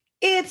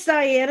It's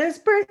Diana's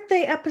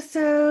birthday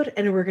episode,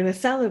 and we're going to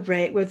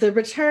celebrate with the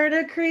return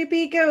of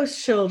creepy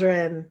ghost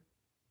children.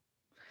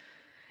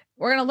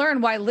 We're going to learn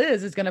why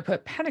Liz is going to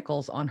put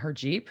pentacles on her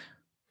Jeep.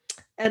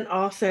 And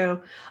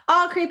also,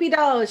 all creepy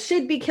dolls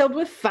should be killed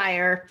with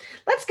fire.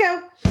 Let's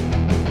go.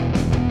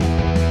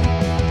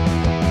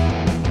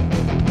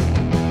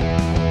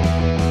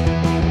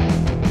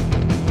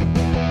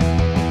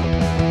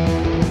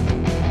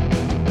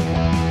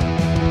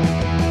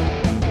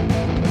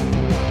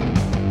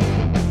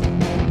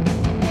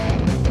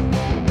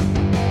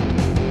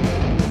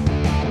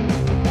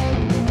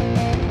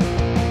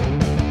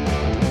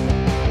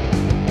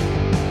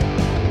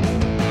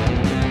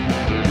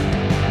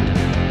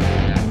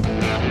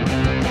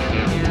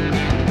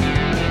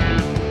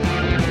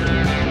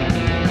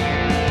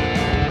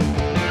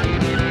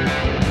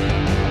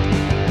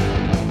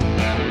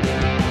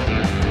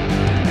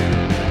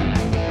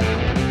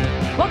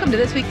 Welcome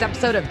to this week's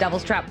episode of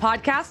Devil's Trap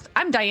Podcast.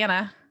 I'm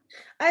Diana.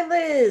 I'm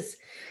Liz.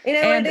 You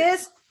know what it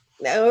is?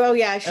 Oh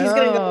yeah, she's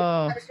going to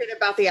go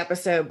about the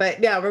episode.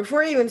 But no, before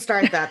we even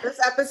start that, this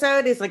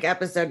episode is like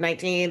episode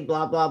 19,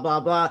 blah, blah, blah,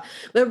 blah.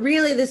 But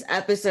really, this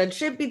episode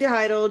should be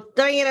titled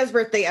Diana's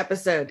birthday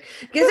episode.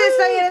 Because it's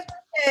Diana's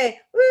birthday.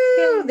 Woo!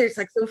 Yeah. There's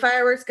like some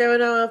fireworks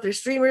going off. There's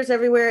streamers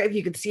everywhere. If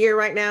you could see her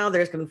right now,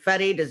 there's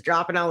confetti just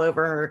dropping all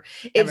over her.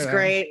 It's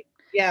great.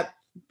 Yep.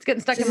 It's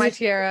getting stuck in my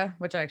tiara,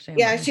 which I actually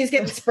she's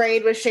getting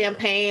sprayed with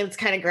champagne. It's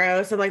kind of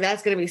gross. I'm like,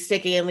 that's going to be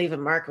sticky and leave a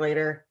mark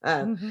later.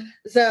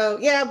 So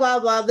yeah, blah,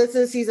 blah. This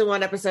is season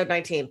 1, episode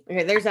 19.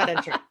 Okay, there's that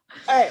intro. All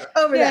right,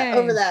 over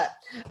that.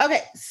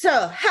 Okay,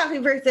 so happy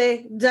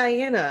birthday,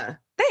 Diana.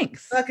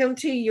 Thanks. Welcome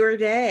to your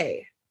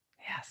day.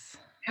 Yes.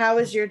 How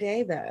was your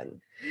day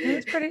then?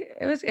 It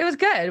was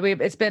good.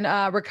 It's been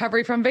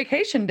recovery from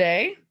vacation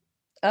day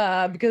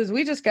because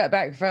we just got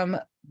back from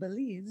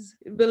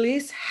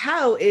Belize,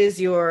 how is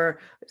your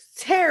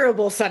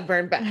terrible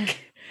sunburn back?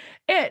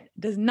 It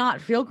does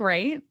not feel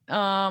great.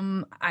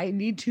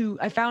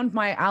 I found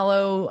my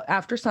aloe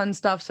after sun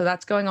stuff. So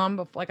that's going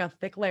on like a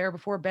thick layer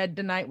before bed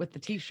tonight with the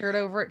t-shirt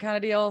over it kind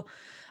of deal.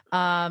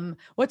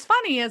 What's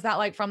funny is that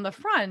like from the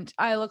front,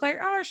 I look like,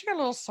 oh, she got a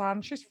little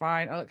sun. She's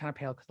fine. I look kind of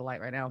pale because of the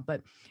light right now.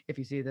 But if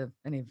you see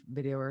any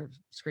video or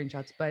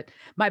screenshots, but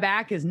my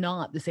back is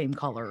not the same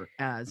color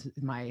as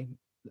my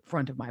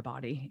front of my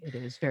body. It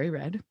is very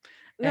red.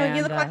 No,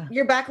 you look like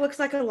your back looks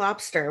like a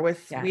lobster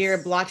with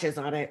weird blotches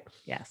on it.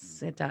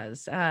 Yes, it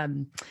does.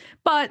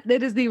 But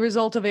it is the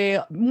result of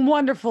a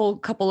wonderful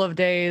couple of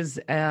days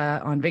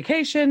on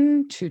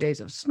vacation, 2 days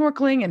of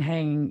snorkeling and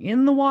hanging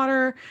in the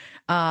water,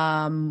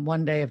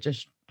 1 day of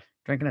just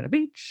drinking at a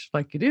beach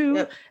like you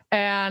do,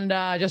 and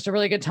just a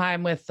really good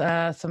time with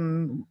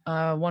some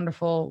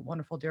wonderful,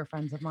 wonderful dear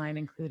friends of mine,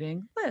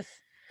 including Liz.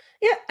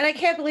 Yeah, and I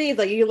can't believe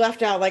that you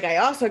left out, like, I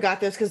also got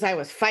this because I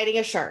was fighting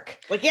a shark.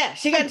 Like, yeah,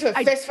 she got into a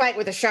fist fight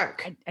with a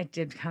shark. I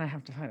did kind of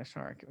have to fight a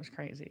shark. It was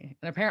crazy.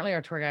 And apparently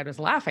our tour guide was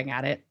laughing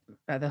at it,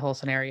 the whole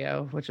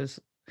scenario, which is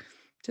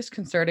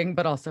disconcerting,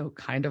 but also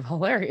kind of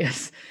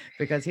hilarious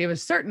because he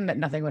was certain that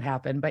nothing would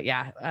happen. But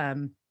yeah,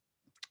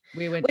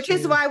 we went Which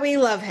is why we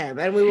love him.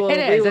 And we will.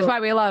 That's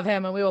why we love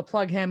him, and we will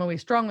plug him, and we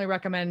strongly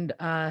recommend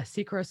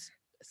Seacruise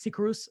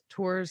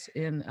tours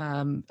in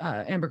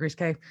Ambergris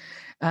Cay,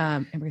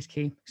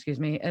 excuse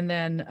me. And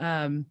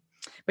then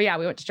but yeah,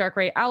 we went to Shark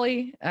Ray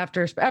Alley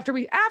after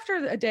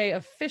a day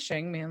of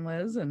fishing, me and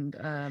Liz and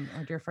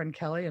our dear friend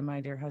Kelly and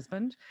my dear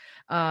husband.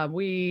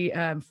 We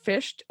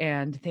fished,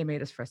 and they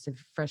made us fresh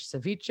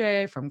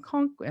ceviche from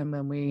conch, and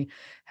then we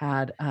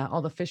had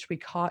all the fish we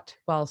caught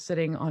while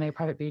sitting on a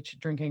private beach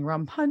drinking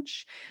rum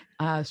punch,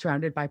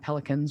 surrounded by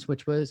pelicans,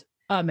 which was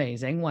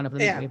amazing. One of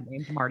them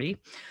named Marty.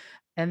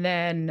 And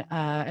then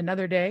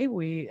another day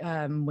we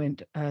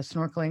went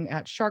snorkeling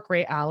at Shark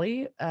Ray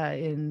Alley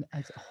in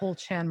Hol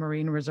Chan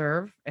Marine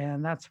Reserve.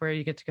 And that's where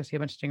you get to go see a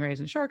bunch of stingrays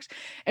and sharks.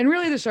 And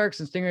really the sharks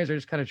and stingrays are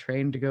just kind of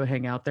trained to go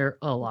hang out there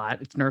a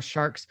lot. It's nurse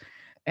sharks.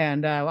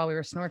 And while we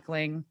were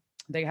snorkeling,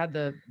 they had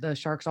the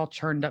sharks all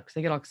churned up because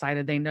they get all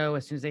excited. They know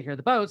as soon as they hear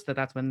the boats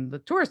that's when the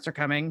tourists are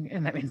coming.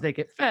 And that means they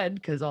get fed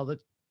because all the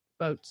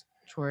boats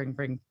touring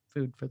bring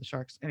food for the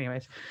sharks.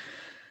 Anyways.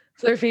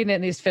 So they're feeding it,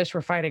 and these fish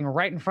were fighting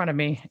right in front of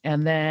me.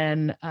 And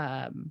then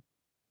I'm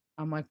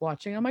like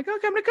watching. I'm like,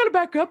 okay, I'm gonna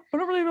back up. I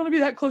don't really want to be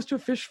that close to a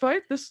fish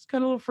fight. This is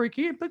kind of a little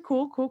freaky, but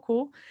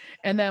cool.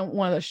 And then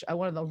one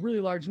of the really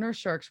large nurse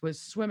sharks was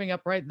swimming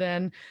up right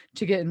then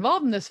to get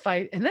involved in this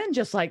fight, and then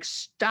just like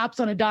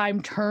stops on a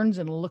dime, turns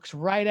and looks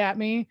right at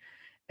me,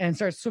 and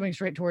starts swimming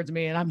straight towards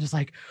me. And I'm just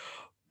like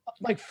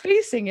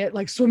facing it,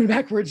 like swimming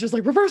backwards, just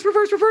like reverse.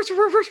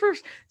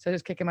 So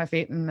just kicking my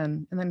feet. And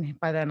then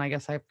by then, I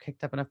guess I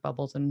kicked up enough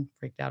bubbles and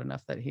freaked out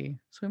enough that he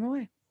swam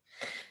away.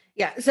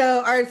 Yeah,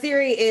 so our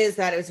theory is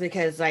that it was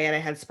because Diana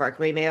had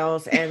sparkly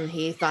nails and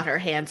he thought her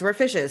hands were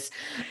fishes.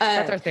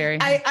 That's our theory.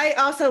 I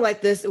also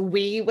like this.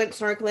 We went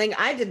snorkeling.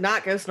 I did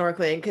not go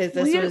snorkeling because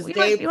this was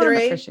day 3. On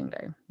a fishing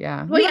day.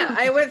 Yeah. Well, yeah,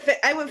 I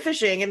went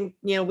fishing and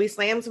we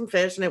slammed some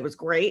fish and it was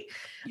great.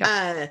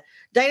 Yep.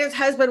 Diana's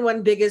husband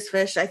won biggest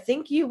fish. I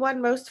think you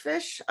won most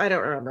fish. I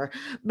don't remember,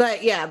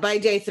 but yeah, by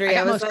day 3,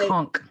 I was most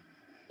conch.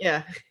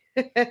 Yeah,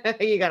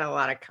 you got a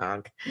lot of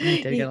conch.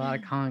 You did get a lot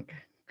of conch.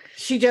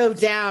 She dove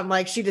down,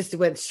 like she just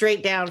went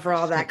straight down for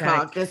all that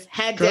conch. Just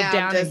head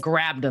down and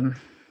grabbed him.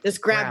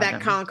 Just grabbed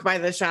that conch by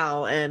the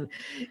shawl. And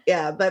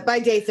yeah, but by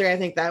day 3, I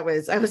think I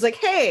was like,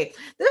 hey,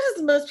 this is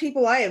the most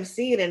people I have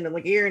seen in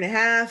like a year and a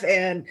half.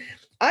 And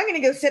I'm going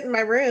to go sit in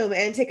my room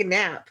and take a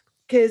nap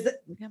because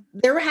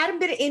there hadn't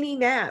been any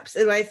naps.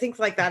 And I think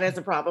like that is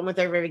a problem with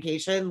every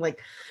vacation.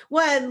 Like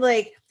one,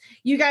 like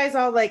you guys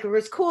all like, it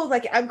was cool.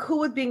 Like I'm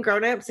cool with being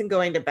grownups and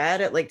going to bed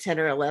at like 10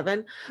 or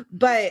 11,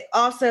 but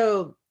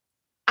also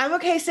I'm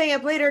okay staying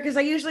up later because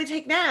I usually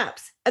take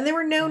naps, and there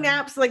were no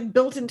naps like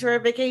built into our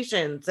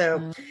vacation.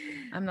 So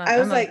I'm not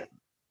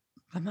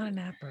a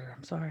napper.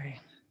 I'm sorry.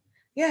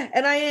 Yeah,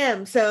 and I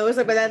am. So it was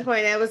like by that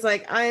point, I was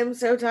like, I am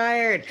so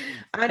tired.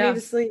 I need to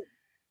sleep.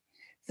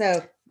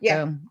 So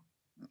yeah.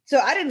 So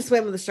I didn't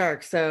swim with the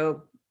shark.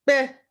 So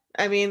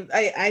I mean,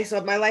 I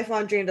saw my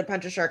lifelong dream to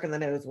punch a shark in the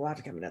nose. We'll have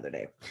to come another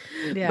day.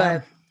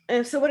 Yeah.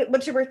 But so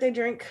what's your birthday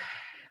drink?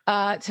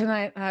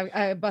 Tonight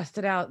I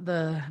busted out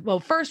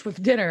first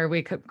with dinner,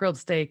 we cooked grilled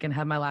steak and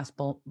had my last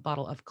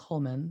bottle of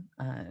Coleman,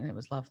 and it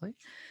was lovely.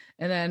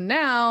 And then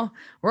now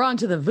we're on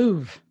to the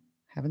Veuve,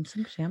 having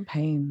some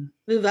champagne.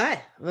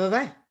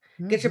 Veuve.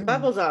 Get your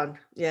bubbles on.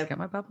 Yeah. Got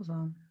my bubbles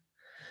on.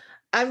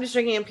 I'm just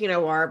drinking a Pinot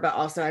Noir, but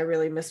also I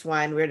really missed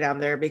wine. We're down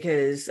there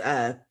because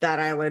that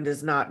island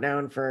is not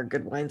known for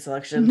good wine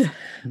selections.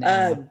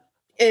 No.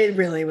 It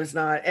really was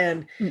not.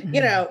 And,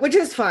 which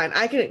is fine.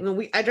 I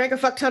drank a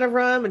fuck ton of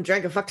rum and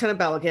drank a fuck ton of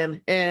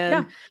Belgian.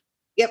 And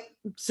yep.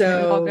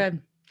 So all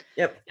good.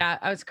 Yep. Yeah.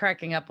 I was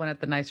cracking up when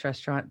at the nice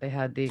restaurant, they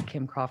had the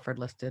Kim Crawford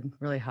listed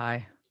really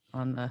high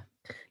on the.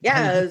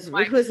 Yeah. It was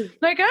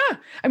like,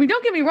 I mean,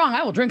 don't get me wrong.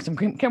 I will drink some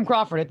Kim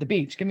Crawford at the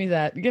beach. Give me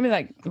that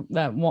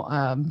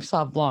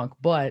Sauv Blanc,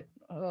 but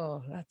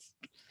that's.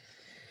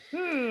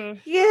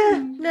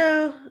 Yeah.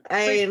 No,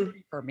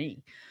 for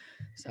me.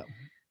 So.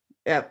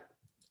 Yep.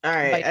 All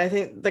right, I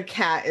think the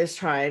cat is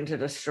trying to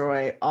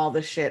destroy all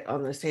the shit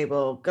on this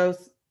table. Go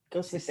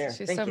sit there.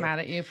 She's so mad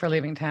at you for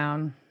leaving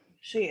town.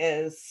 She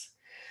is.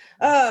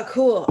 Oh,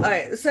 cool. All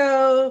right,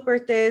 so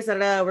birthdays. I don't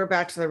know. We're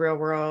back to the real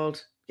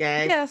world.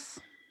 Yay. Yes.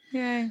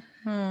 Yay.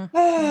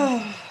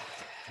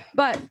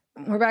 But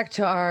we're back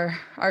to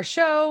our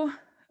show.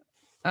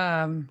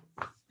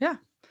 Yeah.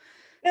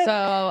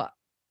 So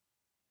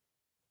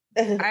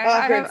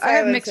I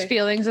have mixed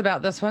feelings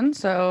about this one.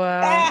 So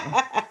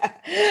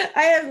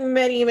I have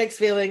many mixed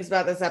feelings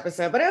about this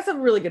episode, but I have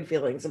some really good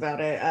feelings about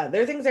it.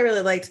 There are things I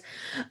really liked.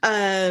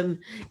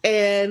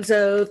 And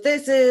so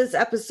this is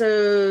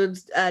episode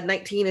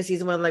 19 of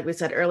season 1, like we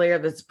said earlier.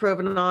 This is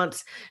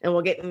Provenance, and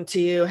we'll get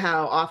into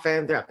how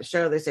often throughout the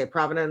show they say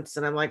provenance,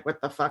 and I'm like,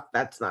 what the fuck?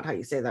 That's not how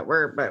you say that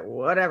word, but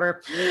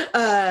whatever.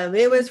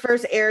 It was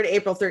first aired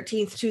April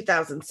 13th,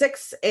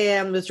 2006,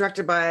 and was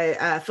directed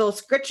by Phil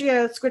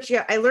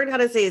Sgriccia. I learned how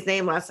to say his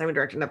name last time we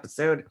directed an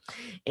episode,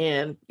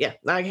 and yeah,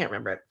 I can't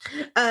remember it.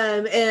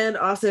 And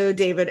also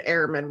David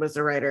Ehrman was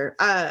the writer.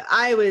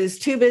 I was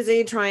too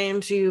busy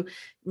trying to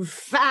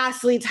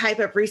fastly type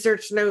up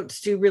research notes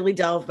to really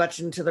delve much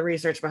into the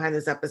research behind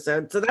this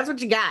episode. So that's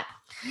what you got.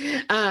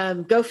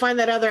 Go find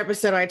that other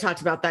episode I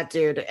talked about that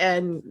dude.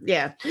 And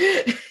yeah.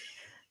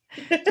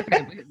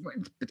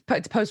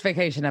 It's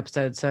post-vacation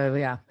episode, so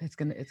yeah, it's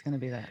gonna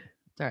be that.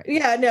 Right.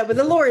 Yeah, no, but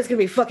the lore is going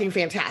to be fucking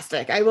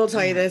fantastic. I will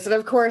tell you this. And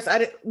of course,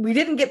 we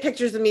didn't get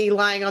pictures of me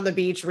lying on the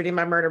beach reading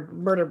my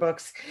murder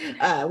books,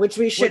 which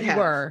we should have.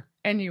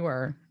 You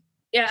were.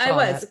 Yeah, I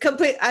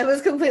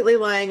was completely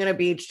lying on a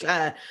beach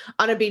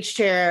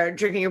chair,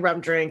 drinking a rum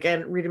drink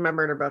and reading my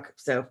murder book.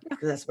 So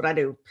because that's what I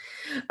do.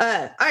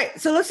 All right,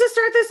 so let's just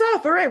start this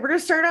off. All right, we're going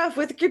to start off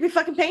with a creepy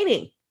fucking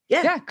painting.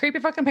 Yeah, creepy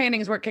fucking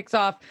painting is where it kicks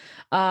off.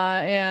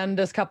 And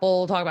this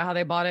couple talk about how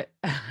they bought it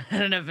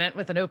at an event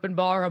with an open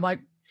bar. I'm like,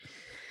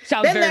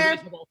 sounds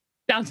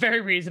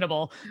very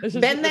reasonable. This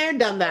is been there,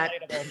 done that.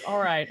 All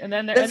right. And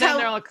then they're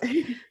like,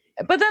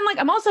 but then like,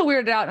 I'm also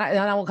weirded out, and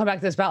I will come back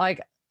to this about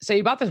like, so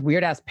you bought this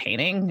weird ass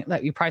painting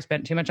that you probably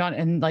spent too much on,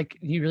 and like,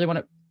 you really want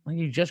to, like,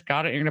 you just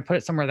got it. You're going to put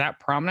it somewhere that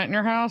prominent in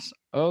your house.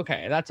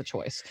 Okay. That's a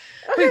choice.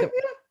 Okay,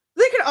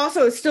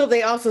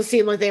 they also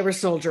seem like they were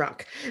still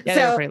drunk. Yeah,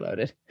 they were pretty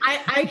loaded.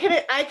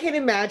 I can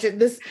imagine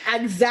this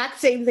exact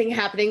same thing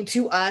happening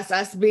to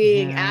us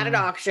being at an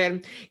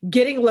auction,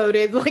 getting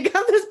loaded. Like,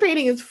 oh, this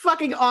painting is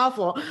fucking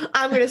awful.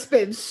 I'm going to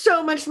spend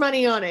so much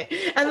money on it.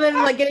 And then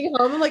like getting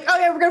home, I'm like, oh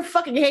yeah, we're going to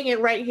fucking hang it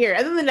right here.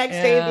 And then the next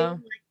day,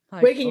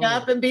 waking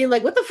up and being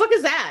like, what the fuck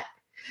is that?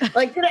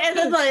 Like, and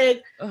then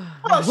like,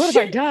 what have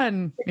I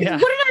done? Yeah. What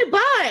did I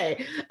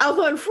buy?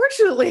 Although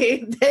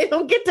unfortunately, they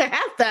don't get to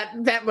have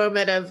that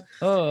moment of.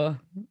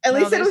 At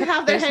least they don't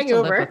have their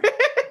hangover.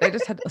 They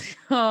just had.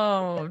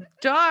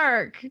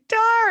 Dark.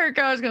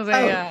 I was gonna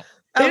say yeah.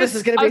 This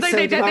is gonna be so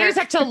they dark. They just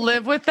have to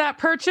live with that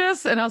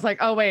purchase, and I was like,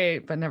 oh wait,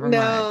 but never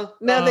mind.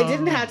 No, they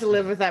didn't have to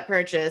live with that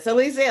purchase. At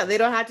least, yeah, they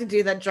don't have to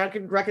do that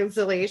drunken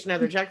reconciliation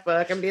of their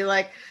checkbook and be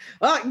like,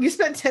 "Oh, you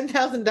spent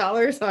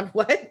 $10,000 on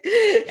what?"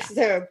 Yeah.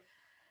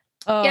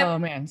 So,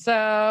 man,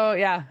 so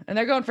yeah, and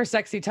they're going for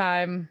sexy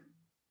time.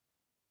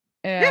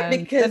 And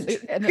because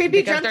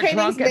creepy drunk they're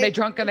drunk, and they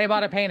drunk and they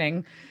bought a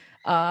painting.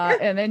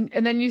 And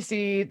then you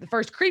see the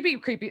first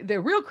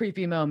the real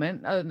creepy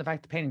moment, other than the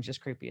fact the painting's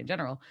just creepy in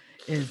general,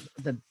 is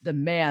the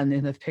man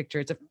in the picture.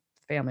 It's a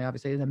family,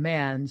 obviously. The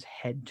man's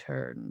head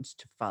turns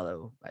to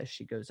follow as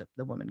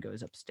the woman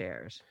goes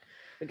upstairs.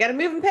 We got a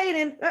moving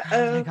painting.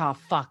 I'm like, oh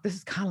fuck, this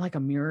is kind of like a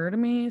mirror to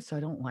me, so I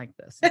don't like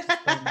this.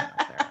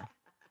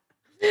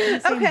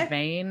 Okay.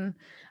 Vein.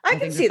 I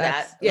can see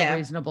that. Yeah. A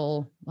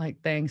reasonable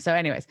thing. So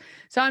anyways,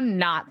 so I'm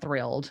not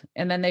thrilled.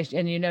 And then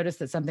you notice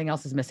that something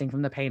else is missing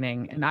from the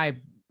painting. And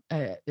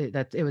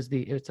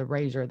it's a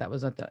razor that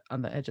was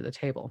on the edge of the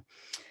table.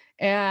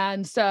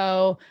 And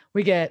so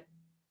we get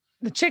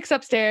the chick's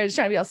upstairs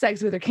trying to be all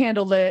sexy with her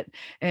candle lit.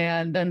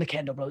 And then the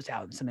candle blows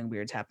out and something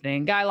weird's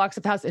happening. Guy locks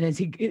up the house, and as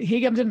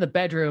he comes into the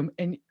bedroom,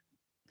 and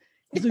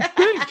he's like,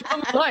 hey, turn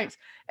on the lights.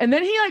 And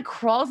then he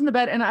crawls in the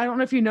bed, and I don't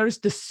know if you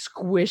noticed the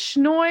squish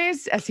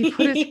noise as he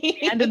put his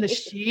hand in the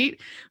sheet.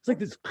 It's like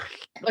this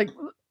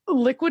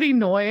liquidy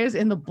noise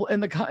in the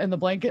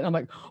blanket. And I'm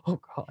like,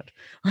 oh God,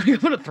 I'm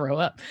gonna throw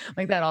up.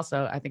 Like that.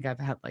 Also, I think I've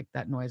had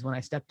that noise when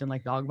I stepped in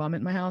dog vomit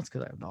in my house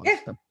because I have dogs.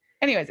 So.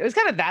 Anyways, it was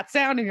kind of that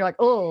sound, and you're like,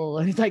 oh,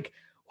 and he's like,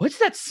 what's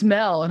that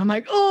smell? And I'm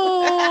like,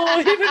 oh,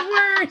 even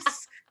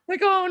worse. Like,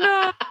 oh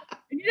no.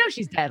 And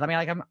she's dead. I mean,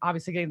 I'm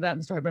obviously getting that in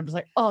the story, but I'm just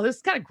like, oh, this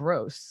is kind of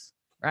gross,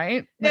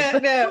 right?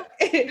 No.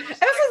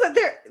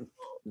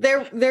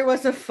 There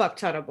was a fuck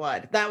ton of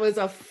blood. That was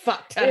a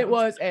fuck ton. It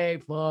was a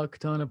fuck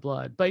ton of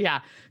blood. But yeah,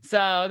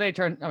 so they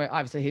turn. I mean,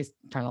 obviously he's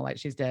turned the light.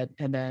 She's dead,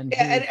 and then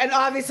and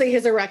obviously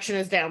his erection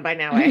is down by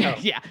now. I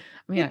hope. Yeah.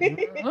 I mean,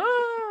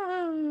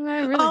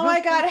 really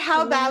my God,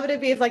 how bad would it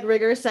be if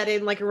Rigger set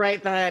in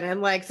right then,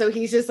 and so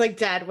he's just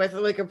dead with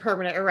a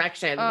permanent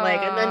erection,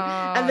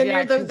 and then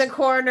you're the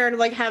coroner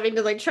and having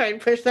to try and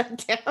push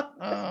that down.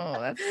 Oh,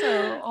 that's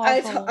so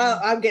awful.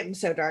 I'm getting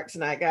so dark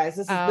tonight, guys.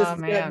 This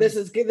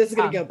is good. This is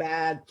gonna go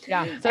bad.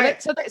 Yeah.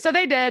 So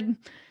they did.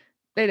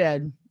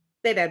 And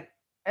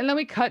then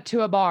we cut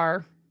to a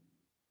bar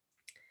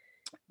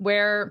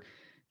where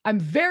I'm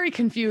very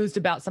confused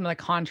about some of the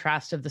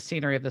contrast of the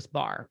scenery of this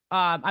bar.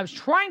 I was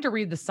trying to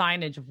read the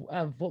signage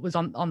of what was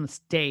on the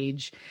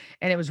stage,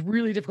 and it was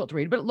really difficult to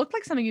read, but it looked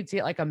like something you'd see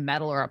at a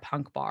metal or a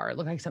punk bar. It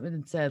looked like something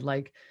that said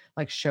like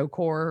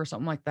showcore or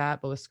something like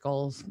that, but with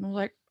skulls. And I was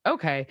like,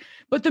 okay.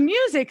 But the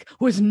music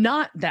was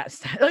not that.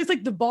 It was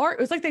the bar. It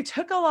was they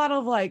took a lot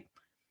of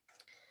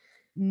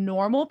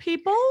normal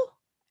people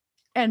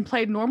and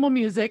played normal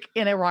music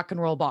in a rock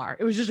and roll bar.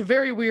 It was just a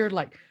very weird,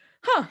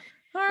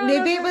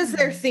 maybe it was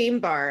their theme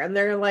bar, and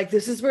they're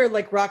this is where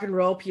rock and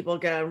roll people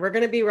go. And we're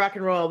gonna be rock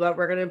and roll, but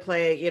we're gonna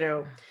play.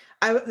 The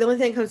only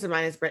thing that comes to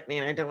mind is Britney,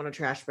 and I don't want to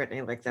trash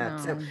Britney like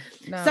that. Some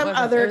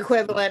other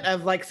equivalent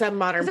of some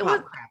modern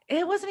pop crap.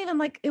 It wasn't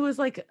even it was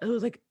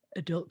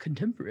adult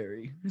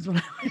contemporary is what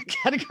I would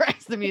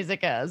categorize the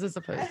music as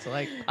opposed to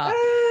pop.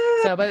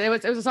 So, but it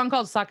was a song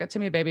called "Sock It to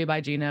Me, Baby"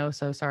 by Gino.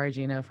 So sorry,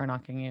 Gino, for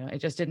knocking you. It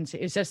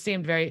just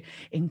seemed very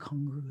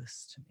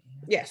incongruous to me.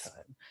 Yes.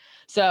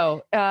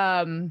 So,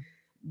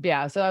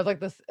 yeah, so I was like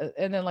this,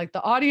 and then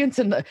the audience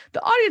and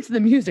the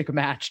music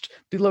matched.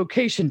 The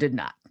location did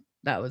not.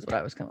 That was what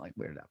I was kind of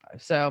weirded out by.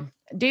 So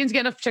Dean's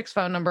getting a chick's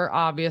phone number,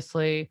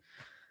 obviously.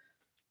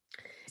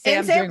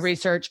 Sam's doing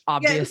research,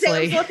 obviously. Yeah,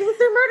 Sam's looking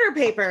through murder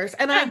papers,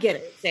 and I get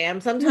it, Sam.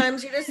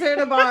 Sometimes you just sit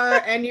at a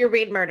bar and you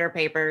read murder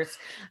papers.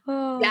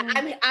 Oh. Yeah,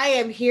 I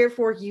am here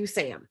for you,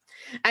 Sam.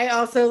 I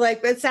also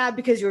it's sad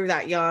because you were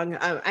that young.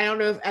 I don't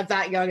know if at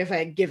that young if I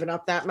had given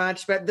up that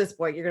much, but at this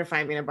point you're gonna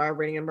find me in a bar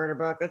reading a murder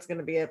book. That's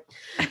gonna be it.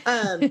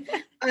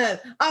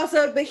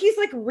 Also, but he's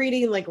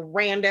reading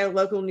rando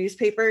local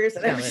newspapers,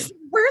 and I was just,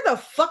 where the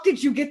fuck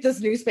did you get this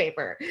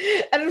newspaper?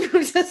 And it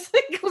was just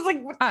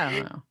I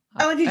don't know.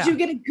 Did you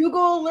get a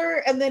Google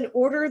alert and then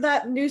order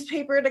that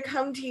newspaper to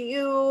come to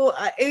you?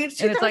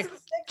 It's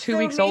 2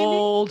 weeks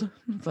old.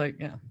 It's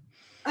yeah.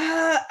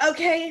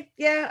 Okay.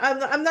 Yeah,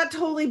 I'm not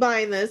totally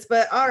buying this,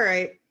 but all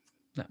right.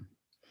 No.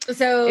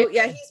 So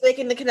he's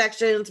making the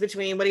connections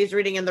between what he's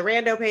reading in the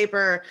rando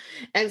paper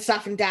and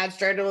stuff in Dad's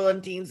journal,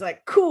 and Dean's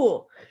like,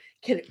 cool.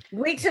 Can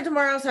wait till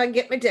tomorrow so I can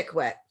get my dick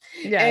wet.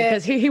 Yeah,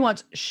 because he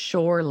wants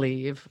shore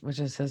leave, which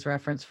is his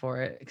reference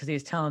for it, because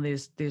he's telling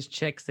these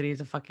chicks that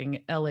he's a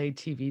fucking LA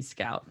TV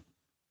scout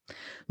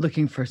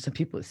looking for some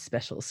people with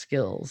special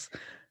skills.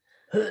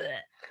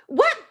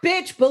 What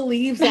bitch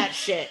believes that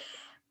shit?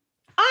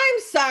 I'm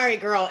sorry,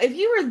 girl. If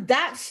you were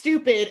that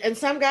stupid and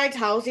some guy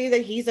tells you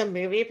that he's a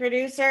movie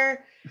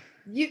producer,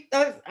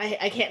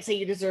 I can't say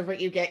you deserve what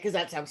you get because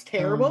that sounds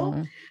terrible.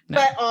 No.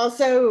 But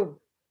also,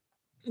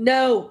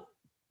 no,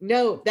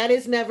 that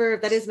is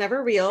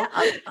never real.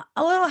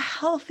 A little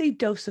healthy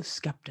dose of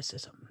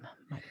skepticism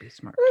might be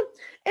smart.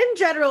 In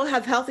general,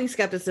 have healthy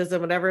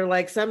skepticism whenever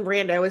like some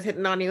rando is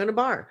hitting on you in a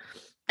bar.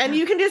 And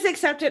you can just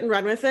accept it and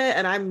run with it.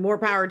 And I'm more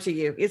power to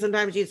you.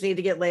 Sometimes you just need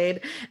to get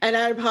laid. And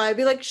I'd probably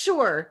be like,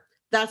 sure,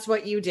 that's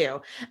what you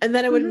do. And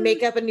then I would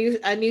make up a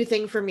new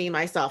thing for me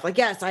myself. Like,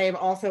 yes, I am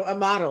also a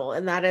model.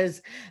 And that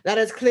is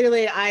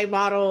clearly I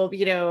model,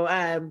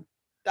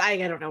 I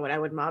don't know what I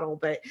would model,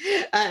 but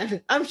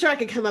I'm sure I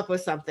could come up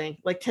with something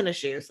like tennis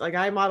shoes. Like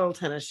I model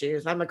tennis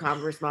shoes. I'm a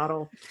Converse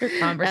model. You're a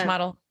Converse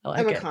model.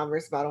 I'm a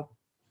Converse model.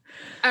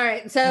 All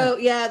right. So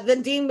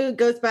then Dean Moon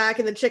goes back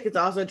and the chick is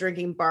also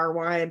drinking bar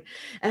wine.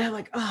 And I'm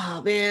like,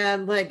 oh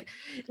man, like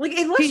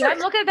unless I'm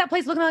looking at that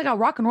place looking like a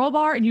rock and roll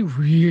bar and you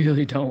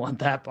really don't want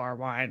that bar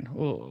wine.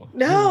 Ooh.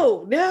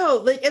 No.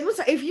 Like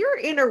if you're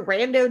in a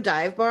rando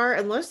dive bar,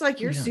 unless like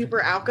you're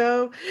super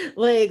alco,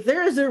 like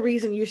there is a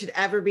reason you should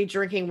ever be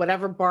drinking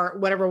whatever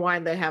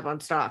wine they have on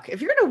stock.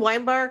 If you're in a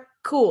wine bar,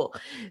 cool.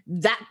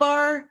 That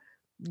bar,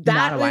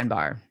 not a wine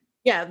bar.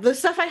 Yeah, the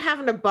stuff I have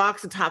in a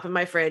box on top of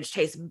my fridge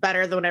tastes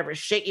better than whatever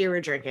shit you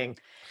were drinking.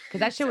 Because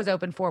that shit was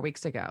open 4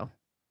 weeks ago.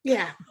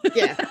 Yeah.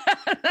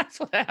 That's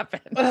what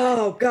happened.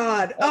 Oh,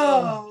 God.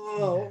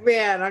 Oh,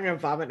 man. I'm going to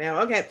vomit now.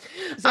 Okay.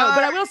 So,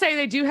 but I will say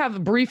they do have a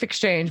brief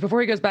exchange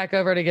before he goes back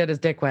over to get his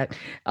dick wet.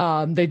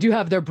 They do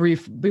have their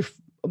brief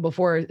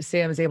before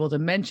Sam is able to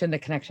mention the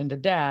connection to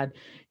Dad.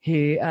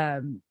 They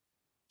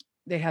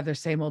have their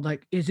same old,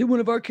 like, is it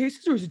one of our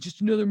cases or is it just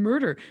another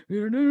murder?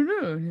 No.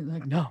 And he's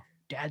like, no.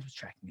 Dad was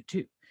tracking it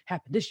too.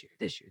 Happened this year.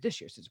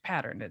 So it's a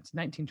pattern. It's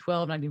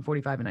 1912,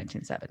 1945, and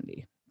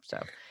 1970.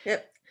 So,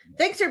 yep.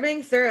 Thanks for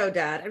being thorough,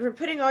 Dad, and for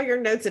putting all your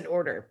notes in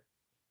order.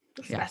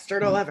 Best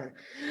journal ever.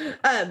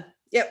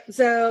 Yep.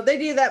 So they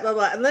do that, blah,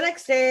 blah. And the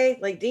next day,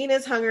 like Dean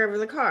is hungover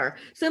in the car.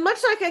 So much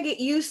like I get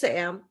you,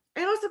 Sam,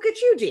 I also get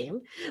you,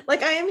 Dean.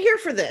 Like I am here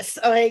for this.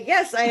 Like,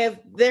 yes,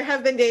 there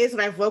have been days when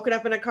I've woken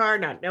up in a car,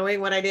 not knowing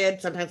what I did.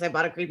 Sometimes I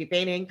bought a creepy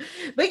painting,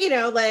 but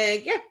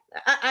I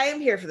am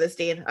here for this,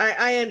 Dean.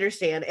 I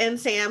understand. And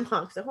Sam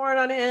honks the horn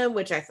on him,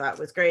 which I thought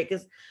was great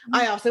because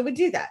I also would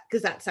do that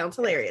because that sounds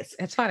hilarious.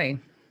 It's funny.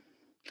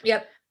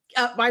 Yep.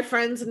 My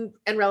friends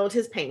and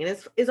relatives' pain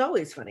is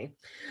always funny,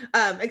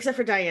 except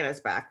for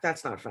Diana's back.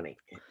 That's not funny.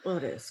 Well,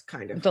 it is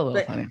kind of. It's a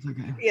little funny.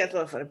 Okay. Yeah, it's a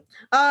little funny.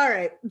 All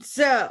right,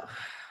 so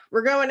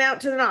we're going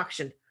out to an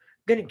auction.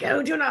 Gonna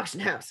go to an auction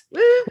house.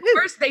 Woo-hoo.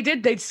 First,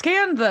 they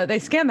scanned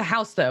the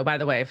house though. By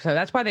the way, so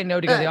that's why they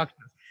know to go to the auction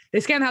house. They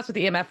scanned the house with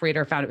the EMF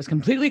reader, found it was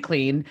completely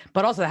clean,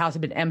 but also the house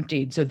had been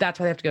emptied. So that's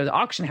why they have to go to the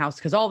auction house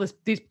because all this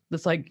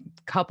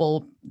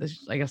couple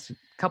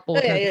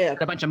had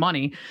a bunch of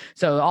money.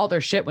 So all their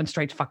shit went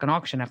straight to fucking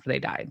auction after they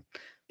died.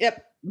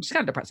 Yep. Which is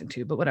kind of depressing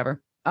too, but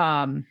whatever.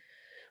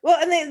 Well,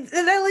 and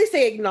at least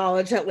they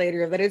acknowledge that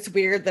later that it's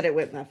weird that it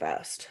went that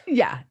fast.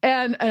 Yeah,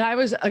 and I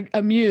was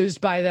amused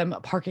by them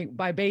parking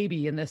by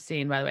Baby in this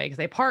scene, by the way, because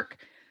they park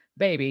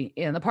Baby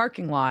in the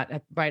parking lot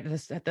at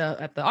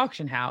the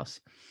auction house,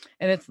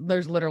 and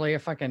there's literally a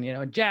fucking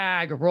a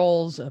Jag, a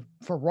Rolls, a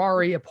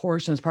Ferrari, a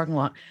Porsche in this parking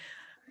lot.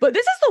 But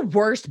this is the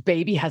worst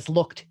Baby has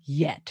looked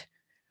yet.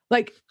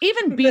 Like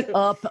even beat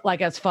up like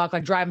as fuck,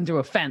 like driving through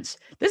a fence.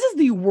 This is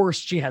the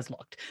worst she has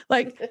looked.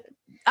 Like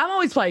I'm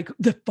always like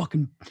the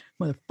fucking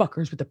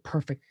motherfuckers with the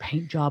perfect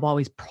paint job,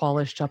 always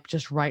polished up,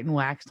 just right and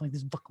waxed. Like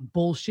this fucking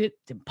bullshit.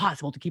 It's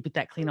impossible to keep it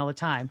that clean all the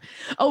time.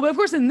 Oh, but of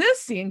course in this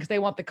scene, because they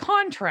want the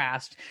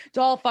contrast, it's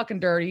all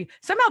fucking dirty.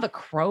 Somehow the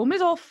chrome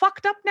is all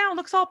fucked up now. It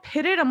looks all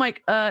pitted. I'm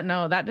like,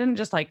 no, that didn't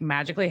just like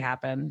magically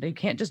happen. You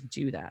can't just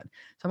do that.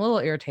 So I'm a little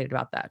irritated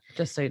about that,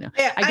 just so you know.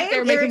 Yeah, I get they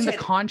were making the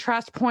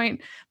contrast point,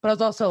 but I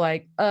was also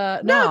like,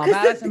 no,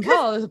 Madison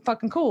Paul is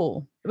fucking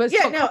cool.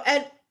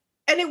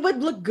 And it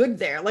would look good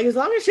there. Like as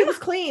long as she was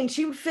clean,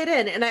 she would fit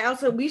in. And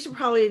we should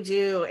probably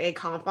do a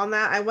comp on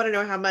that. I want to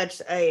know how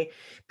much a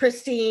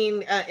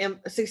pristine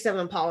 67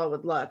 Impala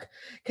would look.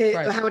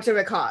 How much it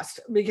would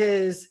cost,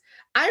 because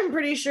I'm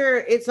pretty sure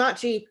it's not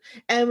cheap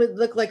and would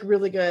look like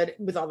really good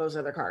with all those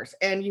other cars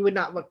and you would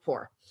not look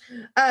poor.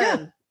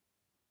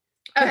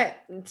 Okay,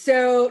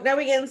 so now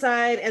we get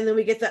inside and then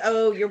we get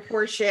the you're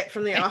poor shit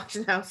from the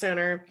auction house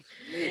owner.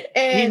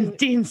 And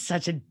Dean's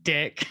such a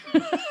dick.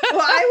 Well,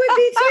 I would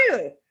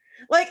be too.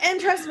 Like,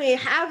 and trust me,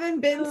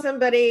 having been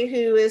somebody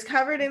who is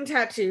covered in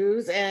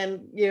tattoos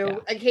and,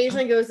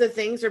 occasionally goes to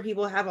things where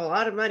people have a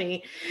lot of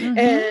money,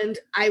 and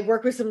I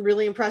work with some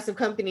really impressive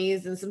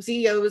companies and some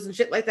CEOs and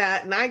shit like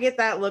that, and I get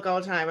that look all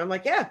the time. I'm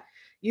like, yeah,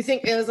 you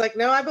think it was like,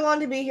 no, I belong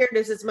to be here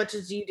just as much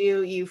as you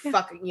do, you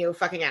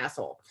fucking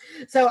asshole.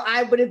 So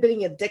I would have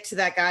been a dick to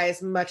that guy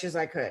as much as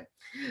I could.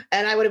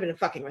 And I would have been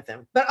fucking with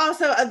him. But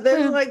also,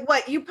 there's like,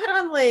 what? You put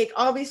on like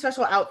all these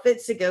special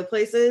outfits to go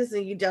places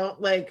and you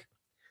don't like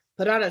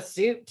put on a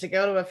suit to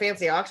go to a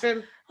fancy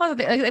auction? Well,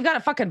 they've got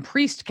a fucking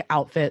priest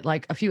outfit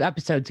like a few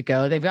episodes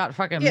ago. They've got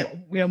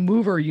fucking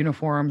mover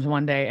uniforms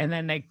one day, and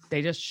then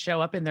they just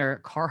show up in their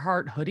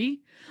Carhartt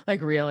hoodie.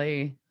 Like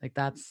really, like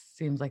that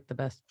seems like the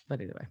best. But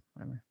either way,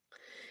 whatever.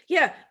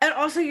 Yeah, and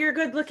also you're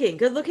good looking.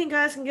 Good looking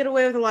guys can get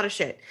away with a lot of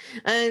shit,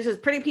 and it's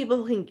just pretty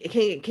people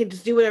can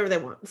just do whatever they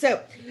want.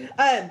 So,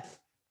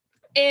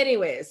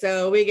 anyway,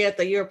 so we get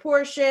the you're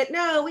poor shit.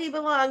 No, we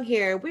belong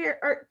here. We're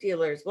art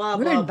dealers. Blah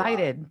We're blah.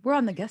 Invited. Blah. We're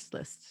on the guest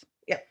list.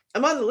 Yep,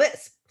 I'm on the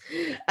list.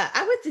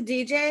 I'm with the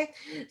DJ.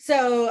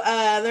 So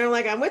they're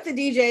like, I'm with the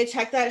DJ.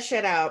 Check that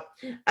shit out.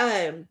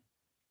 And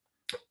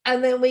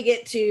then we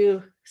get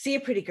to see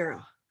a pretty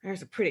girl.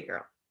 There's a pretty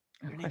girl.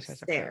 Her name's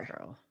Sarah.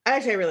 Girl.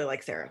 Actually, I really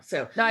like Sarah.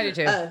 So no, I do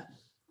too.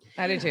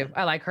 I do too.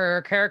 I like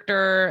her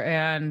character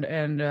and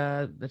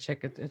the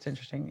chick. It's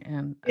interesting.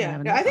 And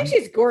I think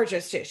she's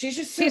gorgeous too.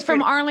 She's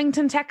from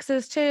Arlington,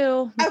 Texas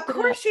too. Of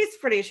course, she's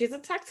pretty. She's a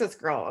Texas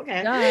girl.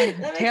 Okay,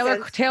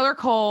 Taylor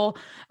Cole.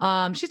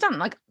 She's done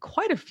like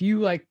quite a few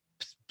like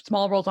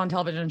small roles on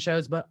television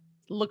shows, but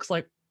looks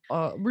like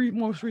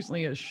most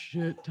recently a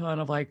shit ton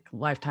of like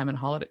Lifetime and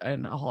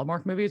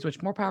Hallmark movies.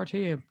 Which more power to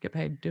you. Get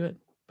paid, do it.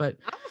 But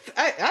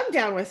I'm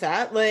down with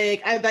that.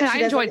 Like, I bet I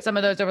enjoyed some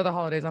of those over the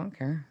holidays. I don't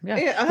care.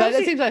 Yeah, but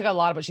it seems like a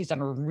lot of what she's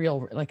done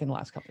real, like in the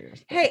last couple of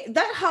years. Hey,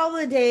 that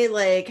holiday,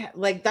 like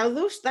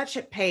that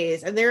shit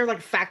pays, and there are like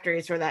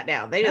factories for that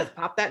now. They just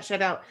pop that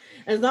shit out.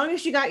 As long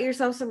as you got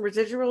yourself some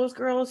residuals,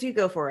 girls, you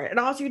go for it. And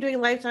also, you're doing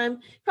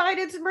Lifetime. Probably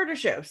did some murder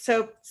shows,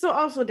 so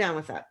also down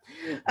with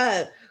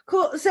that.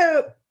 Cool.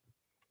 So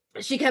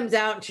she comes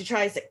out and she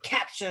tries to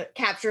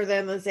capture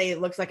them and say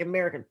it looks like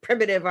American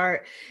primitive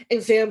art.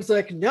 And Sam's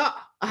like, no,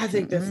 I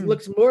think this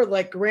looks more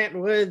like Grant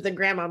Woods than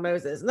Grandma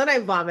Moses. And then I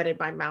vomited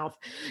my mouth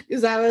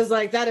because I was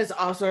like, that is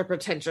also a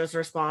pretentious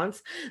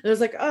response. And I was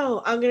like,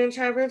 oh, I'm going to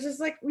try. But it's just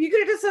like, you could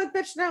have just said,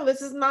 bitch, no,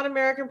 this is not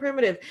American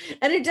primitive.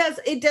 And it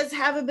does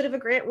have a bit of a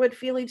Grant Wood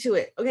feeling to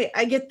it. Okay,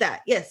 I get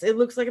that. Yes, it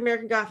looks like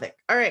American Gothic.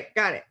 All right,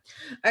 got it.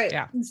 All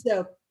right,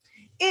 so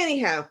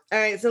anyhow, all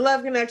right, so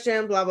love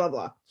connection, blah, blah,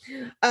 blah.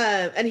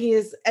 And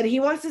he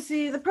wants to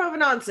see the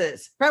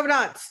Provenance,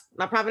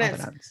 not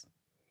Providence.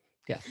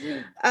 Yeah.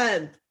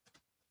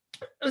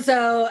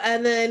 So,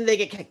 and then they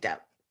get kicked out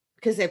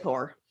because they're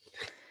poor.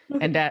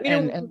 And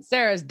and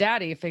Sarah's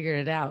daddy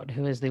figured it out,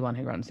 who is the one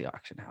who runs the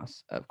auction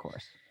house, of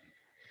course.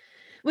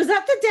 Was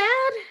that the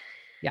dad?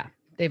 Yeah,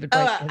 David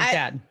Blake, his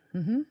dad.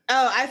 Mm-hmm.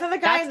 Oh, I thought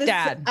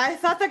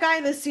the guy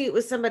in the seat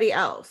was somebody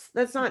else.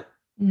 That's not.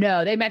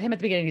 No, they met him at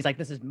the beginning. He's like,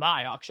 "This is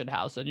my auction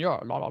house, and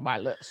you're not on my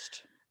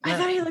list." I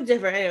thought he looked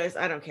different. Anyways,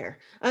 I don't care.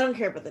 I don't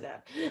care about the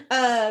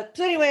dad.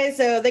 So anyway,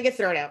 so they get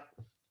thrown out.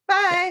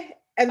 Bye.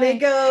 And they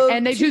go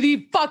and they do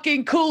the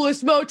fucking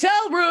coolest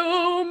motel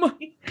room.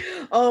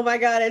 Oh my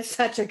god, it's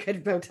such a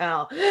good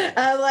motel.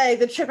 Like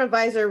the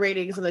TripAdvisor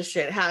ratings on the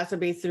shit has to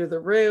be through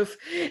the roof.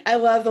 I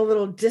love the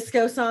little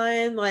disco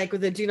sign, like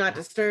with the do not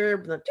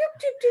disturb. The doop,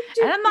 doop, doop,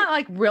 doop. And I'm not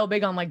like real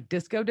big on like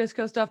disco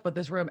stuff, but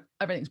this room,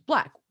 everything's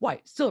black,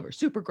 white, silver,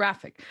 super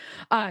graphic.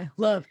 I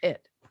love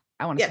it.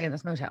 I want to stay in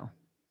this motel.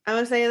 I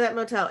want to stay in that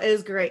motel. It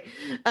is great.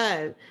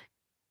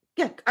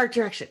 Yeah, art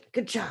direction.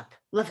 Good job.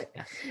 Love it.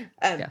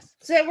 Yes.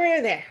 So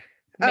we're there.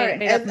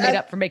 Made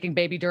up for making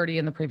Baby dirty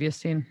in the previous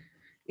scene.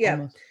 Yeah.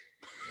 Almost.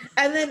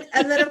 And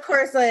then of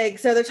course, like,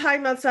 so they're talking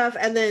about stuff,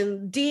 and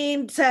then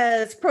Dean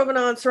says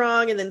Provenance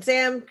wrong, and then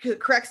Sam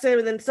corrects him,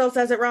 and then still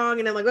says it wrong,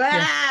 and I'm like, ah!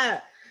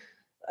 Yeah.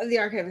 The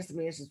archivist of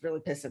me is just really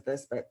pissed at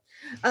this, but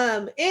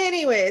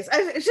anyways,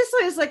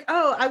 it's like,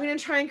 oh, I'm gonna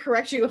try and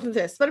correct you on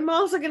this, but I'm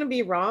also gonna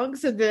be wrong.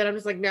 So then I'm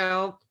just like,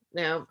 no,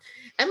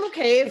 I'm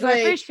okay if I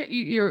appreciate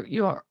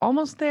you are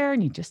almost there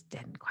and you just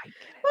didn't quite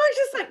get it. Well, it's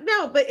just like,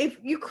 no, but if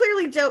you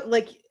clearly don't,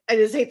 like, I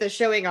just hate the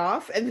showing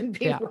off and then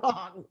being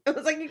wrong. I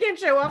was like, you can't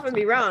show off and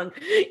be wrong.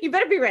 You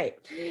better be right.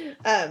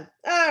 All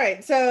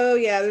right. So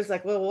yeah, there's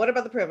like, well, what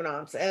about the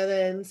Provenance? And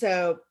then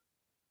so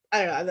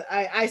I don't know.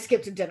 I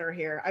skipped dinner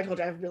here. I told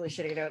you I have really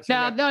shitty notes.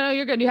 No,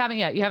 you're good. You haven't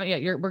yet.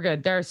 We're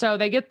good there. So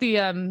they get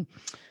the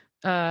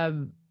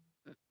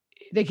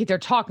they're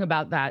talking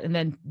about that, and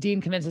then Dean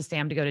convinces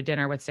Sam to go to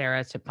dinner with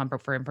Sarah to pump her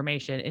for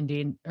information.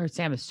 And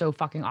Sam is so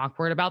fucking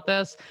awkward about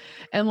this,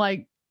 and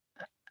like,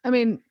 I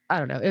mean, I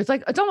don't know. It's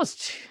like it's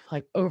almost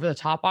like over the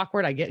top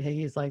awkward. I get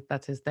he's like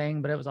that's his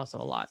thing, but it was also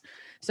a lot.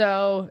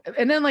 So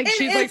and then like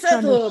she's like a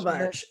little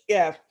much,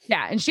 yeah.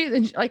 And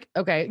she's like,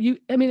 okay,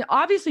 I mean,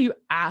 obviously you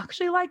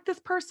actually like this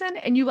person,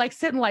 and you like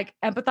sit and like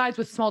empathize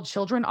with small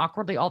children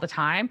awkwardly all the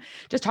time.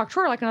 Just talk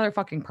to her like another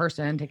fucking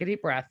person. Take a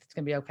deep breath. It's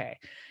gonna be okay.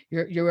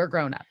 You're a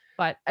grown up.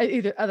 But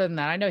other than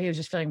that, I know he was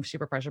just feeling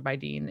super pressured by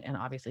Dean, and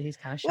obviously he's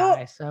kind of shy.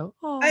 I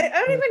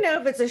don't even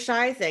know if it's a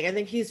shy thing. I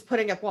think he's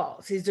putting up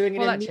walls. He's doing it.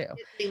 Well, that too.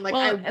 Thing. Like,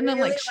 and then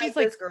like she's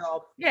like, this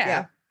girl.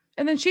 Yeah.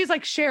 And then she's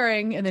like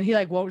sharing, and then he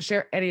like won't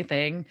share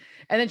anything,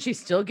 and then she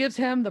still gives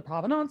him the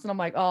Provenance, and I'm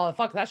like, oh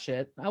fuck that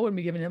shit. I wouldn't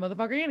be giving him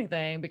motherfucker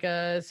anything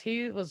because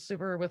he was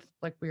super with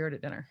like weird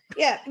at dinner.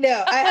 Yeah,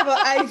 no,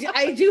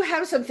 I do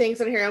have some things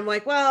in here. I'm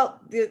like,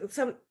 well,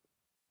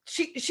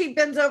 She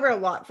bends over a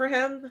lot for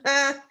him,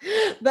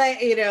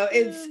 but you know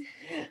it's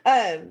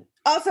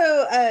Also,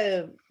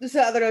 there's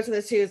the other notes in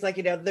this too is like,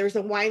 you know, there's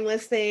a wine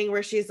list thing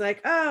where she's like,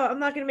 oh, I'm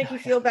not going to make you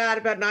feel bad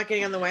about not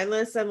getting on the wine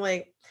list. I'm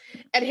like,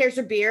 and here's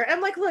your beer.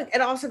 I'm like, look,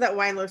 and also that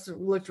wine list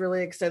looked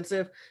really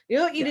extensive. You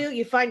know what you do?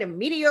 You find a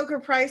mediocre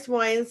price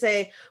wine and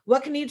say,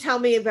 what can you tell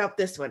me about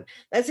this one?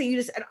 That's what you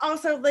just, and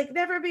also like,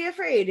 never be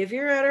afraid. If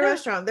you're at a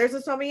restaurant, there's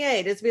a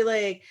sommelier, just be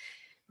like,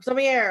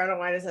 sommelier. I don't know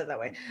why I said it that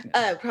way.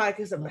 Probably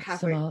because I'm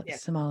halfway.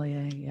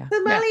 Sommelier, yeah.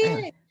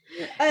 Sommelier.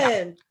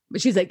 But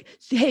she's like,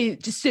 hey,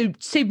 just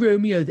say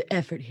Romeo the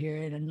effort here,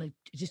 and I'm like,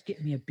 just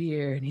get me a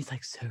beer. And he's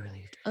like, so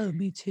relieved. Oh,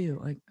 me too.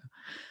 Like,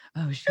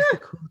 oh, she's just a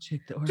cool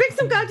chick. Drink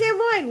some goddamn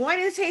wine. Wine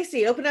is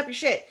tasty. Open up your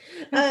shit.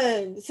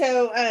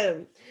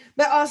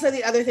 But also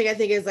the other thing I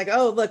think is like,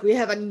 oh, look, we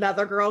have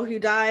another girl who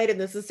died,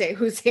 and this is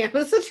who Sam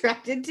was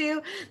attracted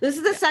to. This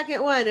is the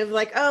second one of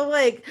like, oh,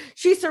 like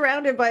she's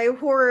surrounded by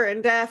horror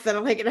and death, and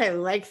I'm like, and I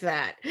like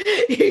that,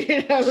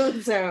 you know.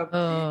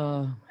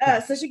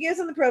 So she gives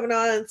him the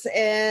provenance,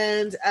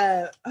 and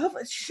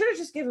hopefully she should have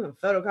just given him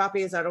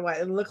photocopies. I don't know why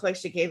it looked like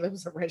she gave him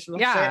some original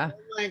shit.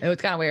 Like, it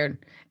was kind of weird.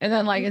 And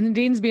then and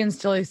Dean's being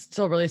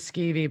still really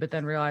skeevy, but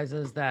then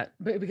realizes that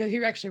because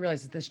he actually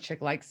realizes this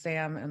chick likes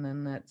Sam, and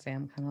then that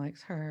Sam kind of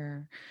likes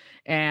her.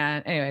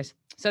 And anyways,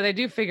 so they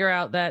do figure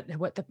out that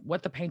what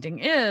the painting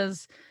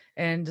is,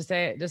 and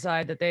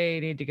decide that they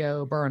need to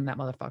go burn that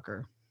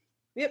motherfucker.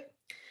 Yep.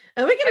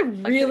 And we get a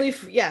really,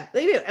 they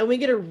do. And we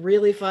get a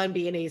really fun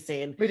B&E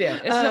scene. We do.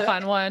 It's a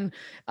fun one.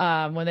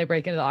 When they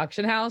break into the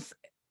auction house.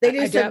 They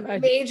do some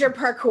major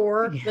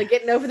parkour, like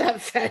getting over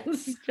that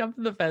fence.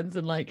 Jumping the fence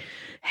and like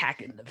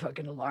hacking the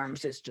fucking alarm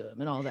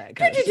system and all that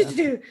kind of stuff.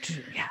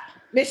 Yeah.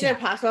 Mission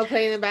Impossible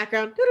playing in the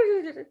background.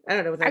 I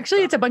don't know what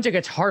actually, it's a bunch of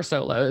guitar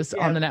solos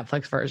on the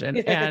Netflix version.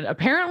 And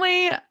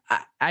apparently,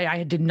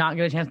 I did not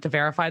get a chance to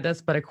verify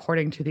this, but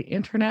according to the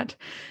internet,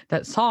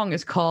 that song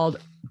is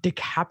called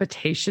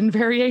Decapitation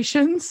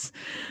Variations,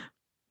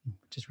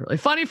 which is really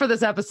funny for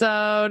this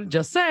episode.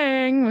 Just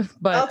saying.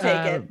 But I'll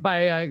take it.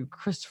 By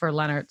Christopher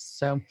Leonard.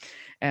 So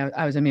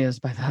I was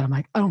amused by that. I'm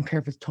like, I don't care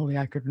if it's totally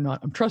accurate or not.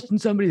 I'm trusting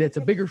somebody that's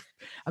a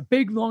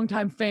big,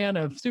 longtime fan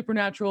of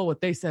Supernatural, what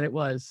they said it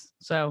was.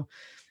 So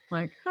I'm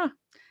like, huh.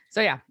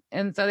 So yeah.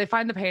 And so they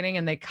find the painting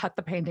and they cut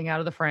the painting out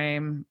of the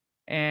frame,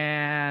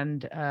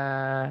 and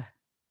then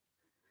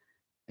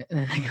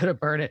they go to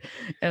burn it.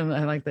 And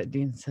I like that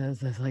Dean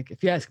says, it's like,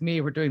 if you ask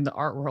me, we're doing the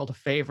art world a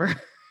favor.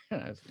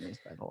 I was amused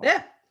by the whole.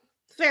 Yeah.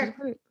 Fair.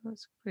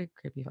 That's a pretty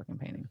creepy fucking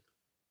painting.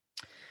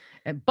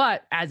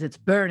 But as it's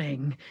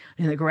burning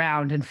in the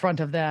ground in front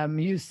of them,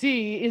 you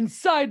see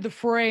inside the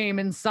frame,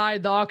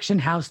 inside the auction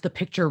house, the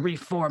picture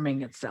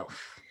reforming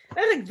itself.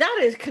 I think that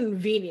is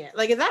convenient.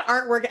 Like if that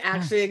artwork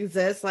actually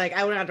exists, like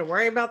I wouldn't have to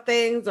worry about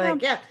things.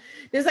 Like,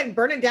 just like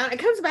burn it down. It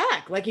comes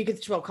back. Like you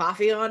could spill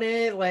coffee on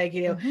it. Like,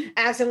 you know,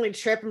 accidentally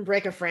trip and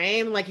break a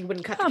frame. Like you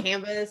wouldn't cut the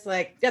canvas.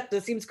 Like,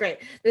 this seems great.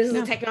 This is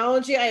a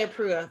technology I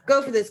approve of.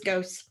 Go for this,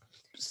 Ghost.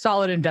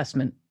 Solid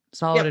investment.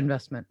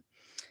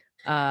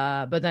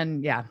 But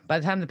then, by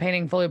the time the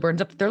painting fully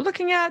burns up, they're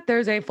looking at,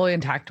 there's a fully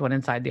intact one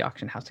inside the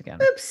auction house again.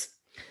 Oops.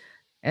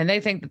 And they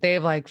think that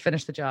they've like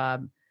finished the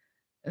job.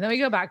 And then we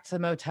go back to the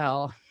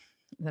motel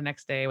the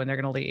next day when they're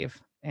going to leave.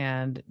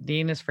 And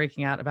Dean is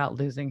freaking out about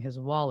losing his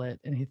wallet.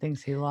 And he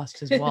thinks he lost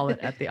his wallet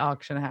at the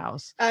auction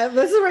house.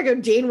 This is where I go,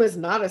 Dean was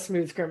not a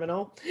smooth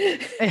criminal.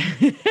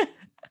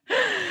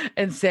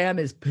 And Sam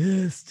is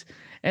pissed.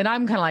 And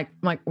I'm kind of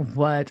like,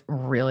 what?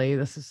 Really?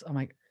 I'm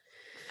like,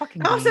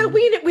 fucking also,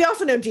 Dean. we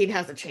also know Dean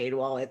has a chain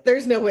wallet.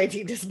 There's no way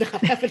Dean does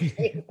not have a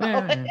chain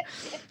wallet.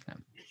 So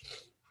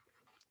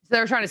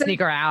they're trying to sneak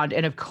around,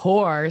 and of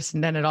course,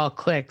 and then it all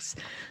clicks.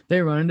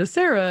 They run into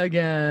Sarah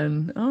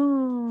again.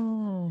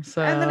 Oh,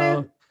 so and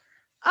then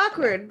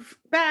awkward,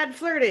 bad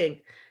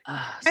flirting.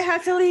 I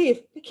have to leave.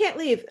 I can't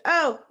leave.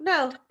 Oh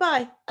no,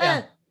 bye.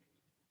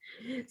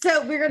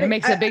 So we're gonna. It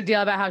makes a big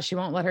deal about how she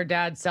won't let her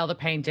dad sell the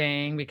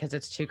painting because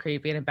it's too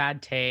creepy and a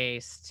bad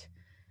taste.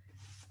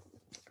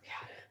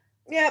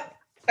 Yep.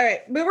 All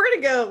right, but we're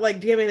gonna go. Like,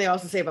 do you have anything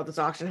else to say about this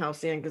auction house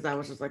scene? Because I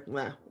was just like,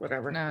 nah,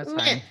 whatever. No, it's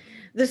fine.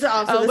 This is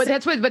also.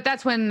 That's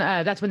when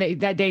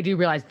they do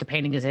realize the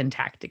painting is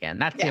intact again.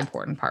 That's the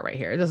important part right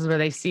here. This is where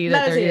they see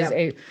that there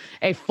is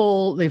a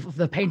full.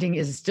 The painting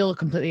is still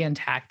completely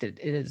intact. It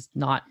is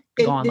not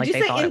gone like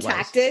they thought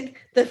intacted? it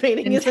was. The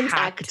painting is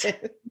intact.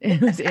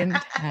 It was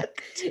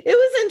intact. It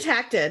was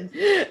intacted.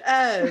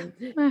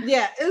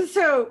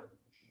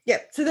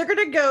 So they're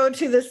gonna go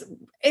to this.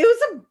 It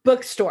was a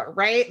bookstore,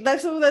 right?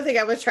 That's the thing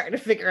I was trying to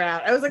figure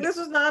out. I was like, this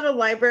was not a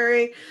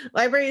library.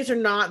 Libraries are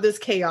not this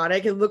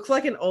chaotic. It looks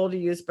like an old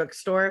used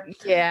bookstore.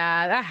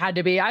 Yeah, that had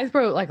to be. I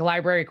wrote like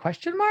library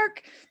question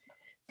mark.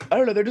 I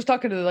don't know. They're just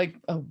talking to like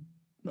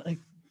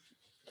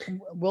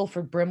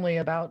Wilford Brimley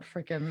about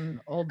freaking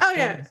old stories.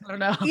 I don't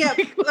know. Yeah,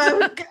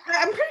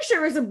 I'm pretty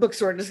sure it was a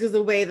bookstore just because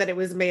the way that it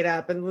was made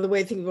up and the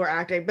way things were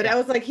acting. But I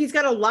was like, he's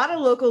got a lot of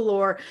local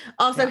lore.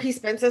 Also, he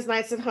spends his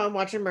nights at home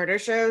watching murder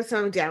shows, so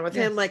I'm down with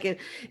him. Like in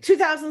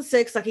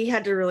 2006, like he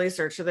had to really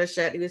search for this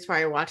shit. He was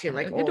probably watching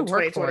like old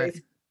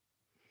 2020s.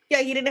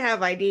 Yeah, he didn't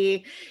have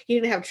ID. He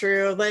didn't have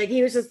True. Like,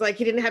 he was just like,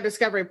 he didn't have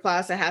Discovery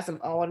Plus. It has them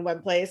all in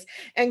one place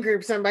and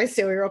groups them by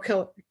serial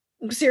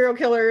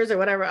killers or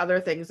whatever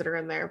other things that are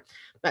in there.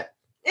 But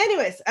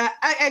anyways,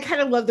 I kind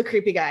of love the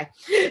creepy guy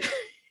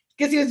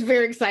because he was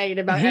very excited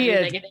about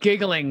everything. He is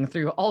giggling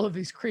through all of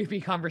these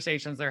creepy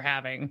conversations they're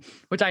having,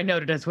 which I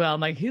noted as well. I'm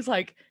like, he's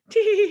like,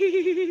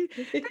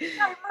 this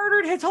guy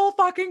murdered his whole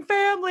fucking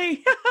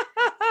family.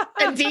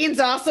 And Dean's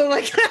also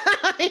like,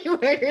 he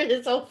murdered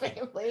his whole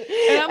family.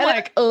 And I'm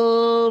like,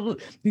 oh,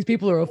 these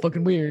people are all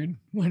fucking weird.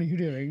 What are you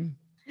doing?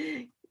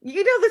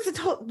 You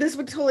know, this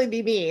would totally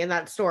be me in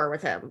that store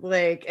with him.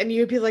 Like, and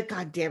you'd be like,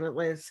 God damn it,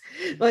 Liz.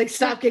 Like,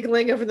 stop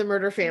giggling over the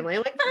murder family.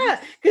 I'm like,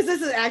 because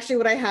this is actually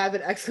what I have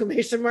in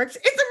exclamation marks.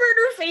 It's a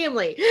murder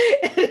family.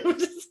 And it was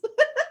just...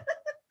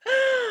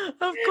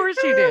 Of course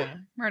you do.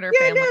 Murder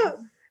family. No.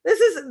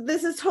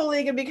 This is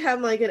totally gonna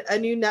become like a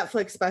new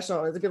Netflix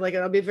special. It's gonna be like,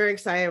 I'll be very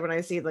excited when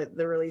I see like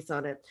the release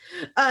on it.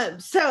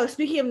 So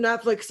speaking of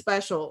Netflix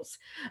specials,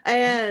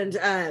 and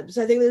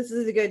so I think this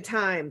is a good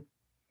time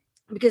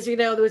because we've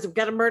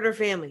got a murder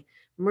family,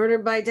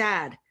 murdered by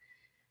dad,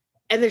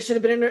 and there should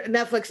have been a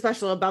Netflix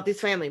special about this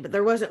family, but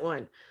there wasn't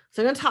one.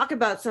 So I'm gonna talk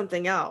about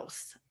something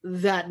else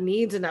that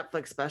needs a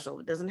Netflix special.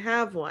 It doesn't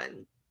have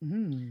one,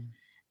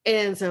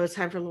 and so it's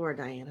time for lore,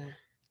 Diana.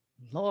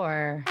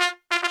 Lore.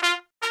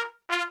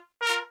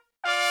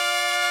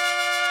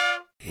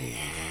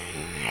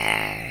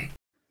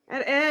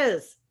 It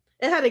is.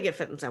 It had to get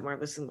fit in somewhere.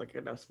 This seemed like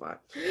a no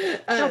spot.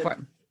 Go for it.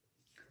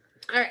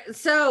 All right,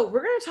 so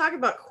we're going to talk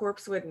about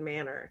Corpsewood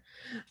Manor.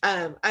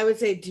 I would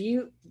say, do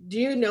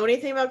you know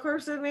anything about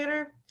Corpsewood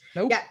Manor?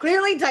 Nope. Yeah,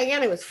 clearly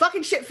Diana was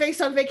fucking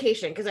shit-faced on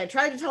vacation because I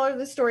tried to tell her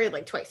this story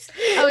like twice.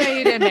 Oh yeah,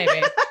 you did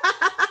maybe.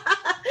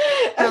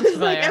 I was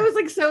so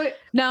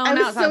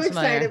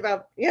excited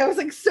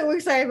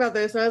about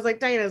this. And I was like,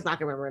 Diana's not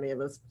gonna remember any of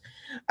this.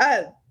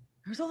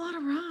 There's a lot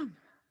of rum.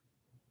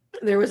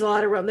 There was a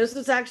lot of rum. This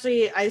was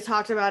actually, I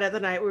talked about it the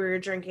night we were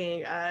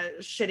drinking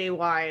shitty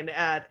wine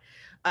at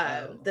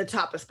the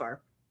Tapas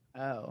bar.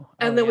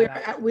 And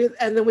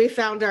then we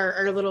found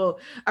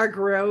our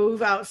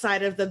grove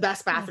outside of the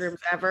best bathrooms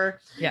ever.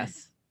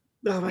 Yes.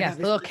 Oh my God,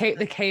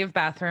 the cave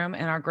bathroom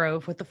in our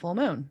grove with the full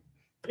moon.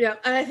 Yeah,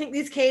 and I think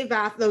these cave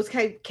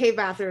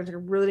bathrooms are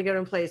really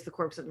going to place the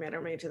Corpsewood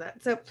Manor made to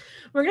that. So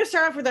we're going to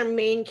start off with our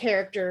main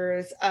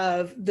characters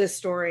of this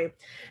story,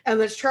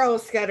 and that's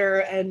Charles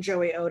Scudder and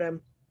Joey Odom.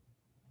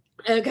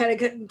 And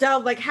kind of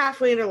delve like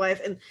halfway in her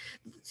life. And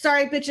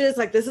sorry, bitches,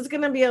 like this is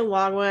going to be a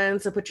long one.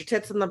 So put your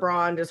tits in the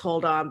bra and just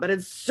hold on. But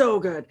it's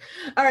so good.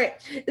 All right.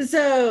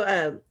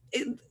 So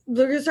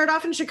we're going to start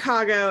off in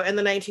Chicago in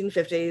the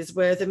 1950s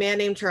with a man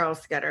named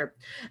Charles Scudder.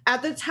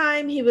 At the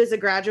time, he was a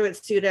graduate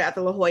student at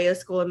the La Jolla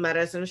School of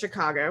Medicine in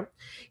Chicago.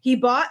 He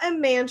bought a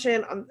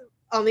mansion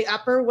on the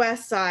Upper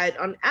West Side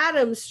on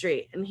Adams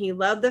Street. And he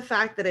loved the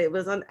fact that it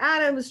was on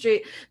Adams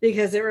Street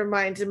because it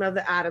reminds him of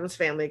the Addams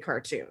Family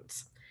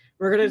cartoons.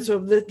 So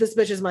this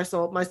bitch is my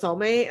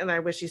soulmate, and I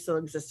wish she still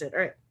existed.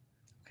 All right.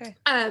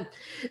 Okay.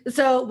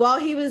 So while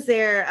he was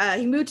there,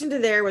 he moved into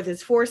there with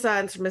his 4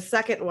 sons from his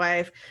second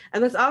wife,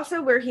 and that's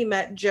also where he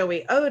met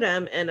Joey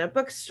Odom in a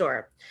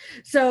bookstore.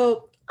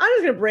 So I'm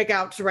just gonna break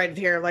out to right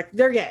here, like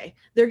they're gay.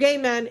 They're gay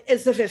men.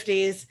 It's the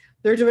 50s.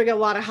 They're doing a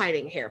lot of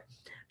hiding here.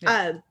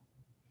 Yeah.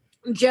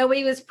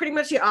 Joey was pretty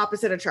much the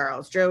opposite of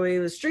Charles. Joey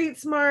was street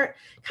smart,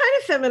 kind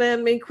of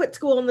feminine. He quit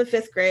school in the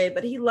 5th grade,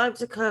 but he loved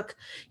to cook.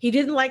 He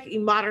didn't like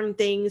modern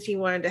things. He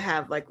wanted to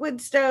have like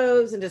wood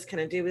stoves and just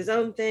kind of do his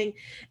own thing.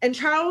 And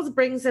Charles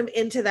brings him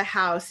into the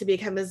house to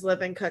become his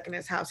live-in cook and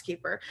his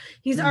housekeeper.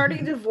 He's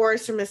already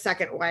divorced from his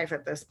second wife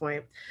at this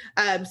point.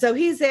 So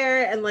he's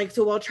there. And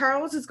so while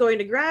Charles is going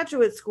to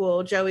graduate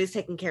school, Joey's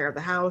taking care of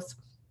the house.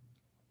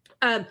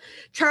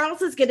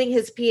 Charles is getting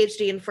his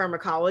PhD in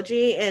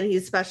pharmacology, and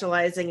he's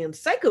specializing in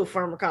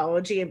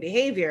psychopharmacology and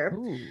behavior.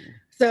 Ooh.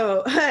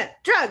 So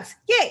drugs,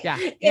 yay! Yeah,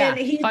 and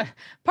he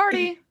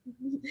party.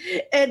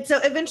 And so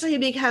eventually he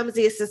becomes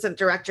the assistant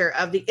director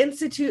of the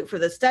Institute for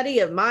the Study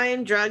of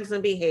Mind, Drugs,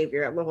 and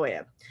Behavior at La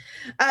Jolla.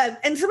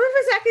 And some of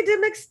his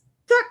academics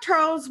thought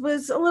Charles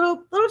was a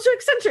little too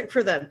eccentric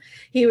for them.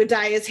 He would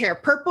dye his hair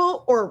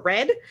purple or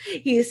red.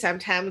 He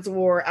sometimes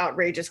wore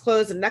outrageous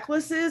clothes and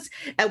necklaces.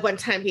 At one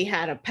time, he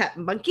had a pet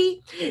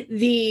monkey.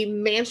 The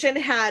mansion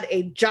had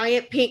a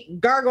giant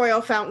pink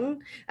gargoyle fountain.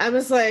 I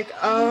was like,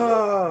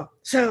 oh,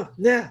 so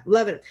yeah,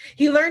 love it.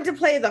 He learned to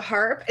play the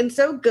harp, and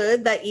so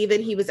good that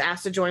even he was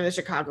asked to join the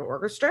Chicago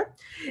Orchestra.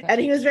 And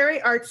he was very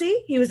artsy.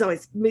 He was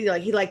always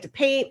he liked to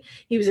paint.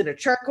 He was into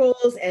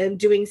charcoals and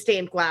doing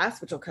stained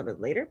glass, which will come in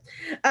later.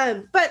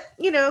 But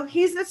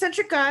he's an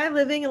eccentric guy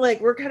living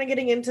we're kind of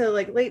getting into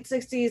late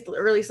 60s,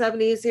 early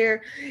 70s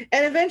here.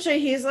 And eventually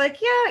he's like,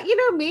 yeah,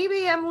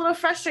 maybe I'm a little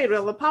frustrated with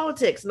all the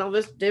politics and all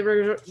this de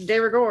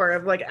rigueur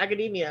of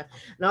academia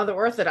and all the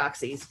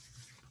orthodoxies.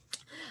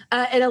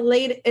 In a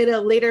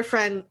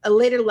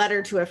later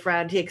letter to a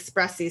friend, he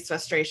expressed these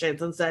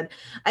frustrations and said,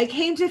 "I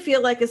came to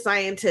feel like a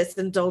scientist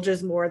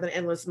indulges more than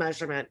endless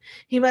measurement.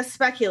 He must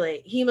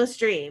speculate, he must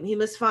dream, he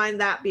must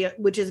find that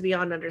which is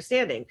beyond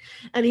understanding."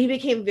 And he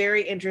became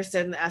very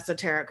interested in the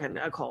esoteric and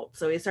occult.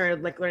 So he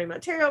started like learning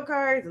about tarot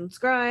cards and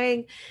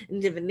scrying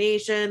and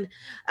divination.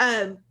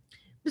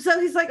 So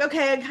he's like,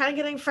 okay, I'm kind of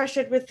getting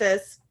frustrated with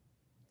this.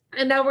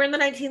 And now we're in the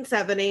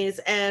 1970s,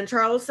 and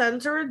Charles'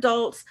 sons are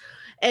adults,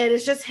 and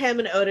it's just him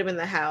and Odin in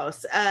the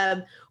house.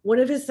 One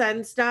of his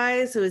sons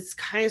dies, so he's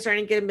kind of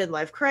starting to get a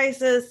midlife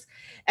crisis,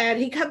 and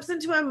he comes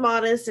into a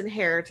modest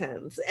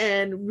inheritance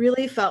and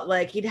really felt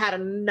like he'd had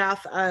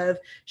enough of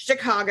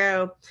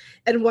Chicago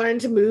and wanted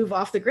to move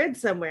off the grid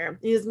somewhere.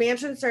 His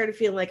mansion started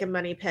feeling like a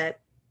money pit.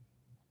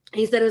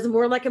 He said it was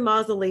more like a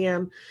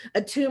mausoleum,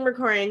 a tomb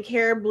requiring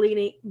care,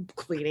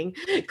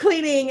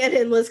 cleaning, and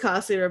endless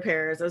costly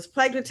repairs. It was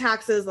plagued with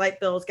taxes, light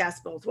bills, gas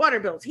bills,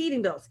 water bills,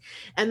 heating bills,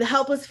 and the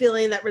helpless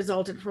feeling that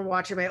resulted from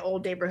watching my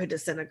old neighborhood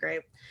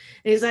disintegrate.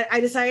 And he's like, I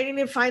decided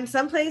to find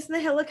some place in the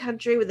hill of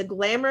country with the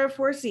glamour of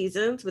 4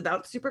 seasons,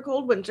 without super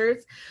cold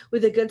winters,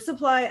 with a good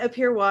supply of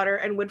pure water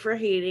and wood for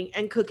heating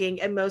and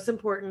cooking, and most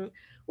important,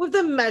 with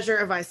a measure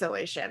of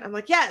isolation. I'm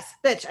like, yes,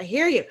 bitch, I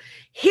hear you.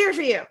 Here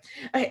for you.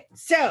 Okay,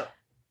 so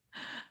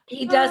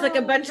he does like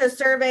a bunch of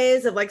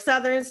surveys of like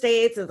southern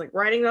states and like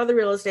writing all the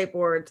real estate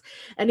boards.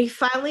 And he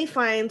finally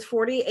finds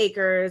 40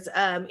 acres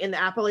in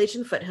the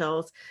Appalachian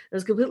foothills. It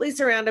was completely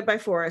surrounded by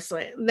forest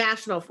land,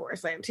 national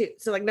forest land too.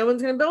 So like no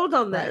one's going to build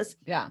on this.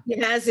 Right. Yeah. He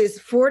has these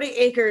 40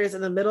 acres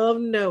in the middle of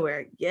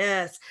nowhere.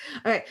 Yes.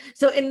 All right.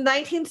 So in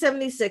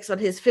 1976, on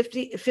his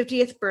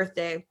 50th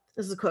birthday,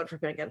 this is a quote from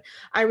Megan.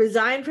 I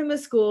resigned from the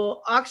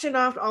school, auctioned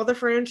off all the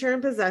furniture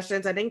and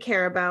possessions I didn't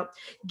care about,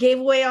 gave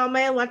away all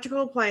my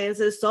electrical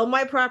appliances, sold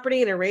my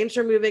property, and arranged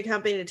for a moving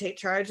company to take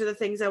charge of the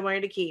things I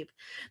wanted to keep.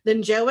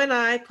 Then Joe and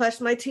I,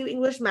 plus my 2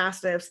 English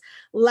mastiffs,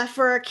 left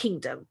for our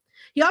kingdom.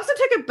 He also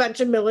took a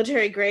bunch of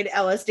military-grade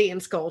LSD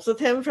and skulls with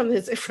him from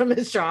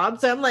his job.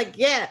 So I'm like,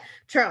 yeah,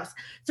 Charles.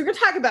 So we're going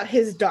to talk about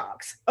his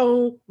dogs.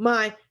 Oh,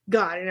 my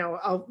God. You know,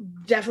 I'll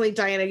definitely,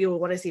 Diana, you will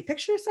want to see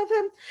pictures of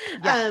him.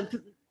 Yeah.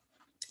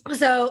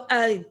 So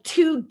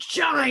 2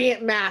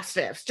 giant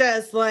mastiffs,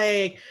 just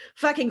like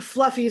fucking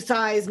fluffy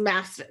size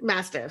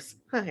mastiffs.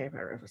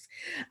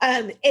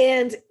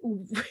 And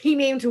he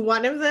named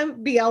one of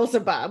them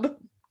Beelzebub.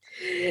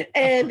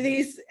 And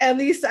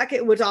these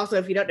second, which also,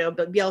 if you don't know,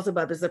 but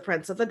Beelzebub is the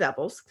prince of the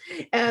devils.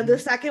 And the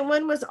second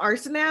one was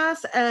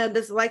Arsenas, and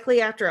it's likely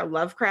after a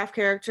Lovecraft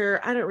character.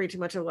 I don't read too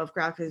much of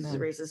Lovecraft because he's a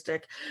racist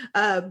dick.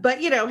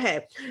 But you know,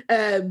 hey,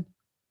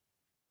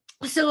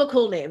 still a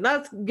cool name.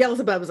 That's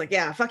Beelzebub was like,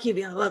 yeah, fuck you,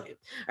 I love you.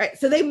 All right,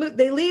 so they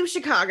leave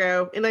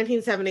Chicago in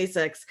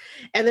 1976,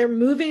 and they're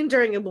moving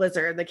during a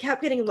blizzard. They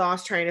kept getting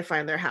lost trying to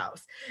find their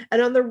house.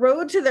 And on the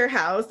road to their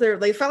house,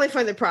 they finally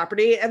find the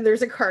property, and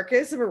there's a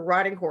carcass of a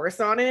rotting horse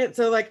on it.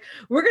 So like,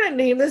 we're gonna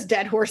name this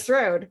Dead Horse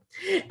Road.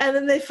 And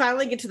then they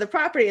finally get to the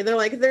property, and they're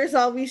like, there's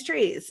all these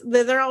trees.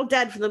 They're all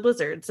dead from the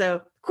blizzard.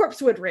 So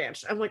Corpsewood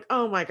Ranch. I'm like,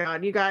 oh my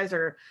God, you guys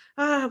are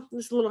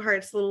this little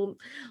hearts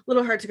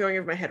going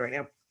over my head right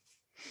now.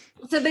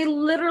 So they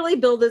literally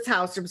build this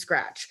house from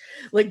scratch,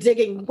 like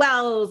digging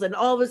wells and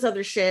all this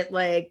other shit,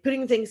 like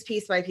putting things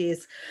piece by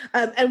piece.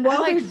 And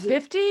while I'm like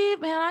 50,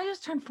 man, I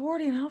just turned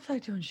 40 and I don't feel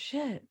like doing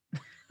shit.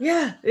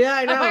 Yeah,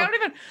 I know. I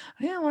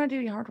don't want to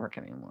do the hard work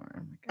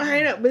anymore.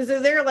 I know, but so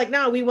they're like,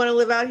 no, we want to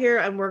live out here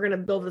and we're going to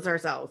build this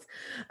ourselves.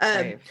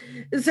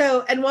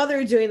 So, and while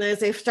they're doing this,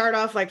 they start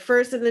off like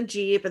first in the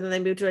Jeep, and then they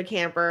move to a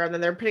camper, and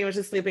then they're pretty much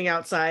just sleeping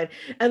outside,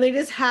 and they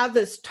just have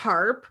this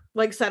tarp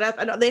like set up,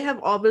 and they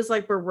have all this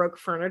like Baroque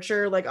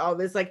furniture, like all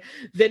this like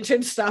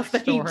vintage stuff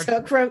that he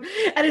took from,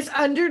 and it's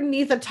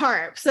underneath a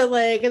tarp. So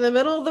like in the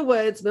middle of the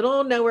woods,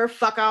 middle of nowhere,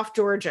 fuck off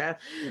Georgia.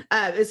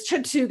 It's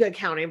Chattooga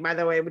County, by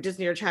the way, which is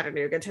near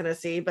Chattanooga,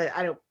 Tennessee, but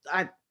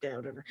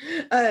whatever.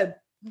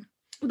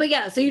 But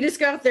yeah, so you just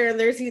go out there, and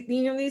there's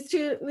these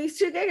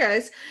two gay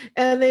guys,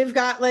 and they've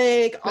got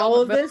like all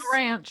of this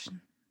ranch.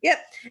 Yep.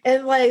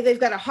 And like they've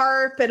got a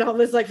harp and all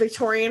this like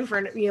Victorian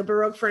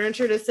Baroque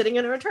furniture just sitting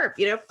under a tarp,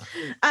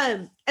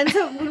 and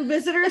so when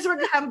visitors would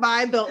come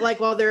by,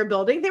 while they were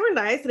building, they were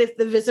nice. And if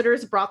the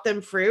visitors brought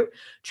them fruit,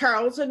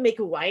 Charles would make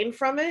wine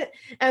from it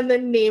and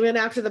then name it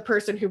after the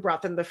person who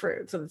brought them the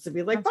fruit. So this would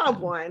be like Bob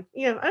wine.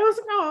 I was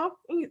like, oh,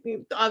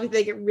 obviously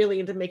they get really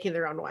into making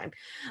their own wine.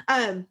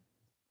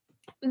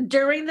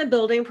 During the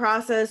building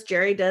process,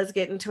 Jerry does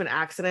get into an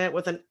accident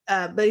with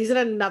but he's in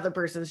another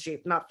person's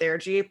Jeep, not their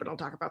Jeep, and I'll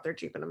talk about their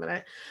Jeep in a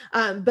minute.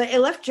 But it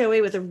left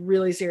Joey with a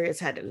really serious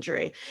head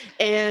injury,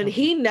 and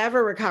he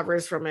never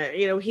recovers from it.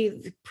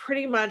 He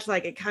pretty much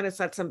like it kind of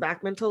sets him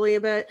back mentally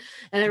a bit,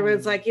 and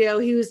everyone's like,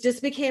 he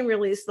just became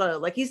really slow.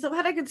 Like he still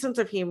had a good sense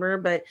of humor,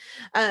 but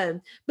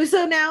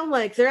so now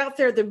like they're out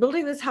there, they're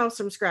building this house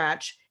from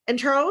scratch. And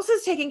Charles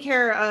is taking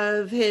care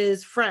of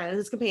his friend,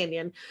 his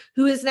companion,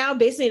 who is now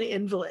basically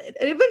an invalid.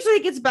 And eventually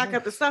he gets back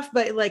up to stuff,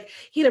 but like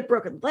he had a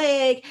broken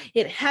leg,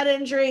 he had a head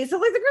injury. So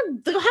like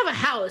they'll have a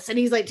house, and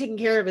he's like taking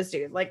care of his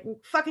dude, like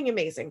fucking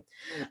amazing.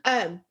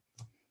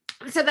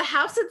 So the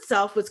house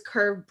itself was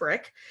curved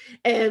brick.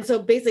 And so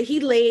basically he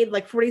laid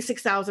like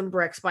 46,000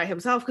 bricks by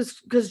himself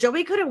because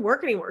Joey couldn't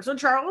work anymore. So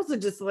Charles was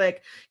just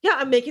like, yeah,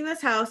 I'm making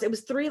this house. It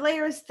was 3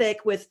 layers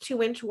thick with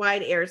 2-inch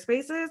wide air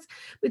spaces.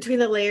 Between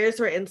the layers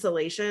for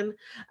insulation.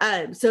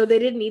 So they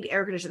didn't need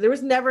air conditioning. There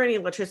was never any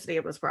electricity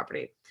on this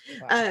property.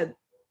 Wow.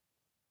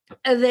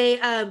 And they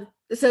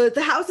so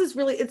the house is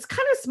really, it's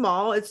kind of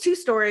small. It's 2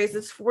 stories.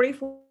 It's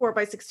 44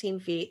 by 16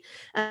 feet.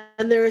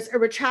 And there's a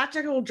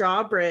retractable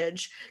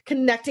drawbridge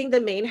connecting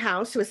the main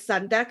house to a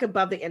sun deck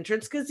above the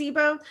entrance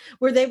gazebo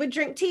where they would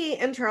drink tea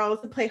and Charles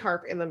would play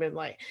harp in the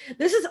moonlight.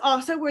 This is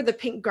also where the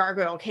pink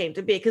gargoyle came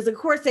to be because, of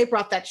course, they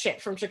brought that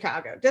shit from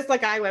Chicago. Just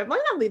like I would. I'm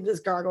like, I'll leave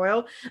this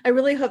gargoyle. I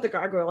really hope the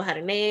gargoyle had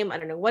a name. I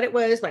don't know what it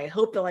was, but I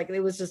hope that like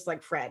it was just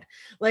like Fred.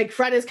 Like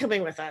Fred is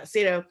coming with us,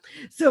 you know?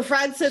 So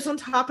Fred sits on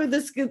top of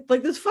this,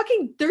 like this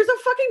fucking, there's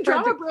a fucking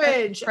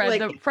drawbridge.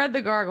 Fred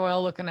the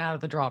gargoyle looking out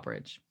of the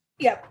drawbridge.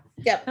 Yep.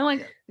 And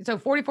like, so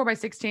 44 by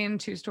 16,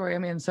 2-story. I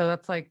mean, so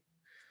that's like,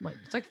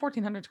 it's like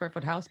 1,400 square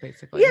foot house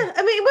basically. Yeah.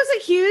 I mean, it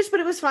wasn't huge,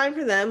 but it was fine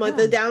for them. Like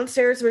the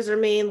downstairs was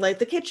remained like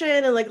the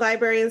kitchen and like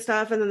library and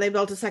stuff. And then they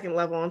built a second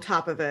level on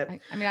top of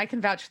it. I mean, I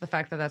can vouch for the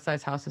fact that that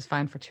size house is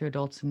fine for 2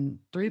 adults and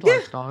 3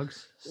 large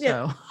dogs.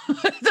 So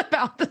it's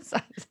about the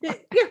size. Yeah.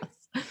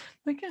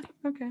 Like, yeah,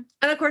 okay.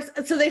 And of course,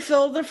 so they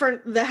filled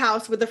the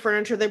house with the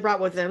furniture they brought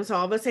with them. So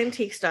all this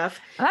antique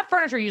stuff. And that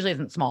furniture usually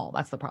isn't small.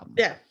 That's the problem.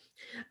 Yeah.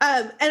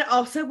 And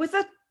also with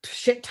a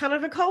shit ton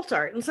of occult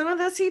art. And some of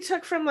this he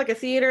took from like a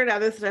theater and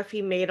other stuff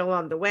he made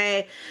along the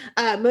way.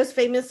 Most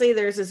famously,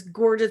 there's this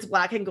gorgeous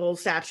black and gold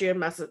statue of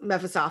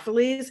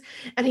Mephistopheles.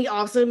 And he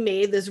also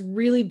made this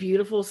really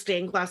beautiful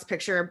stained glass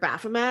picture of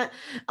Baphomet.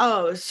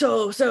 Oh,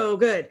 so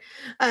good.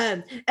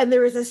 And there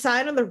was a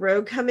sign on the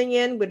road coming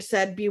in which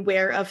said,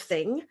 "Beware of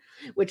thing,"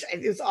 which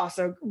is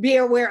also be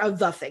aware of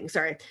the thing.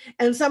 Sorry.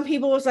 And some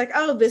people was like,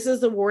 oh, this is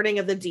the warning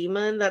of the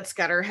demon that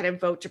Scudder had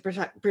invoked to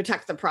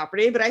protect the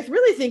property. But I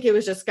really think it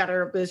was just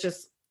Scudder was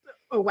just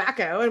a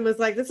wacko and was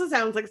like, this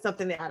sounds like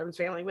something the Addams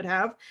family would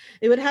have.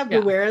 It would have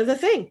beware of the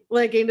thing.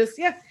 Like, and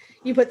just,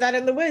 you put that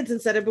in the woods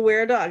instead of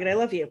beware a dog. And I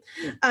love you.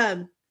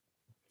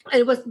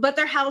 But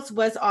their house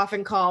was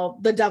often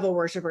called the devil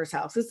worshippers'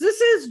 house. This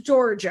is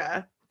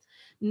Georgia.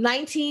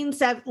 Late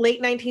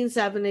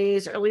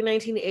 1970s, early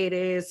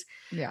 1980s.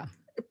 Yeah.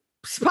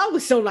 It's probably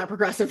still not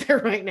progressive there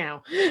right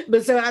now.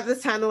 But so at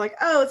this time, they're like,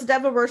 oh, it's a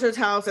devil worshippers'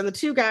 house. And the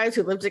 2 guys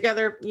who live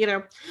together, you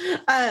know.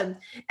 And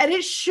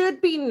it should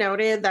be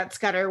noted that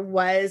Scudder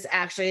was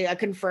actually a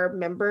confirmed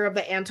member of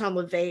the Anton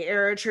LaVey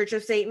era Church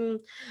of Satan.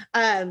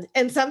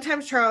 And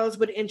sometimes Charles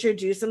would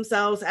introduce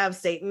themselves as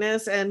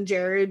Satanists, and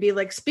Jerry would be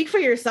like, speak for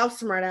yourself,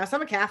 smartass.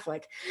 I'm a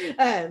Catholic.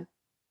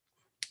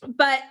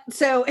 But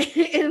so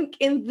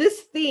in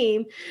this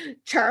theme,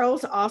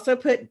 Charles also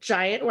put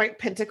giant white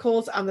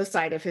pentacles on the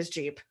side of his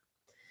Jeep.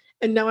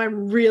 And now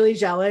I'm really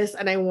jealous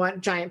and I want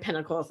giant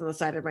pentacles on the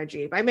side of my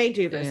Jeep. I may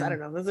do this. Yeah. I don't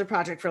know. This is a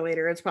project for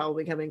later. It's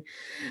probably coming.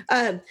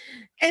 And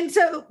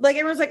so like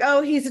everyone's like,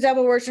 oh, he's a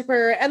devil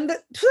worshiper. And to the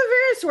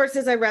various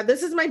sources I read,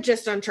 this is my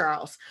gist on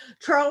Charles.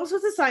 Charles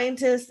was a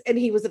scientist and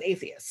he was an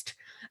atheist.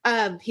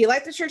 He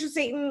liked the Church of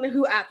Satan,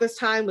 who at this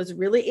time was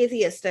really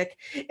atheistic,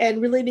 and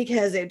really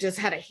because it just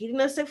had a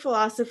hedonistic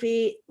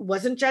philosophy,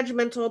 wasn't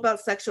judgmental about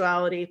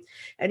sexuality,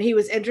 and he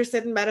was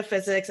interested in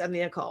metaphysics and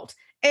the occult.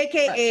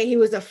 AKA, he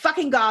was a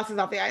fucking goth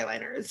without the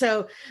eyeliner.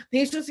 So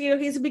he's just,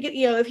 he's a big,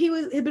 if he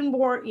had been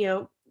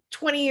born,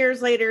 20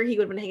 years later, he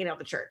would have been hanging out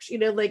with the church.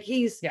 Like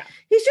he's just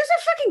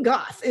a fucking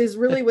goth is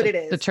really what it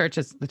is. The church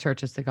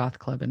is the goth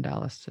club in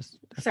Dallas.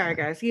 Sorry,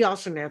 guys. You all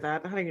should know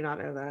that. How do you not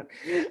know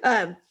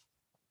that?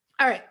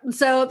 All right,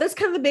 so that's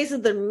kind of the base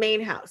of the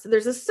main house.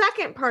 There's a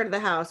second part of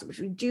the house, which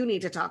we do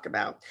need to talk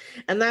about,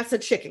 and that's a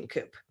chicken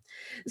coop.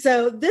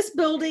 So this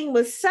building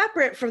was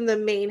separate from the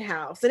main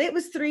house, and it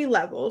was 3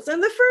 levels.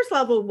 And the first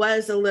level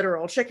was a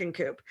literal chicken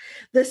coop.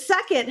 The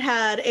second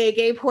had a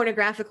gay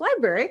pornographic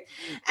library,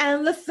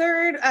 and the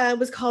third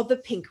was called the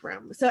pink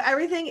room. So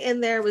everything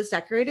in there was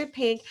decorated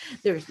pink.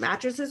 There was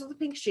mattresses with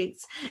pink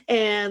sheets,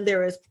 and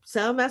there was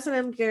some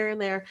S&M gear in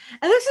there.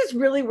 And this is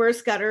really where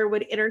Scudder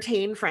would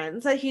entertain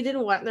friends that he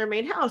didn't want in their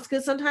main house,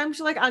 because sometimes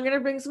you're like, I'm going to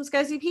bring some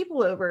scuzzy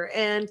people over,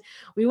 and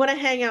we want to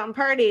hang out and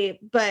party,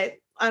 but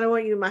I don't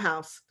want you in my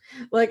house.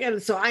 Like,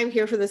 and so I'm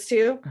here for this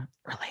too.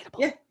 Relatable.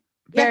 Yeah.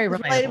 Very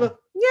relatable.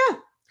 Yeah.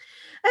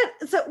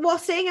 And so while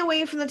staying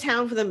away from the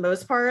town for the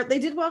most part, they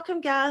did welcome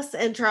guests,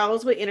 and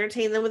Charles would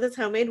entertain them with his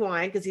homemade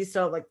wine because he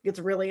still gets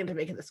really into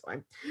making this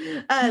wine.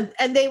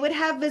 And they would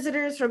have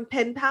visitors from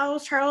pen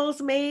pals Charles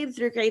made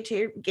through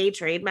gay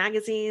trade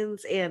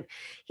magazines. And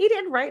he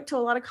did write to a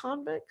lot of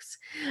convicts.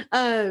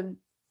 And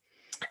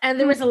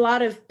there was a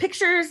lot of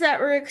pictures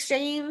that were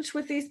exchanged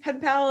with these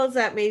pen pals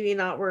that maybe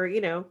not were,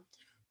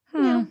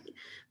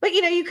 but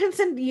you can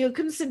send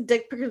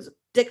dick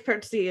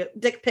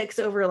pics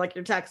over like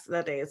your text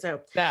that day. So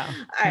yeah. All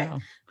right.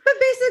 But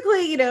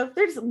basically,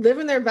 they're just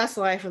living their best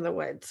life in the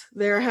woods.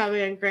 They're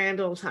having a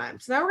grand old time.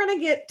 So now we're gonna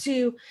get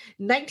to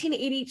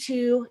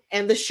 1982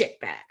 and the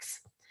shitbags.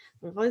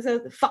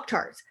 The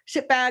fucktards.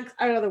 Shitbags,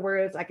 I don't know the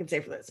words I can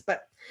say for this,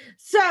 but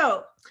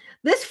So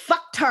this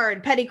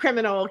fucktard petty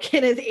criminal,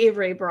 Kenneth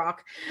Avery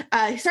Brock,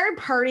 he started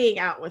partying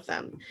out with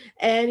them.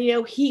 And,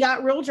 he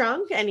got real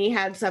drunk and he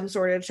had some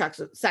sort of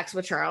sex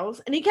with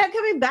Charles. And he kept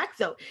coming back,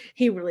 though.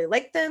 He really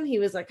liked them. He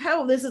was like,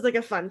 oh, this is like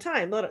a fun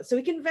time. So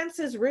he convinced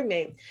his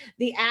roommate,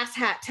 the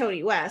asshat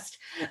Tony West,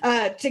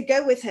 to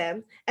go with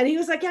him. And he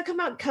was like, yeah,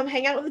 come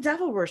hang out with the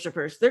devil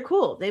worshippers. They're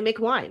cool. They make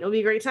wine. It'll be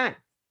a great time.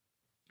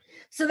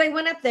 So they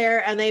went up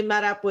there and they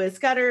met up with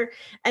Scudder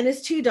and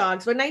his two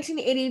dogs. But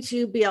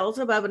 1982,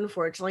 Beelzebub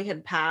unfortunately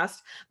had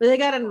passed, but they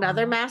got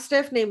another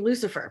Mastiff named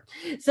Lucifer.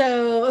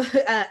 So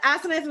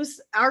Arsonith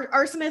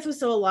was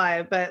still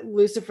alive, but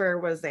Lucifer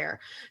was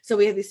there. So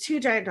we had these two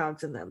giant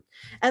dogs in them,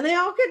 and they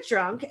all get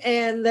drunk.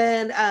 And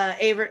then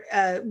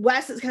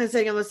Wes is kind of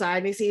sitting on the side,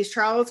 and he sees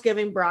Charles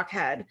giving Brock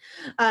head,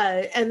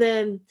 and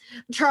then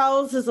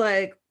Charles is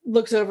like,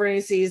 looks over and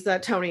he sees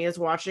that Tony is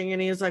watching, and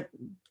he's like,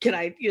 can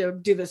I,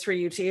 do this for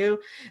you too?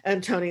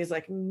 And Tony's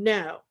like,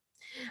 no.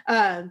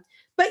 But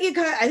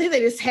I think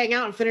they just hang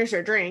out and finish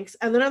their drinks.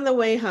 And then on the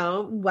way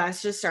home,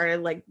 Wes just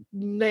started like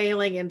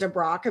nailing into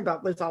Brock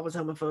about this all this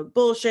homophobic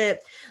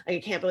bullshit. Like, I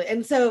can't believe.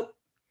 And so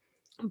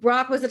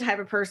Brock was the type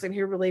of person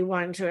who really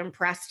wanted to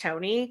impress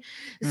Tony.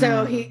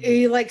 So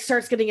he like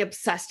starts getting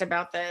obsessed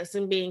about this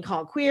and being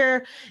called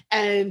queer,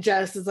 and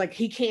just is like,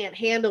 he can't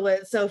handle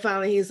it. So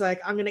finally he's like,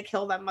 I'm going to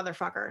kill that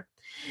motherfucker.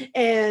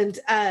 And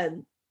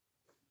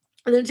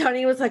then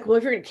Tony was like, well,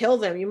 if you're going to kill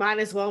them, you might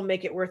as well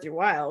make it worth your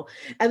while.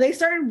 And they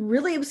started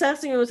really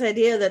obsessing with this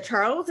idea that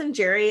Charles and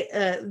Joey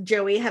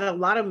had a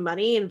lot of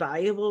money and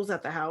valuables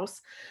at the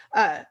house.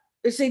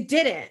 Which they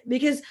didn't,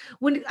 because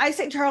when I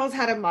say Charles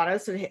got a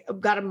modest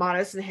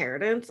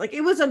inheritance, like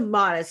it was a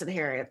modest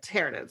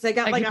inheritance. They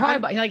got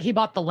he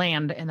bought the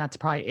land, and that's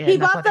probably it. He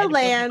bought the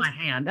land by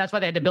hand. That's why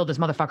they had to build this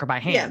motherfucker by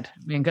hand.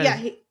 He got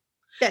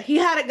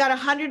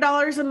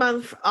 $100 a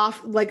month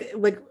off, like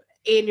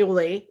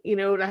annually,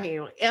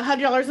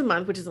 $100 a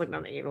month, which is like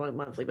not annually,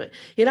 monthly, but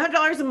he had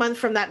 $100 a month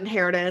from that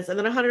inheritance, and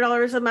then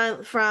 $100 a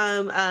month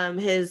from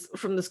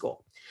the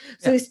school.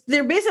 So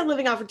they're basically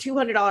living off of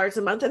 $200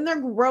 a month, and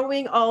they're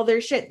growing all their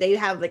shit. They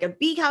have like a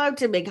beehive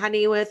to make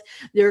honey with.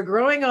 They're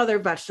growing all their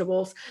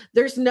vegetables.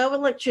 There's no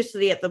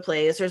electricity at the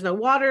place. There's no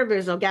water.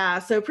 There's no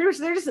gas. So pretty much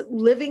they're just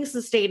living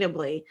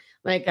sustainably,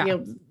 like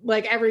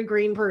every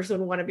green person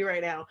would want to be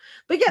right now.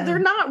 But they're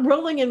not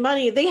rolling in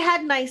money. They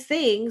had nice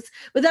things,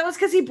 but that was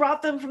because he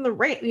brought them from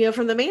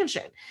the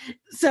mansion.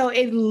 So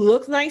it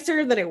looked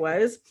nicer than it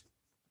was.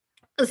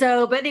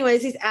 So, but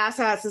anyways, these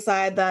asshats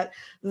decide that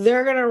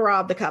they're going to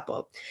rob the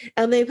couple,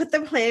 and they put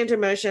the plan into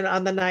motion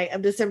on the night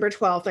of December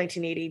 12th,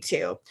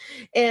 1982.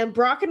 And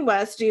Brock and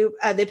Wes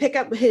they pick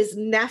up his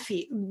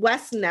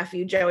Wes'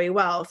 nephew, Joey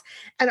Wells,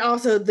 and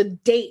also the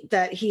date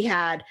that he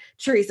had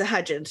Teresa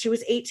Hudgens. She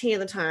was 18 at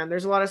the time.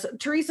 There's a lot of,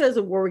 Teresa is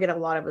where we get a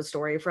lot of the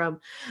story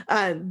from.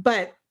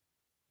 But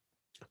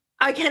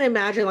I can't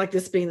imagine like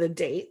this being the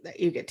date that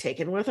you get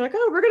taken with. Like,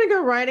 oh, we're going to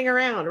go riding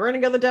around. We're going to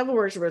go to the devil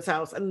worshiper's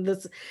house. And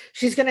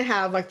she's going to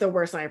have like the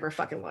worst night of her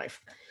fucking life.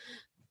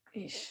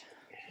 Eesh.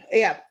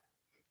 Yeah.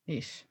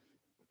 Eesh.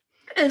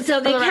 And so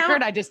the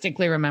record, I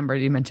distinctly remember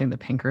you mentioning the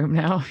pink room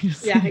now.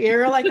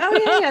 You're like,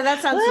 oh yeah,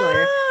 that sounds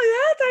familiar.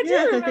 Oh, yes, I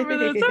do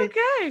remember this.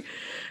 Okay.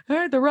 All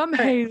right. The rum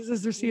haze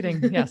is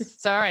receding. Yes.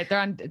 So, all right.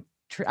 They're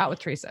out with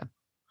Teresa.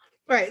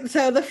 Right.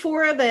 So the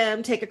four of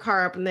them take a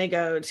car up and they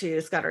go to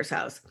Scudder's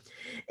house.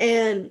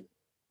 And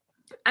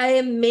I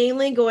am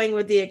mainly going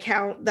with the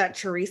account that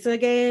Teresa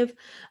gave,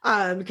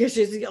 because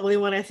she's the only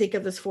one I think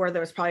of this four that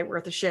was probably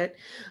worth a shit.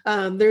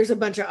 There's a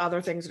bunch of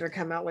other things that are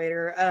come out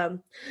later.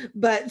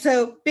 But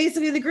so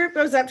basically the group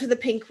goes up to the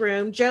pink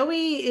room.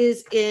 Joey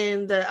is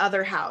in the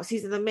other house.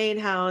 He's in the main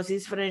house.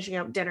 He's finishing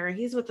up dinner.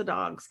 He's with the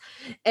dogs.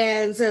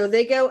 And so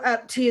they go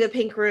up to the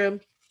pink room.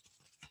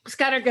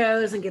 Scudder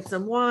goes and gets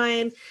some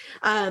wine.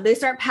 They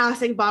start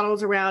passing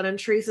bottles around, and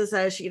Teresa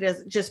says she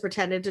just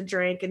pretended to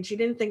drink, and she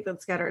didn't think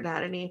that Scudder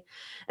had any.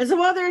 And so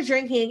while they're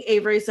drinking,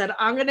 Avery said,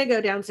 I'm going to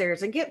go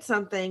downstairs and get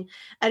something.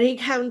 And he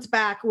comes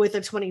back with a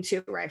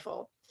 .22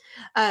 rifle.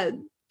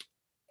 And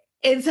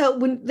so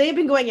when they've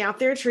been going out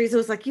there, Teresa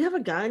was like, you have a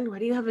gun? Why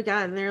do you have a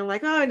gun? And they're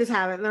like, oh, I just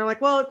have it. And they're like,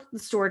 well,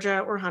 it's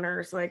Georgia. We're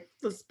hunters. Like,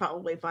 this is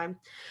probably fine.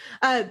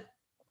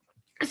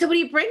 So when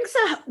he brings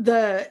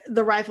the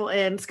rifle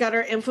in,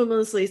 Scudder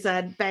infamously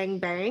said, bang,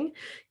 bang,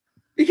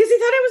 because he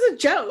thought it was a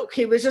joke.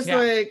 He was just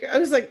like, I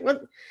was like,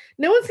 what?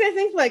 No one's going to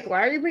think like,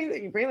 why are you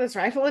bringing this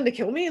rifle in to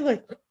kill me?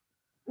 Like,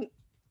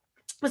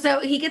 so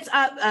he gets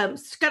up,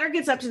 Scudder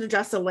gets up to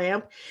adjust the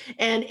lamp,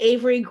 and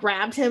Avery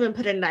grabbed him and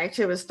put a knife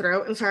to his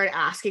throat and started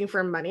asking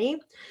for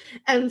money.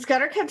 And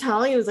Scudder kept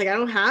telling him, he was like, I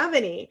don't have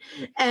any.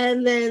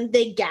 And then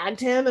they gagged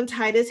him and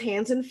tied his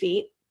hands and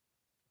feet.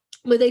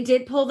 But they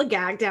did pull the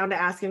gag down to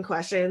ask him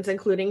questions,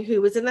 including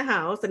who was in the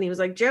house. And he was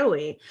like,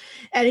 Joey.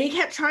 And he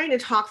kept trying to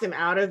talk them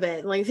out of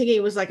it, like thinking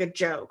it was like a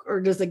joke or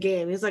just a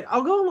game. He's like,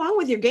 I'll go along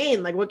with your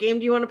game. Like, what game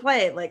do you want to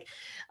play? Like,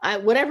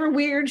 whatever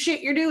weird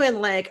shit you're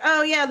doing. Like,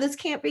 oh, yeah, this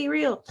can't be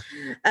real.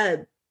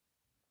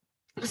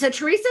 So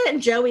Teresa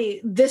and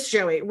Joey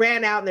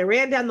ran out and they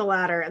ran down the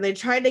ladder and they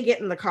tried to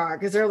get in the car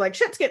because they're like,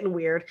 shit's getting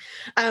weird.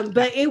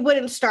 But it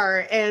wouldn't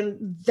start.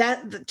 And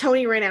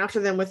Tony ran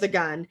after them with the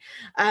gun.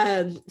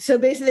 So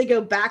basically they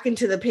go back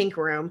into the pink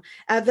room.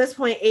 At this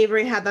point,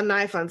 Avery had the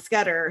knife on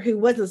Scudder, who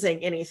wasn't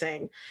saying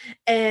anything.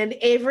 And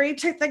Avery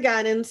took the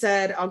gun and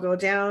said, I'll go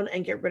down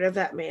and get rid of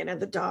that man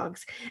and the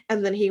dogs.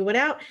 And then he went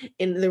out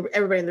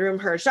everybody in the room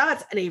heard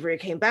shots and Avery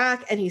came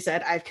back and he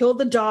said, I've killed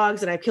the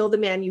dogs and I've killed the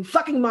man, you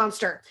fucking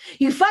monster.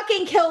 You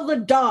fucking killed the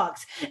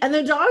dogs, and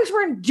the dogs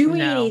weren't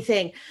doing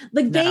anything.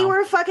 Like they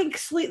were fucking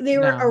sleep. They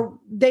were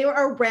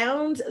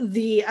around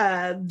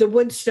the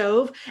wood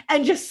stove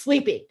and just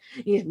sleeping.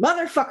 These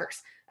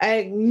motherfuckers.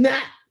 I didn't know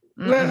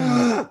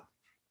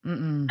if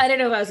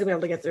I was gonna be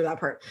able to get through that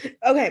part.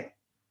 Okay,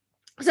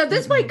 so at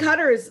this point,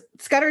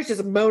 Scudder's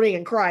just moaning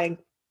and crying.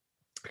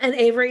 And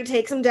Avery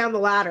takes him down the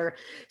ladder.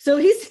 So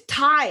he's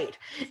tied.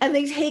 And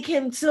they take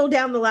him still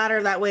down the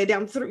ladder that way,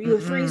 down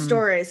three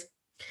stories.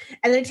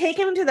 And they take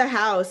him to the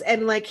house,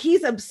 and like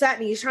he's upset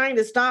and he's trying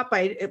to stop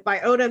by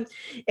Odom,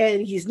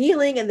 and he's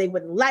kneeling and they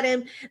wouldn't let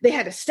him. They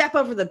had to step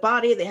over the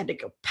body, they had to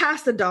go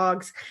past the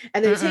dogs,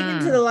 and they take him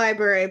to the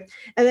library,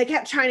 and they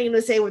kept trying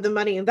to say where the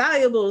money and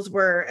valuables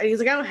were. And he's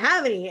like, I don't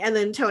have any. And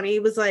then Tony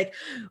was like,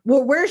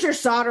 well, where's your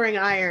soldering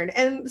iron?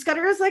 And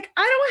Scudder was like,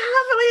 I don't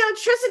have any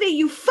electricity,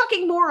 you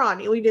fucking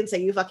moron. We didn't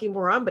say you fucking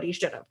moron, but he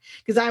should have,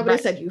 because I would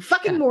have said, you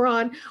fucking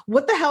moron.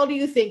 What the hell do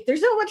you think?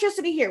 There's no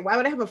electricity here. Why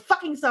would I have a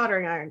fucking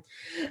soldering iron?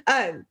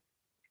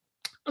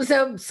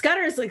 So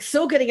Scudder is like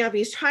still getting up.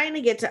 He's trying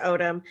to get to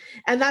Odom,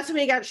 and that's when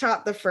he got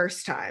shot the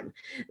first time.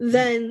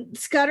 Then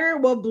Scudder,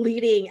 while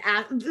bleeding,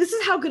 this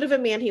is how good of a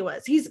man he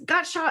was. He's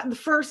got shot the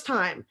first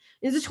time.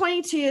 He's a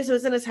 22, so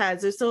it's in his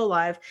head, so he's still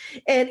alive.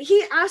 And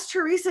he asked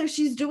Teresa if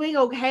she's doing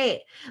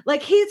okay.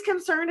 Like he's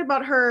concerned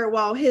about her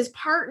while his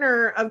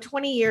partner of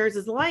 20 years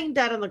is lying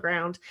dead on the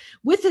ground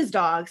with his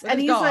dogs.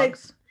 And he's like,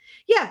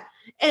 yeah.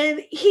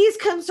 And he's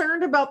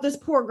concerned about this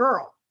poor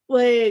girl.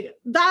 Like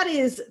that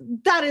is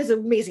an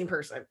amazing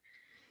person.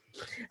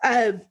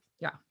 So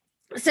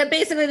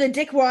basically the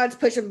dickwads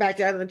push him back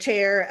down in the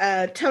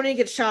chair. Tony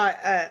gets shot,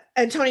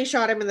 and Tony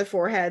shot him in the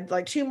forehead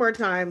like 2 more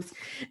times,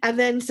 and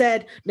then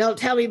said, no,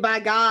 tell me by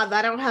God,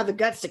 I don't have the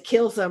guts to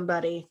kill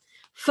somebody.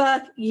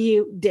 Fuck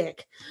you,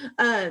 dick.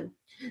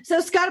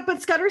 So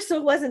Scudder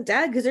still wasn't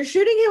dead because they're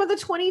shooting him with a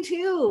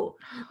 22.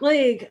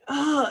 Like,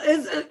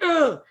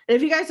 and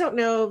if you guys don't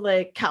know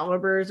like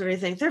calibers or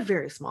anything, they're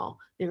very small.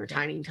 They were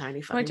tiny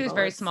fucking 22 is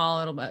very small.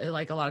 It'll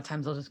like a lot of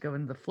times they'll just go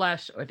into the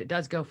flesh. Or if it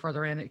does go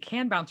further in, it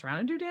can bounce around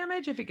and do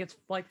damage if it gets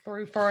like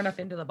through far enough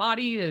into the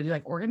body to do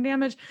like organ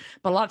damage.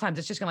 But a lot of times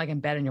it's just gonna like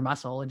embed in your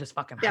muscle and just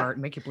fucking hurt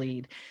and make you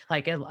bleed.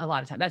 Like a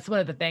lot of times. That's one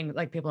of the things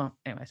like people don't,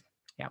 anyways.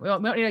 Yeah, we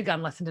don't need a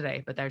gun lesson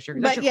today, but that's your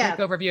quick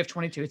overview of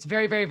 22. It's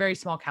very, very, very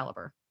small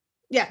caliber.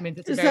 Yeah. I mean,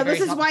 this is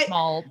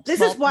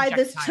why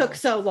this took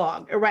so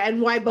long, right?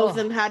 And why both of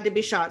them had to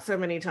be shot so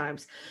many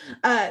times.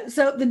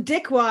 So the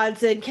dickwads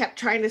then kept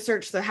trying to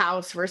search the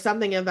house for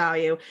something of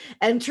value.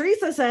 And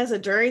Teresa says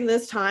that during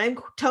this time,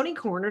 Tony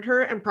cornered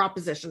her and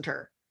propositioned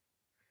her.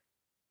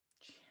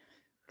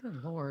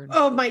 Good Lord.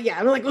 Oh my, yeah.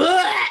 I'm like,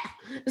 ugh!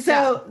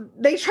 So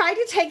they tried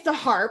to take the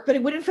harp, but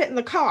it wouldn't fit in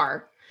the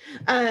car.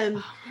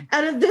 And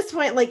at this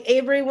point, like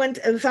Avery went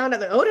and found out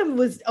that Odom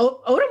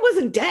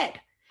wasn't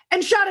dead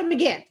and shot him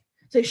again.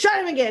 So he shot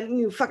him again,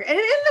 you fucker. And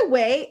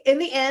in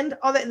the end,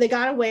 all that they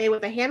got away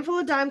with a handful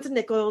of dimes and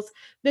nickels,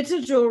 bits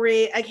of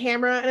jewelry, a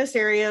camera and a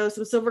stereo,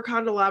 some silver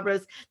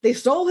candelabras. They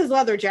stole his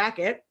leather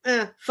jacket,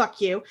 fuck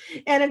you,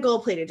 and a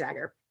gold-plated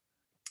dagger.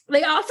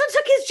 They also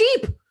took his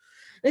Jeep.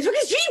 The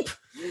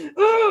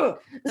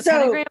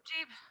Pentagram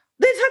Jeep?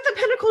 They took the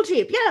Pinnacle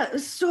Jeep. Yeah, it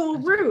was so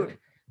rude.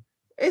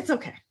 It's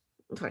okay.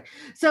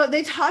 So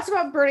they talked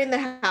about burning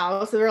the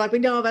house. And they were like, we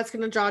know that's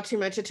going to draw too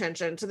much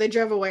attention. So they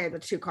drove away in the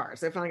 2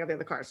 cars. They finally got the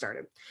other car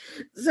started.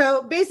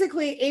 So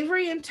basically,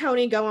 Avery and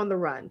Tony go on the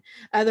run.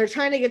 And they're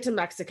trying to get to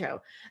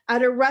Mexico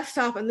at a rest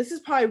stop. And this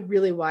is probably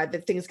really why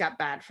that things got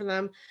bad for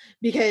them.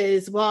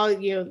 Because,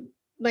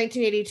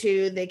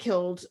 1982, they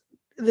killed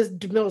this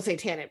middle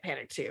satanic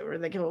panic too, where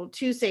they killed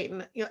 2 a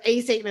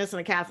Satanist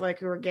and a Catholic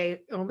who were gay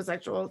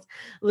homosexuals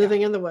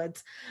living in the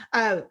woods.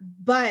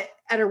 But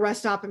at a rest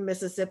stop in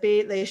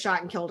Mississippi, they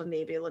shot and killed a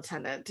Navy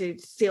lieutenant to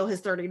steal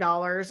his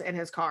 $30 and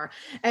his car.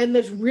 And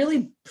this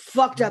really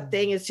fucked up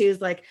thing is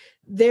like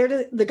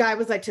the guy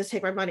was like, just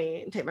take my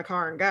money and take my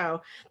car and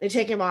go. They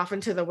take him off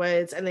into the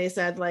woods, and they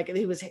said like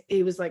he was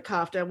like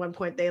cuffed. At one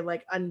point they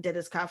like undid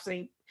his cuffs,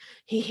 and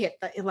he hit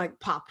that, it like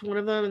popped one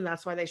of them, and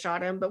that's why they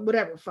shot him. But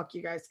whatever, fuck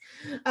you guys.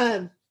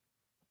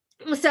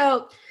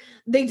 So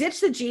they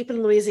ditch the Jeep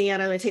in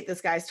Louisiana and they take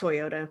this guy's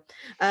Toyota.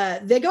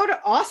 They go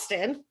to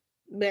Austin,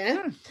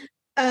 and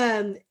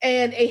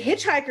a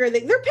hitchhiker,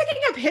 they're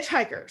picking up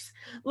hitchhikers.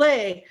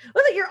 Like,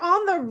 you're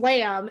on the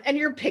lam and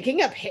you're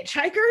picking up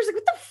hitchhikers. Like,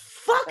 what the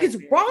fuck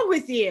is wrong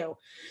with you?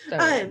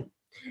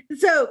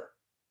 So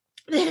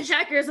the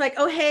hitchhiker is like,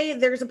 oh, hey,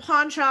 there's a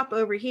pawn shop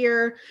over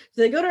here.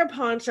 So they go to a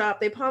pawn shop,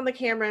 they pawn the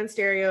camera and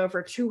stereo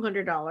for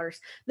 $200.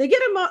 They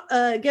get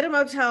a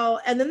motel,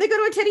 and then they go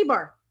to a titty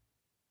bar.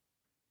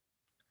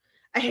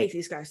 I hate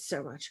these guys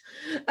so much.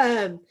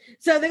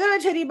 So they go to a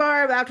titty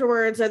bar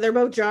afterwards. They're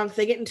both drunk.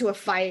 They get into a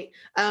fight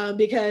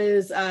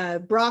because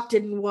Brock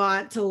didn't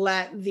want to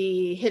let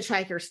the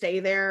hitchhiker stay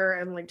there.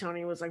 And like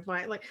Tony was like,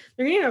 fine. Like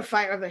they're getting in a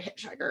fight with a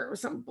hitchhiker or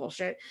some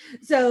bullshit.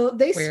 So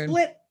they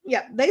split.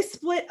 Yeah, they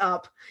split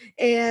up.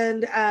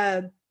 And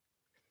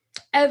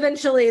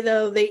eventually,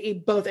 though, they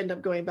both end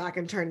up going back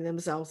and turning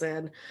themselves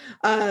in.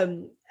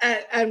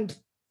 And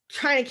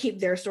trying to keep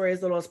their story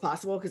as little as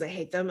possible because I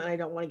hate them and I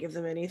don't want to give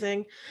them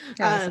anything.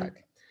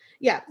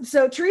 Yeah.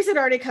 So Teresa had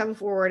already come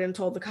forward and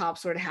told the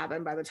cops what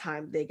happened by the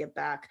time they get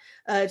back.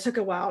 It took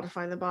a while to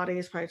find the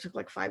bodies. Probably took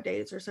like 5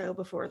 days or so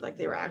before like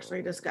they were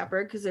actually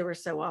discovered because they were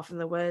so off in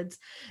the woods.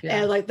 Yeah.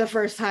 And like the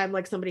first time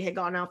like somebody had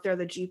gone out there,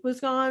 the Jeep was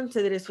gone.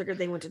 So they just figured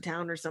they went to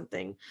town or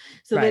something.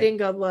 So they didn't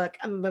go look.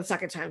 And the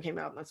second time came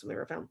out and that's when they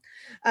were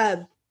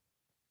found.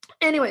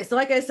 Anyway, so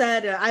like I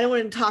said, I don't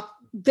want to talk.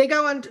 They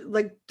go on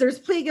like there's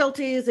plea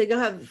guilties. They go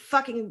have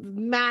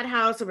fucking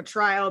madhouse of a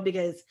trial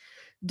because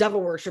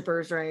devil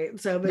worshippers, right?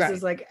 So this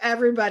is like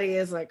everybody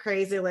is like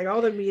crazy, like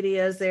all the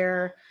media is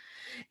there.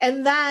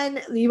 And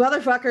then the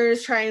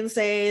motherfuckers try and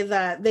say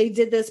that they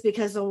did this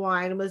because the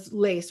wine was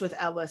laced with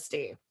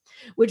LSD,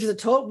 which is a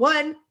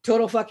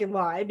total fucking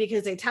lie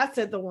because they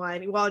tested the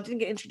wine. While it didn't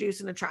get introduced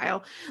in the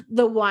trial,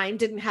 the wine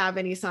didn't have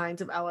any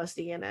signs of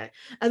LSD in it.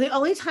 And the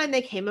only time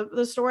they came up with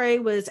the story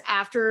was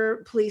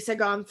after police had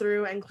gone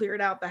through and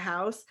cleared out the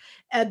house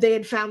and they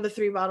had found the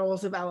 3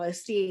 bottles of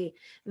LSD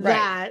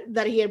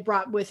that he had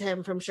brought with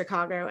him from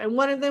Chicago. And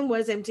one of them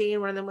was empty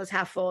and one of them was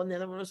half full and the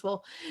other one was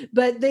full.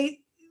 But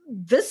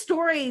this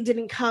story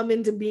didn't come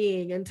into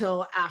being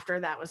until after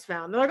that was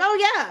found. They're like,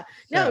 oh yeah,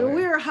 no,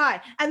 we were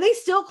high. And they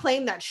still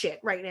claim that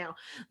shit right now.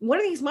 One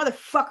of these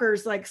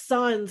motherfuckers, like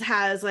sons,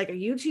 has like a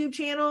YouTube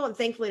channel and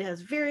thankfully it has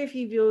very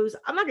few views.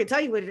 I'm not gonna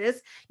tell you what it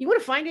is. You want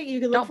to find it,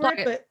 you can look for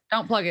it, but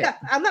don't plug it. Yeah,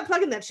 I'm not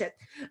plugging that shit.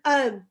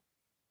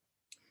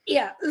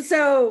 Yeah,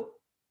 so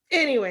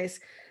anyways,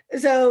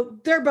 so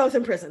they're both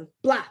in prison.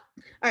 Blah.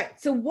 All right,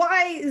 so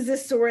why is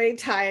this story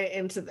tie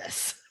into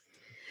this?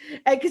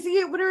 Because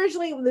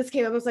when this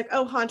came up, I was like,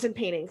 oh, haunted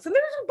paintings. And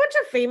there's a bunch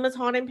of famous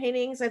haunted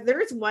paintings.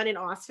 There is one in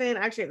Austin,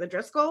 actually at the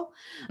Driscoll,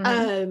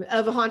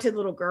 of a haunted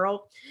little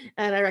girl.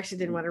 And I actually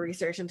didn't want to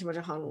research into much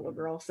of a haunted little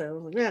girl.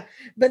 So yeah,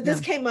 but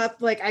this came up,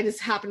 like I just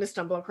happened to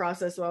stumble across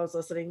this while I was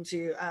listening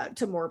to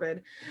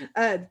Morbid.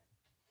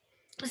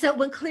 So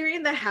when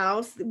clearing the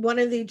house, one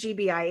of the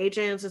GBI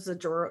agents, is a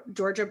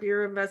Georgia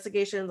Bureau of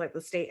Investigations, like the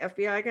state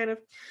FBI kind of,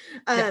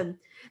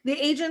 the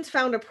agents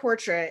found a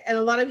portrait, and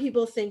a lot of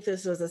people think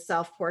this was a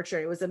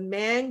self-portrait. It was a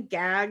man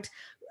gagged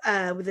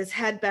with his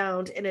head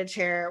bound in a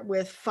chair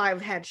with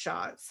 5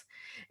 headshots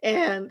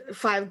and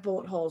 5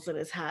 bullet holes in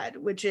his head,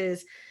 which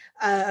is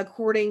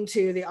according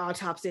to the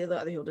autopsy. The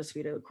other people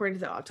disputed. According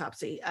to the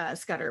autopsy,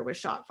 Scudder was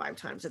shot 5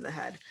 times in the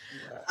head.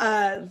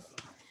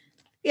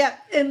 Yeah,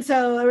 and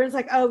so everyone's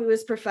like, oh, it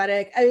was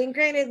prophetic. I mean,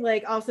 granted,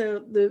 like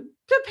also the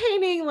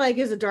painting like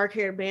is a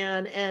dark-haired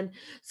man, and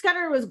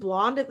Scudder was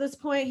blonde at this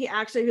point. He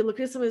actually, if you look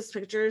at some of his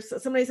pictures,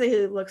 somebody say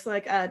he looks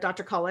like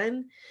Dr.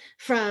 Cullen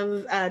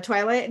from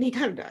Twilight, and he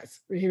kind of does.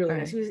 He really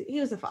does. He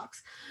was a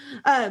fox.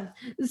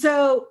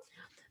 So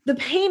the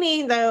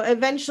painting, though,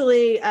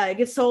 eventually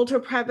gets sold to a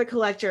private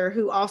collector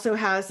who also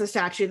has the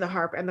statue, the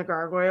harp, and the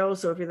gargoyle.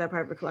 So if you're that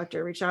private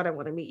collector, reach out. I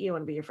want to meet you. I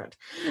want to be your friend.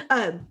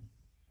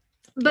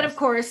 But of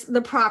course,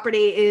 the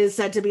property is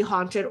said to be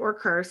haunted or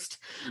cursed.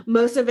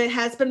 Most of it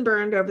has been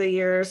burned over the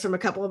years from a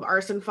couple of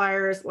arson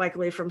fires,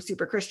 likely from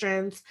super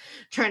Christians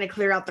trying to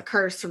clear out the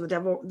curse from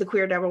the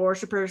queer devil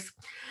worshippers.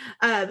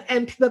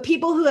 But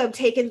people who have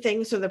taken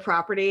things from the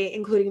property,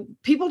 including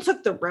people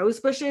took the rose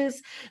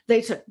bushes,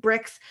 they took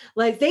bricks.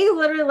 Like they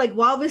literally, like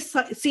while this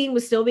scene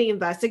was still being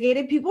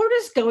investigated, people were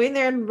just going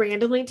there and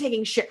randomly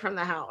taking shit from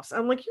the house.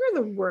 I'm like,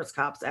 you're the worst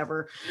cops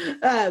ever.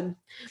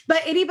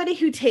 But anybody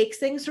who takes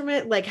things from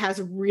it, like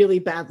has really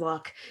bad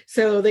luck,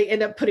 so they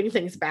end up putting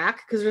things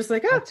back because they're just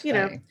like, oh, that's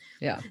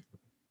yeah.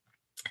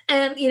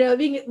 And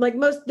being like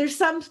there's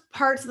some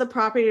parts of the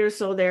property that are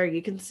still there.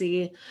 You can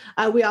see.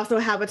 We also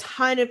have a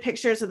ton of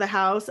pictures of the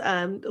house.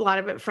 A lot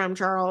of it from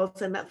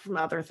Charles and from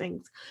other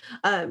things.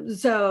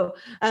 So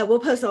we'll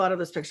post a lot of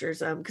those pictures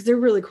because they're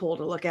really cool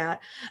to look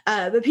at.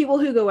 The people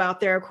who go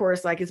out there, of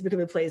course, like it's become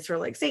a place for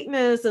like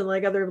Satanists and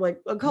like other like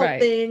occult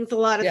things. A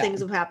lot of things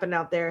have happened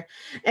out there,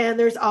 and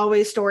there's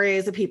always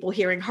stories of people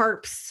hearing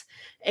harps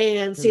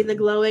and seeing the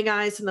glowing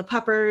eyes from the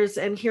puppers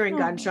and hearing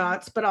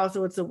gunshots, but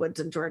also it's the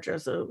woods in Georgia,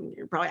 so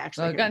you're probably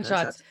actually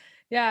gunshots.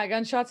 Yeah,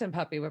 gunshots and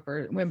puppy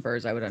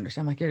whimpers. I would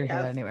understand. Like you're gonna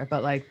hear that anywhere,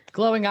 but like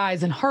glowing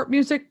eyes and harp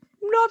music,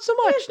 not so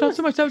much. Not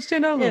so much. That would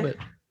stand out a little bit.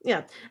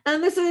 Yeah.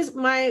 And this is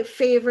my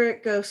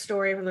favorite ghost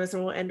story from this,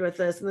 and we'll end with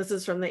this. And this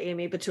is from the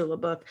Amy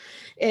Petula book.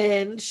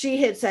 And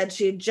she had said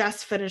she had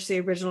just finished the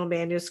original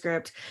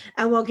manuscript.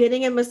 And while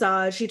getting a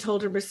massage, she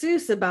told her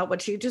masseuse about what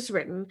she'd just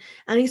written.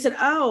 And he said,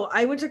 "Oh,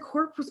 I went to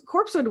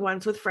Corpsewood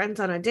once with friends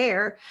on a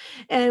dare.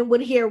 And when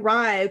he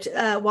arrived,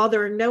 while there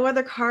were no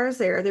other cars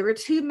there were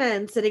two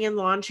men sitting in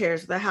lawn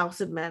chairs where the house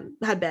had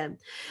been.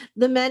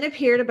 The men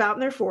appeared about in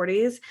their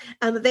 40s,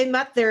 and that they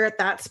met there at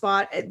that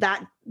spot,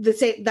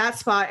 that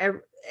spot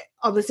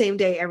on the same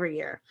day every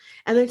year.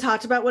 And they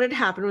talked about what had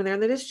happened when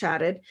they just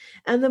chatted.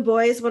 And the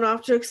boys went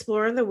off to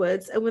explore in the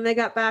woods. And when they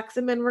got back,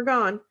 the men were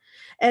gone.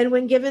 And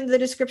when given the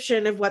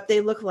description of what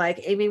they looked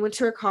like, Amy went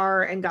to her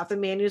car and got the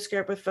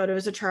manuscript with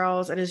photos of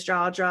Charles, and his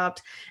jaw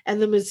dropped.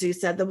 And the masseuse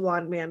said the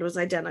blonde man was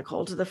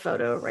identical to the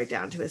photo, right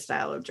down to his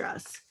style of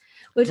dress,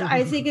 which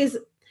I think is,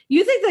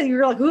 you think that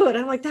you're like, ooh, and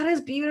I'm like, that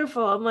is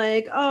beautiful. I'm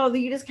like, oh,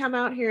 you just come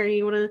out here and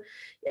you want to,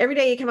 every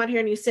day you come out here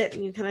and you sit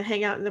and you kind of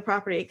hang out in the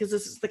property because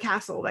this is the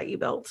castle that you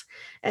built.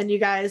 And you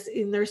guys,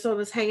 and they're still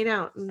just hanging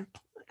out and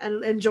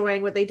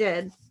enjoying what they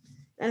did.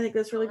 I think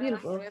that's really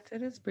beautiful.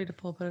 It is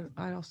beautiful, but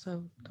I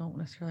also don't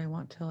necessarily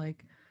want to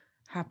like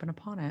happen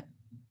upon it.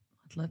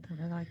 Let them,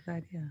 I like the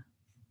idea.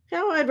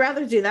 No, I'd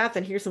rather do that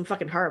than hear some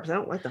fucking harps. I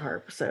don't like the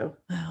harp, so.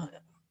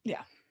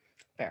 Yeah,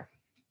 fair.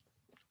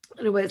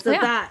 Anyway, so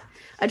that,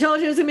 I told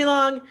you it was gonna be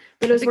long,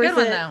 but it was worth it. It's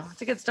a good one though.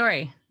 It's a good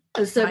story. It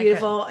was so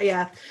beautiful.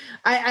 Yeah.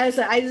 I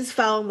just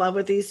fell in love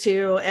with these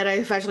two, and I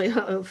especially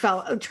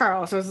felt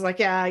Charles. I was like,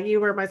 yeah, you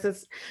were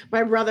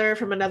my brother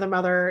from another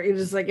mother. He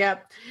was just like,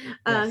 yep.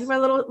 Yes. My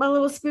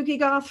little spooky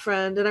goth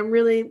friend. And I'm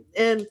really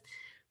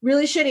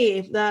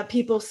shitty that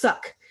people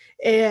suck.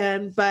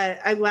 But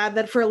I'm glad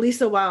that for at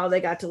least a while they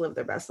got to live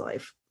their best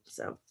life.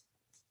 So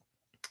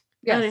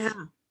yes.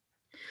 Anyhow.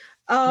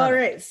 All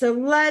right, so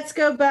let's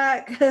go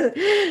back.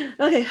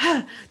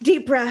 Okay,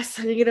 deep breaths.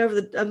 I'm not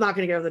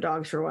going to get over the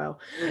dogs for a while.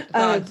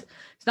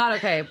 It's not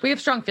okay. We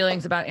have strong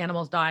feelings about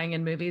animals dying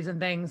in movies and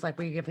things. Like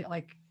we give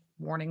like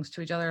warnings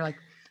to each other. Like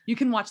you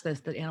can watch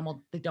this. The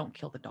animal, they don't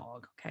kill the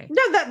dog. Okay.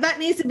 No, that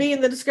needs to be in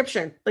the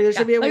description. Like there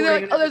should be a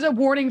warning. Like, there's a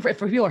warning for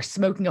people are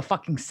smoking a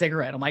fucking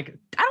cigarette. I'm like,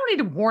 I don't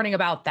need a warning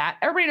about that.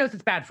 Everybody knows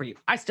it's bad for you.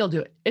 I still do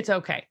it. It's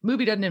okay.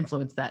 Movie doesn't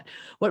influence that.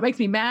 What makes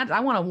me mad is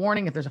I want a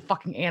warning if there's a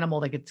fucking animal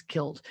that gets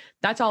killed.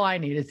 That's all I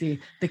need is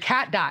the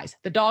cat dies,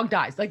 the dog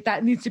dies. Like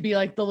that needs to be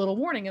like the little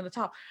warning in the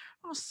top.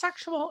 Oh,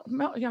 sexual,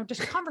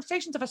 just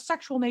conversations of a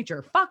sexual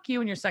nature. Fuck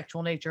you and your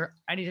sexual nature.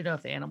 I need to know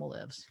if the animal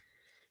lives.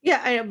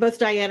 Yeah, both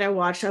Diana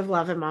watched Of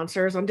Love and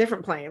Monsters on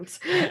different planes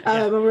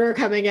when we were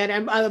coming in,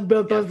 and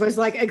both was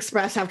like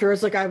expressed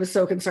afterwards, like I was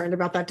so concerned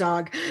about that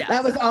dog. Yes.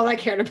 That was all I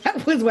cared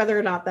about was whether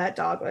or not that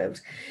dog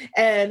lived.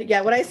 And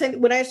yeah, when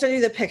I showed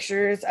you the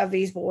pictures of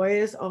these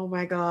boys, oh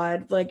my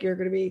god, like you're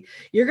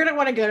gonna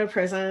want to go to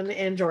prison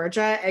in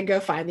Georgia and go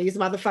find these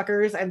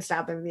motherfuckers and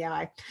stab them in the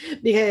eye,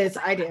 because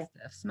I do.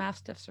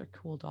 Mastiffs are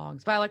cool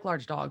dogs, but I like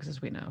large dogs,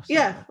 as we know. So.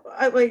 Yeah,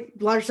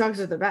 large dogs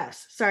are the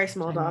best. Sorry,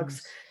 small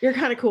dogs, you're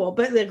kind of cool,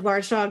 but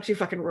large dogs, you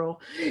fucking rule.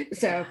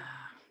 So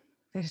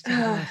they just don't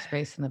have enough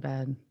space in the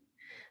bed.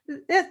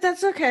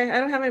 That's okay. I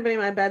don't have anybody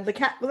in my bed. The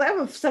cat, I have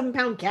a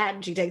 7-pound cat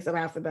and she takes up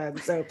half the bed.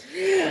 So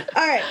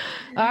all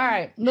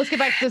right, let's get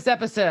back to this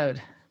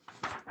episode.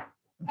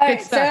 All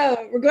right,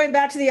 so we're going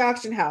back to the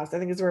auction house. I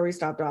think is where we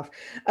stopped off.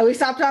 We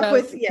stopped off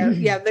with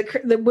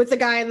with the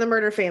guy in the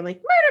murder family.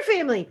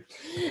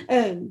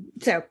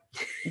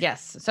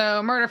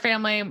 So murder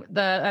family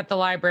at the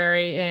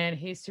library, and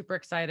he's super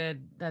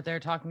excited that they're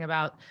talking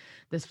about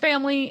this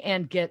family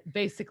and get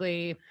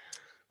basically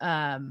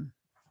I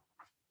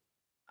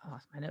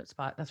lost my note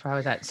spot. That's where I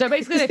was at. So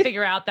basically they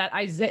figure out that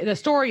the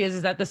story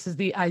is that this is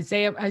the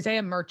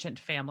Isaiah Merchant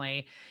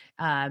family,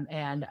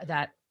 and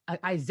that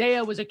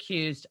Isaiah was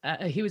accused.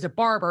 He was a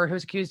barber who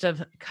was accused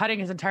of cutting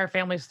his entire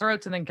family's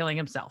throats and then killing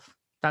himself.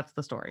 That's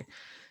the story.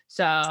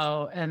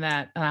 So, and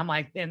I'm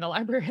like in the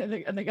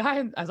library, and the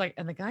guy, I was like,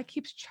 and the guy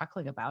keeps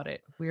chuckling about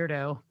it.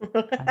 Weirdo.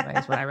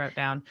 That's what I wrote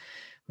down.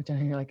 Which I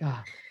hear like, oh.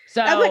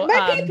 So I'm like,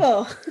 my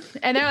people.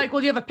 And they're like, well,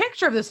 do you have a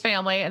picture of this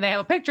family? And they have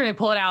a picture and they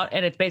pull it out,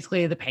 and it's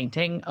basically the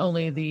painting.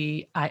 Only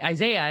the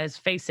Isaiah is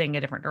facing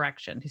a different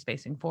direction. He's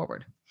facing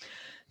forward.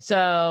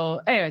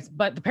 So anyways,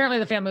 but apparently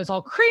the family was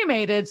all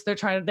cremated. So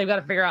they've got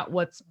to figure out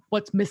what's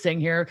missing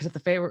here. Because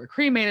if they were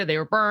cremated, they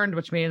were burned,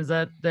 which means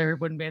that there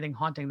wouldn't be anything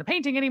haunting the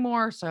painting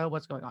anymore. So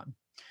what's going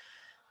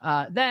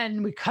on?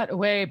 Then we cut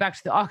away back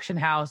to the auction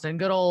house, and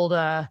good old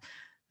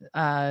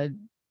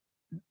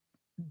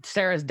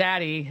Sarah's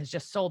daddy has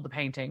just sold the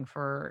painting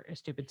for a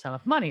stupid sum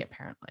of money,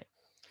 apparently.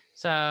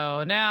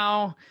 So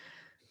now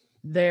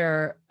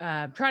they're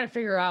trying to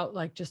figure out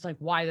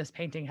why this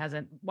painting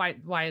why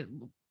it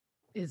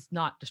is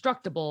not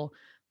destructible.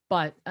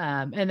 But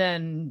and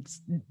then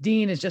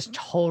Dean is just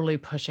totally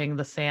pushing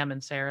the Sam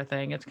and Sarah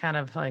thing. It's kind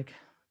of like,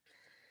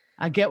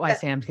 I get why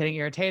Sam's getting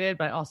irritated,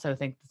 but I also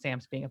think that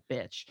Sam's being a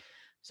bitch.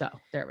 So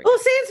there we go. Well,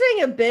 Sam's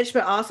being a bitch,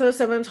 but also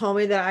someone told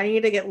me that I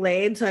need to get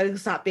laid so I can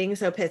stop being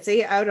so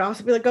pissy. I would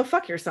also be like, go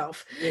fuck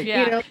yourself.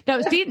 Yeah. You know?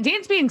 No,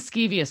 Dean's being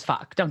skeevy as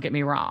fuck. Don't get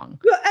me wrong.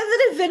 Well, and then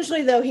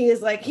eventually, though, he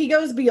is like, he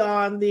goes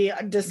beyond the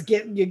just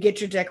get your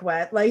dick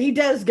wet. Like, he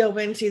does go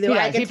into the,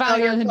 yeah, he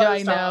finally goes into,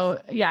 I know.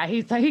 Yeah,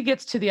 he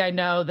gets to the, I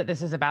know that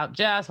this is about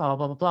Jess, blah,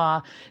 blah, blah, blah.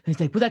 And he's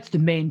like, well, that's the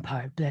main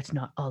part, but that's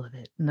not all of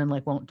it. And then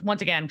like,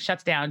 once again,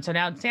 shuts down. So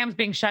now Sam's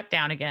being shut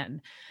down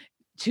again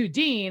to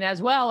Dean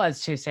as well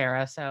as to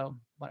Sarah. So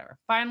whatever.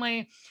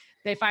 Finally,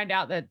 they find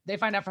out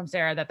from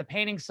Sarah that the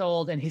painting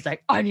sold, and he's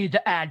like, I need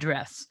the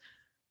address,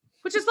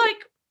 which is like,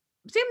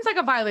 seems like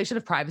a violation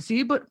of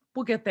privacy, but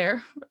we'll get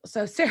there.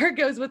 So Sarah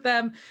goes with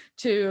them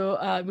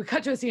to, we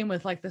cut to a scene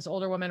with like this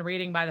older woman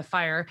reading by the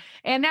fire.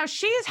 And now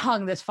she's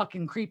hung this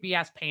fucking creepy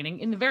ass painting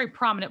in the very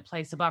prominent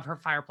place above her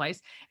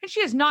fireplace. And she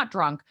is not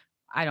drunk,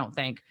 I don't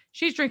think.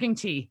 She's drinking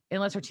tea,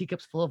 unless her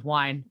teacup's full of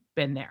wine.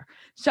 Been there.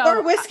 So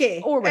or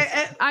whiskey.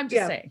 I'm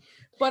just saying.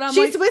 But I'm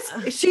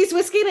she's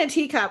whiskey in a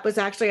teacup was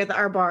actually at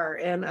our bar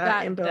in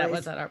Billy's. That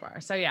was at our bar.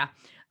 So yeah.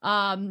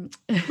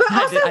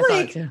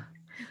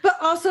 But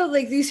also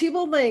like these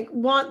people like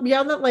want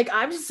beyond that, like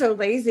I'm just so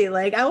lazy.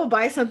 Like I will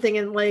buy something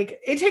and like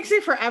it takes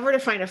me forever to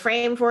find a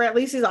frame for it. At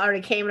least it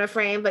already came in a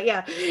frame. But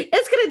yeah,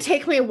 it's gonna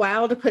take me a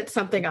while to put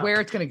something up. Where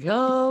it's gonna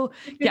go.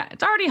 Yeah,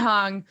 it's already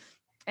hung.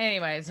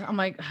 Anyways, I'm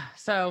like,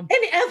 so.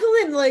 And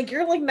Evelyn, like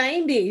you're like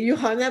 90. You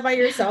hung that by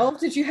yourself.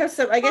 Did you have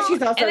some? I guess she's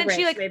also. And then rich.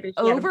 she like Maybe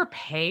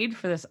overpaid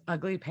for this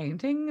ugly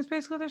painting. Is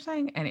basically what they're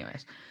saying.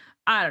 Anyways,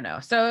 I don't know.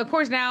 So of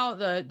course now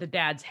the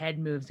dad's head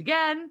moves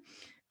again.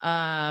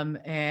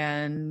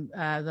 And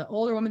the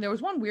older woman, there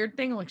was one weird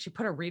thing, like she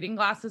put her reading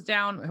glasses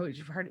down.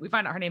 We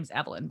find out her name's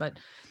Evelyn, but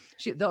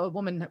the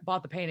woman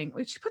bought the painting.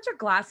 She puts her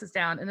glasses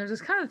down, and there's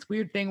this kind of this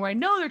weird thing where I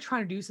know they're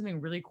trying to do something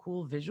really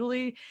cool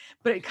visually,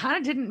 but it kind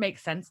of didn't make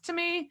sense to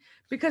me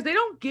because they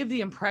don't give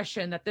the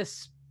impression that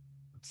this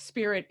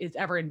spirit is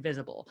ever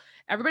invisible.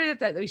 Everybody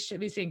that we should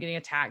be seeing getting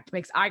attacked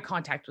makes eye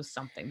contact with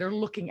something. They're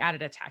looking at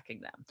it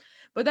attacking them.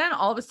 But then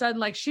all of a sudden,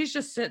 like she's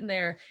just sitting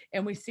there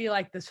and we see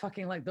like this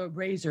fucking like the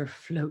razor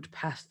float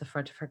past the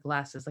front of her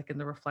glasses, like in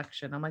the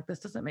reflection. I'm like, this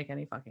doesn't make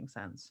any fucking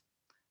sense.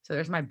 So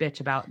there's my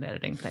bitch about an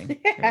editing thing.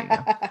 There you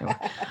go.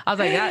 I was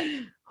like,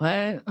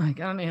 what?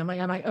 Like, I don't know.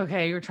 I'm like,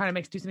 okay, you were trying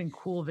to do something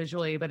cool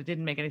visually, but it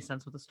didn't make any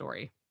sense with the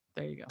story.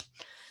 There you go.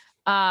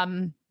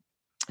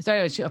 So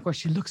anyway, of course,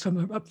 she looks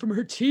up from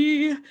her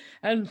tea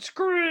and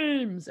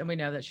screams. And we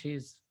know that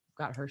she's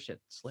got her shit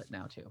slit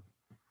now too.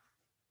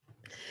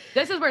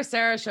 This is where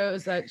Sarah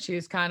shows that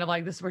she's kind of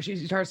like, this is where she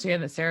starts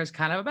seeing that Sarah's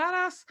kind of a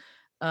badass.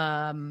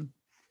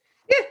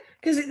 Yeah,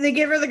 because they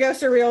give her the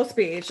ghost of real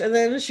speech. And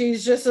then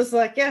she's just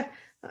like, yeah,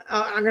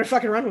 I'm going to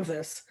fucking run with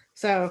this.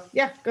 So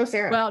yeah, go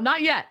Sarah. Well,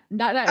 not yet.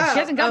 Not she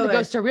hasn't gotten the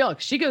ghost to real.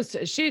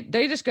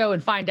 They just go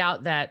and find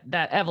out that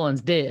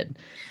Evelyn's dead.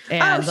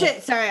 And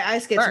shit. Sorry, I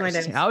skipped my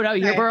notes. Oh no,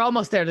 we're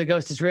almost there. The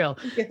ghost is real.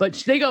 Yeah. But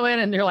they go in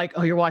and they're like,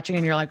 oh, you're watching,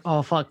 and you're like,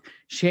 oh fuck,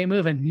 she ain't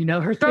moving. You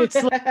know, her throat's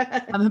slit,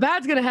 and the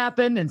bad's gonna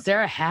happen. And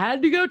Sarah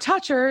had to go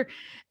touch her,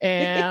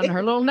 and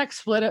her little neck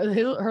split. Her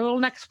little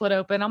neck split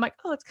open. I'm like,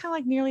 oh, it's kind of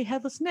like nearly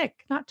headless Nick,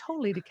 not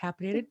totally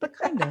decapitated, but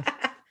kind of.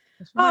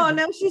 Oh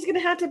no, she's gonna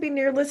have to be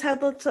nearly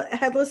headless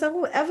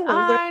Evelyn.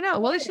 I know.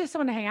 Well, at least she has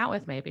someone to hang out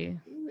with, maybe.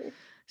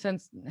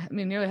 Since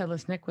nearly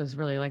headless Nick was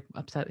really like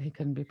upset he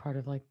couldn't be part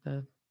of like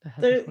the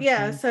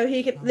yeah. So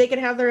they can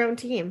have their own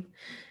team.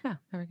 Yeah,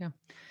 there we go.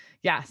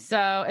 Yeah. So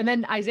and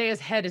then Isaiah's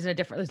head is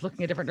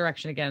looking a different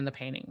direction again in the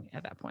painting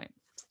at that point.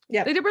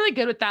 Yeah, they did really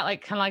good with that,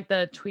 like kind of like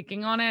the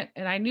tweaking on it.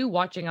 And I knew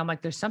watching, I'm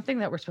like, there's something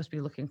that we're supposed to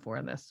be looking for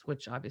in this,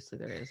 which obviously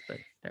there is, but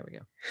there we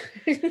go.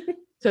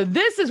 So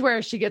this is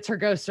where she gets her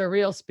ghost or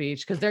real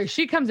speech, because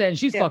she comes in,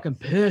 she's fucking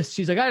pissed.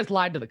 She's like, I just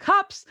lied to the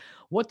cops.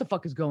 What the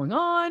fuck is going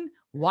on?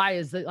 Why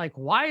is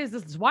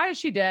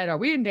she dead? Are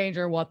we in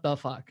danger? What the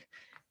fuck?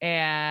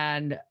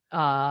 And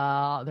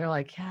they're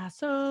like, yeah,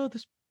 so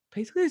this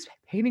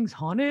painting's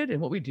haunted,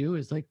 and what we do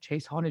is like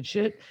chase haunted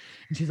shit.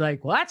 And she's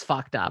like, well, that's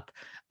fucked up.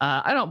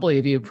 I don't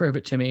believe you. Prove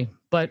it to me.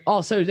 But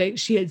also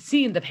she had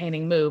seen the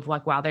painting move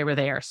like while they were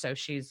there. So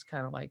she's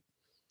kind of like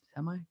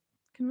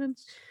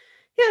semi-convinced.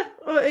 Yeah,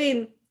 I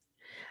mean,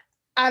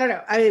 I don't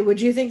know. I mean,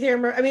 would you think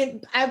they're? I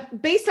mean,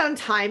 based on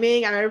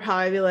timing, I would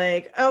probably be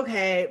like,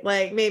 okay,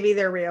 like maybe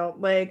they're real.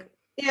 Like,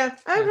 yeah,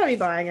 I would probably be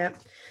buying it.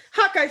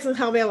 Hawkeyes will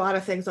tell me a lot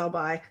of things I'll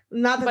buy.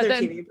 Not that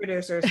they're TV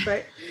producers,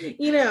 but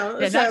you know,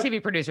 not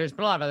TV producers,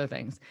 but a lot of other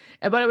things.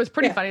 But it was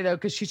pretty funny though,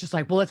 because she's just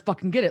like, well, let's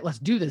fucking get it. Let's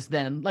do this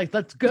then. Like,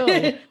 let's go.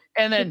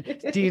 And then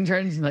Dean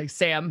turns and like,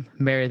 Sam,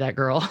 marry that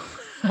girl.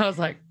 I was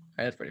like, all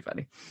right, that's pretty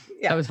funny.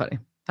 Yeah, that was funny.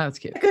 That's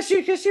cute. Because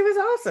she was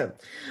awesome.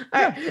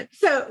 All right.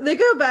 So they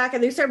go back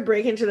and they start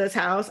breaking into this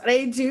house. And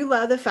I do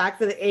love the fact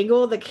that the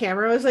angle of the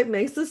camera was like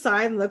makes the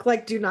sign look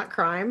like do not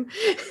crime.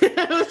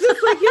 I was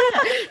just like, yeah,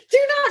 do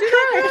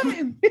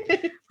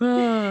not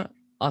crime.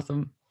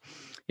 Awesome.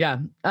 Yeah.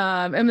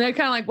 And they're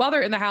kind of like, while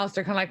they're in the house,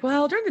 they're kind of like,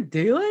 well, during the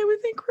daylight, we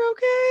think we're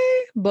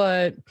okay.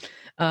 But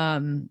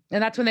and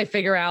that's when they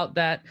figure out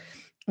that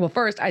well,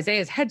 first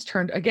Isaiah's head's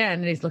turned again,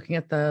 and he's looking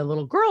at the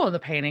little girl in the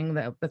painting.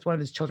 That's one of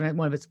his children.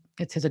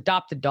 It's his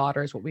adopted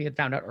daughter, is what we had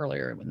found out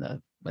earlier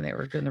when they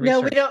were doing the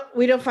research. No,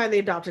 we don't find the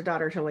adopted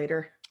daughter till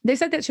later. They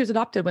said that she was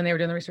adopted when they were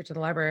doing the research at the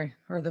library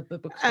or the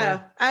bookstore.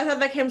 Oh, I thought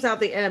that comes out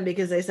the end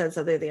because they said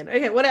something at the end.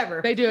 Okay,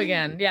 whatever. They do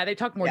again. Yeah, they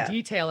talk more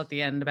detail at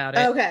the end about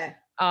it. Okay.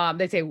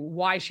 They say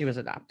why she was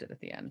adopted at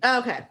the end.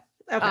 Okay.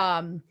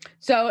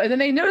 So, and then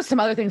they noticed some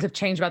other things have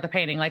changed about the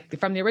painting. Like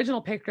from the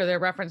original picture, their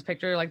reference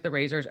picture, like the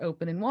razor's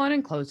open in one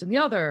and closed in the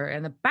other.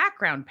 And the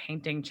background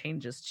painting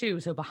changes too.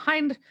 So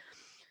behind,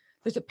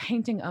 there's a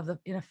painting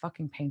in a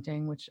fucking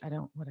painting, which I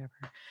don't, whatever.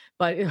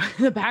 But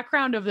the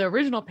background of the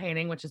original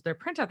painting, which is their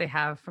printout they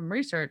have from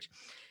research,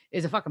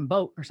 is a fucking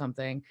boat or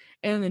something.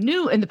 And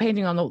the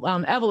painting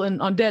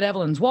on Dead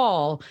Evelyn's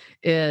wall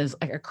is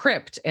like a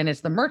crypt, and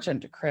it's the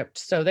merchant crypt.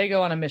 So they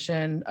go on a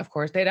mission. Of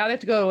course, they have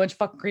to go to a bunch of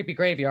fucking creepy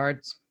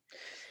graveyards.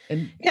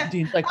 And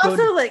Dean's like, go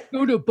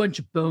to a bunch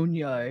of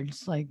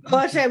boneyards. Like,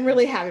 actually, I'm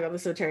really happy about the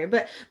cemetery.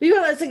 But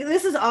it's like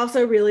this is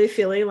also really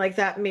feeling like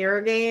that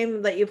mirror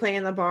game that you play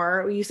in the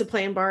bar. We used to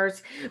play in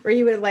bars where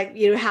you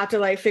would have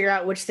to figure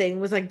out which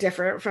thing was like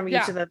different from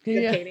each of the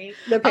painting,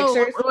 the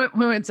pictures.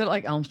 We went to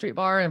like Elm Street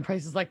Bar and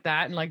places like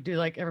that, and like do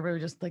like everybody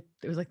would just like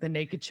it was like the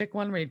naked chick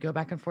one where you'd go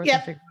back and forth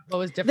and figure out what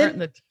was different.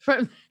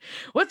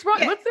 What's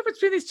wrong? What's the difference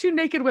between these two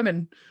naked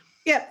women?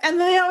 Yeah, and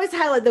they always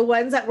highlight the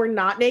ones that were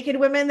not naked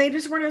women. They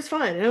just weren't as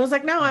fun. And I was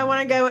like, no, I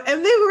want to go.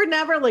 And they were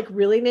never like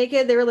really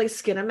naked. They were like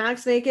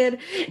Skinamax naked.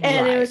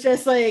 And it was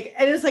just like,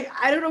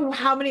 I don't know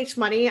how much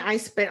money I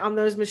spent on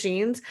those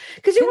machines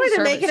because you wanted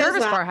to make it as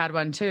Service Bar had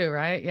one too,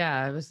 right?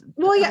 Yeah, it was.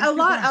 Well, yeah, a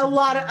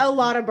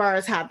lot of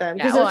bars had them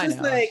because it was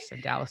just like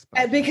Dallas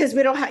bar, because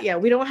we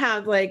don't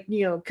have like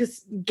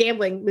because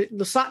gambling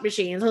the slot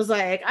machines. I was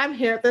like, I'm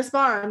here at this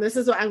bar and this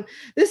is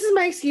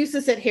my excuse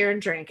to sit here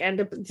and drink and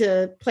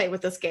to play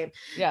with this game.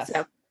 Yes.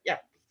 So, yeah.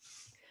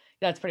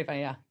 That's pretty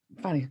funny. Yeah.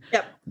 Funny.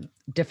 Yep.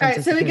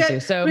 Differences. All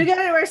right, so we got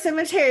into our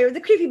cemetery with the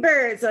creepy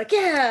birds. Like,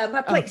 yeah,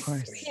 my place. Of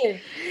course.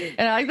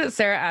 And I like that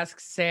Sarah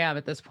asks Sam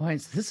at this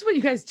point, so this is what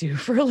you guys do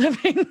for a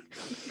living?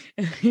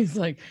 And he's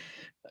like,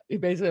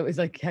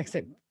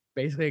 except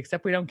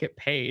we don't get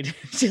paid.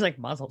 She's like,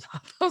 muzzle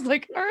top. I was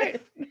like, all right,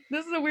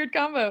 this is a weird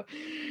combo.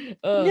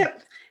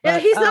 Yep. Yeah,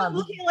 he's not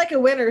looking like a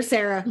winner,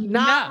 Sarah.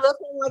 Not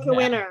looking like a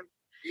winner.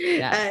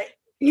 Yeah.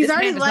 He's this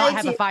already man does not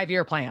have a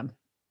 5-year plan.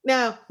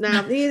 No,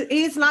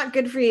 he's not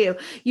good for you.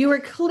 You were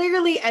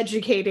clearly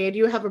educated.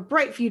 You have a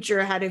bright future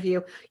ahead of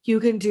you.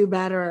 You can do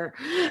better.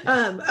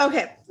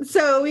 Okay,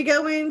 so we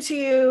go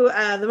into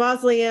the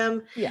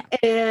mausoleum. Yeah,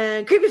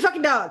 and creepy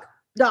fucking doll.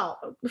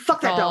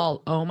 Fuck that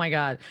doll. Oh my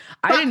god,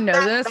 I didn't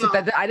know this.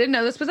 I didn't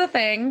know this was a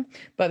thing.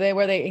 But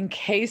they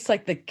encase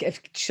like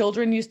if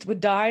children would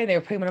die and they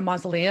were putting them in a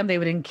mausoleum, they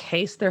would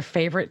encase their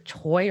favorite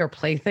toy or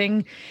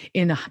plaything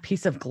in a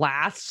piece of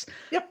glass.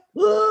 Yep.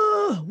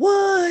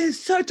 Why?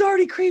 It's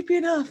already creepy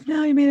enough.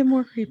 Now you made it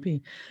more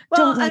creepy.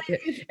 Don't like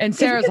it. And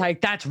Sarah's like,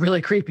 that's really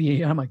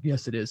creepy. And I'm like,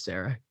 yes, it is,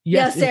 Sarah.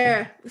 Yes,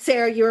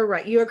 Sarah, you were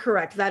right. You are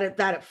correct.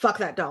 That fuck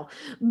that doll.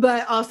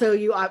 But also,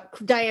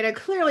 Diana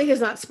clearly has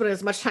not spent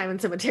as much time in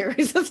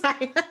cemeteries as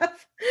I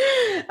have.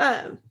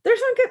 There's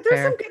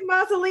some good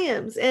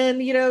mausoleums, and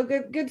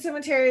good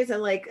cemeteries.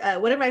 And like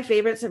one of my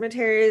favorite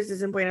cemeteries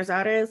is in Buenos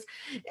Aires,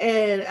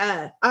 and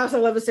I also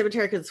love the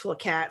cemetery because it's full of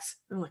cats.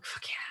 I'm like,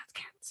 fuck yeah.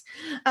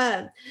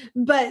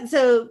 But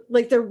so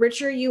like the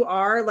richer you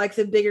are, like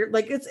the bigger,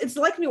 like it's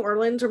like New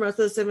Orleans where most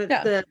of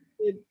the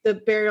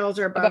burials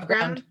are above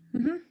ground.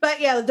 Mm-hmm. But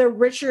yeah, the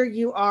richer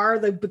you are,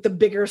 the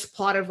bigger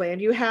plot of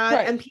land you have.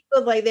 Right. And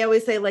people they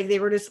always say like they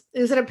were just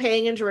instead of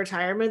paying into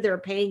retirement, they were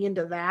paying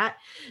into that.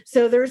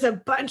 So there's a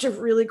bunch of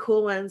really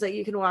cool ones that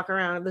you can walk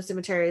around the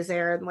cemeteries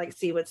there and like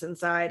see what's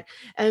inside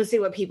and see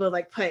what people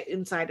like put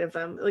inside of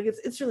them. Like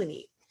it's really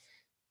neat.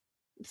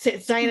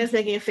 Diana's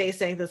making a face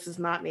saying this is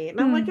not neat.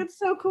 And I'm like, it's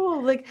so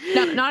cool. Like,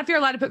 no, not if you're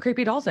allowed to put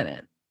creepy dolls in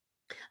it.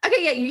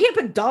 Okay, yeah, you can't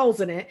put dolls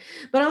in it.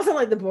 But also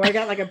like the boy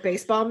got like a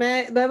baseball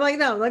mitt. But I'm like,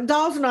 no, like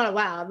dolls are not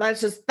allowed.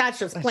 That's just plain.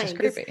 Just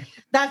creepy.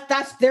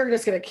 That's they're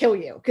just gonna kill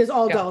you because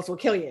all dolls will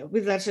kill you.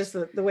 That's just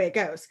the way it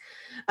goes.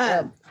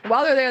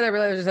 While they're there, they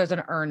realize there's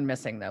an urn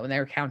missing though, and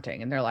they're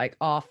counting and they're like,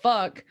 oh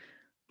fuck.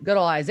 Good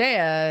old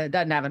Isaiah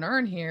doesn't have an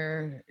urn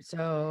here.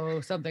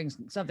 So something's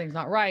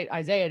not right.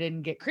 Isaiah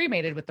didn't get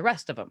cremated with the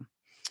rest of them.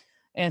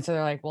 And so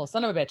they're like, well,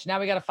 son of a bitch, now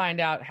we got to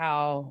find out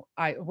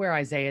where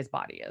Isaiah's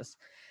body is.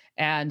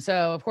 And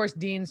so, of course,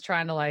 Dean's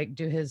trying to like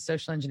do his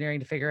social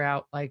engineering to figure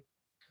out like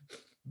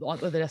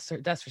what the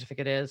death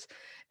certificate is.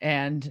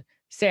 And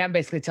Sam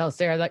basically tells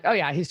Sarah like, oh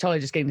yeah, he's totally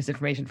just getting this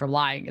information from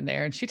lying in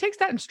there. And she takes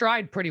that in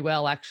stride pretty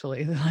well,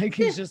 actually. Like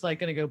he's just like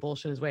going to go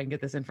bullshit his way and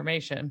get this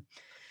information.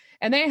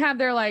 And they have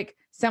their like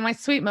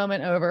semi-sweet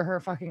moment over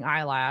her fucking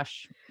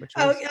eyelash.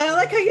 I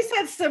like how you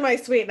said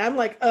semi-sweet. And I'm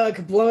like,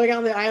 ugh, blowing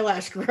on the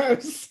eyelash,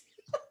 gross.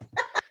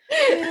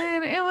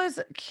 And it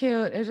was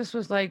cute. It just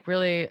was like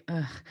really,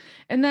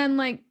 and then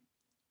like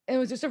it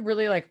was just a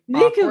really like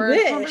awkward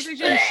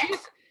conversation.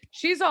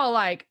 She's all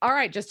like, "All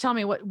right, just tell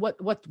me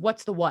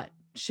what's the what."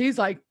 She's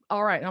like,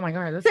 all right. Oh my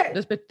God, this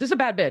is a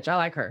bad bitch. I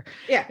like her.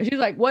 Yeah. And she's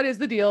like, what is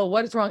the deal?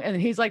 What is wrong? And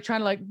he's like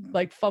trying to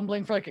like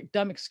fumbling for like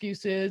dumb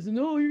excuses. And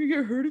oh, you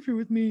get hurt if you're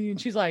with me. And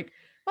she's like,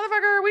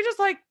 motherfucker, we just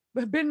like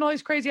have been in all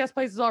these crazy ass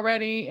places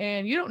already.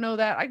 And you don't know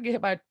that. I can get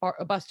hit by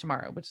a bus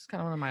tomorrow, which is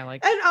kind of one of my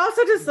like. And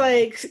also just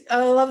like,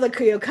 I love the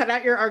cut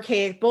out your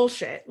archaic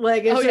bullshit.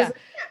 Like, it's just,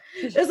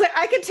 it's like,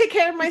 I can take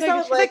care of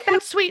myself. Like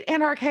that's sweet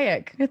and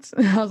archaic.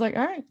 I was like,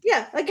 all right.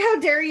 Yeah. Like, how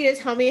dare you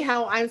tell me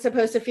how I'm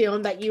supposed to feel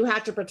and that you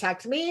have to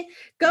protect me?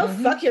 Go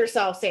fuck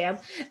yourself, Sam.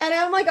 And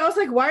I was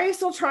like, why are you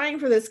still trying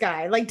for this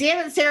guy? Like,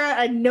 damn it, Sarah,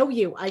 I know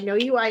you. I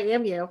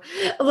am you.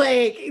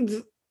 Like,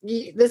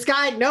 this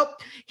guy, nope,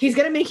 he's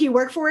gonna make you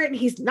work for it, and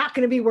he's not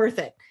gonna be worth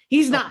it.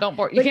 He's not.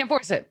 You can't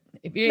force it.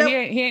 If he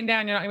ain't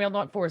down, you're not gonna be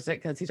able to force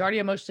it because he's already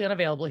emotionally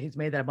unavailable. He's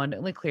made that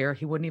abundantly clear.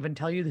 He wouldn't even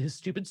tell you his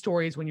stupid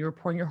stories when you were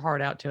pouring your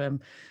heart out to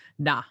him.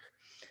 Nah.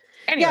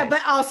 Anyways. Yeah,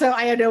 but also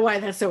I know why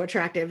that's so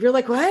attractive. You're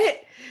like, what?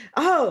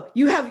 Oh,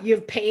 you have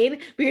pain,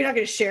 but you're not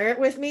gonna share it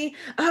with me.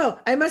 Oh,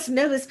 I must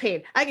know this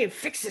pain. I can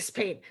fix this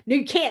pain. No,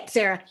 you can't,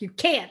 Sarah. You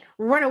can't.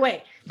 Run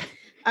away.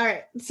 All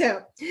right,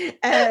 so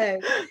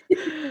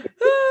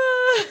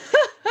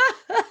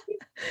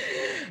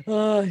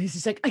he's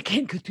just like, I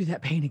can't go through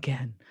that pain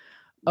again.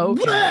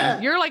 Okay,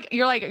 you're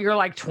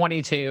like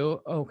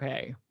 22.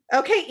 Okay,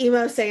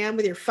 emo Sam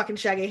with your fucking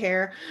shaggy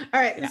hair.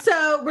 All right,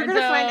 so we're gonna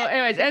find out.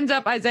 Anyways, ends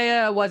up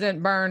Isaiah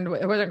wasn't burned,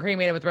 wasn't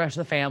cremated with the rest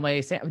of the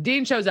family.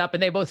 Dean shows up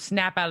and they both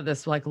snap out of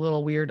this like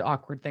little weird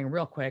awkward thing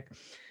real quick,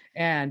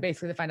 and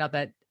basically they find out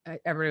that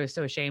everybody was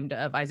so ashamed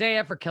of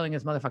Isaiah for killing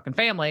his motherfucking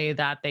family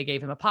that they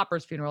gave him a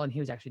pauper's funeral and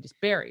he was actually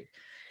just buried.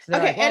 So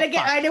okay, like, well, and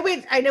again,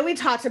 fuck. I know we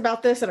talked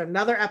about this in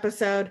another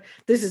episode.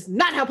 This is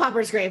not how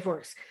Pauper's grave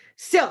works.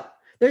 Still,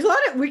 there's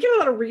we get a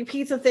lot of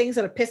repeats of things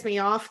that have pissed me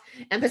off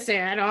and pissed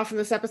Anne off in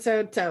this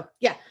episode. So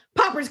yeah,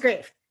 Pauper's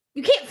grave.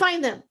 You can't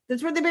find them.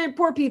 That's where they bury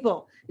poor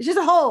people. It's just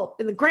a hole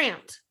in the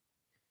ground.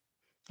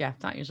 Yeah,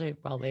 it's not usually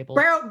well labeled.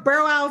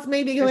 Barrow owls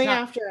may be going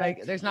after.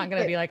 Like, there's not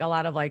going to be like a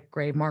lot of like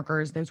grave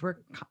markers. Those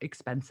were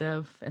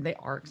expensive, and they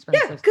are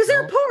expensive. Yeah, because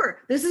they're poor.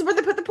 This is where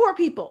they put the poor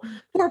people.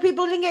 Poor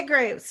people didn't get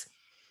graves.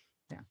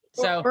 Yeah.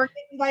 So or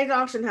by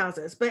auction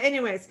houses. But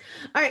anyways,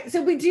 all right.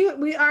 So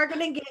we are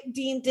going to get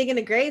Dean digging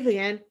a grave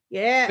again.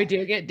 Yeah, we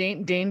do get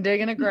Dean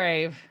digging a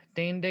grave.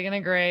 Dean digging a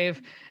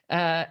grave.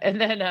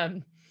 And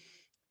then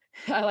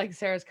I like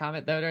Sarah's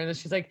comment though during this.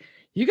 She's like,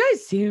 you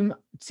guys seem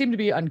to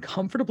be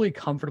uncomfortably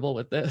comfortable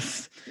with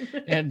this.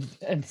 and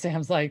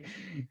Sam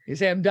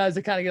does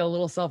to kind of get a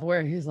little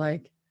self-aware. He's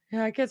like,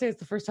 yeah, I can't say it's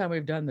the first time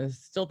we've done this.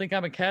 Still think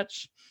I'm a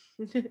catch?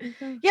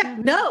 Yeah,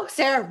 no,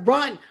 Sarah,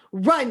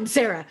 run,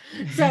 Sarah.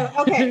 So,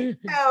 okay.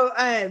 So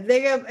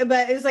they go,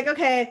 but it's like,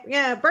 okay,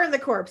 yeah, burn the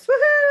corpse.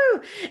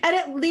 Woohoo! And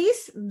at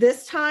least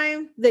this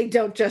time they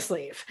don't just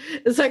leave.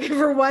 It's like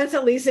for once,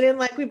 at least it didn't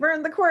like we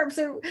burned the corpse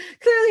and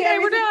clearly hey,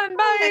 we're done.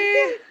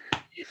 Bye.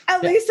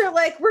 At least they're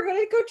like, we're going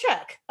to go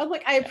check. I'm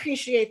like, I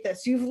appreciate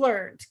this. You've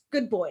learned.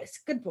 Good boys.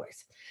 All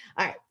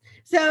right.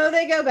 So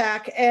they go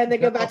back and they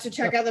go back to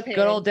check out the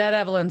painting. Good old dead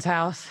Evelyn's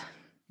house.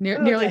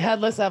 Nearly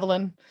headless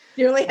Evelyn.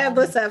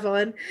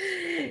 Evelyn.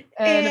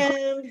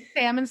 And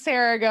Sam and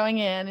Sarah are going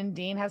in and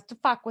Dean has to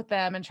fuck with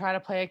them and try to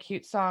play a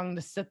cute song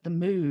to set the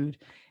mood.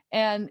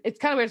 And it's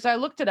kind of weird. So I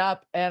looked it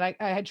up and I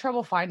had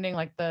trouble finding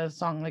like the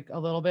song like a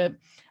little bit.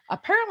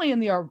 Apparently on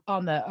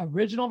the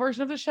original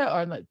version of the show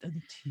or the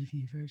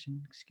TV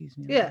version, excuse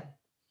me. Yeah.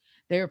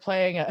 They were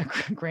playing a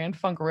Grand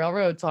Funk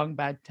Railroad song,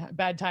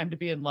 Bad Time to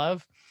Be in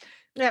Love.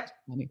 Yeah.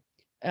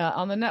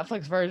 On the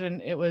Netflix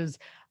version, it was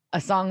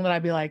a song that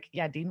I'd be like,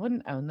 yeah, Dean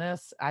wouldn't own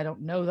this. I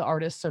don't know the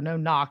artist, so no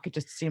knock. It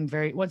just seemed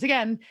once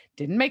again,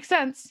 didn't make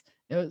sense.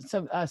 It was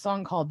a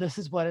song called This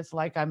Is What It's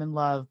Like I'm in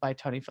Love by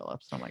Tony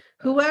Phillips. And I'm like,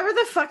 whoever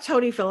the fuck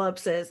Tony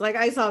Phillips is. Like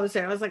I saw this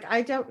there. I was like,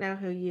 I don't know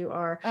who you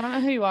are. I don't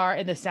know who you are.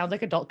 And this sounds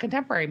like adult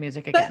contemporary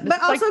music again.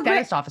 But also like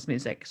dentist office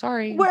music.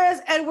 Sorry. Whereas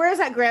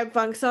that Grand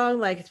Funk song,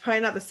 like it's probably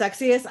not the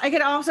sexiest. I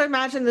can also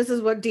imagine this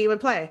is what Dean would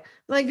play.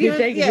 Like he'd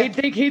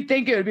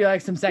think it would be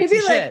like some sexy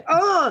shit.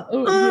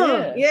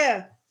 Like,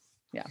 yeah.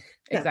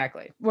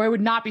 Exactly. Where it would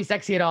not be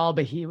sexy at all,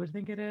 but he would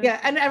think it is. Yeah,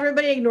 and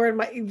everybody ignored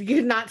you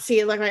could not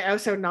see like my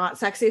so not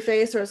sexy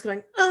face, where I was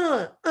going,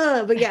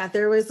 but yeah,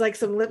 there was like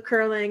some lip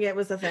curling. It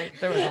was a thing.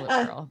 There was a lip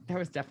curl. There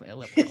was definitely a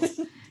lip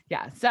curl.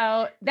 Yeah.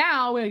 So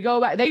now we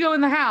go back, they go in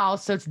the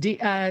house. So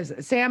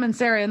it's Sam and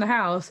Sarah in the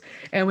house,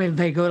 and when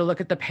they go to look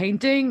at the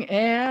painting,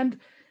 and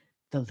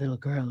the little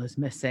girl is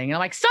missing. And I'm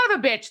like, son of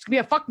a bitch, it's gonna be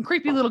a fucking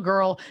creepy little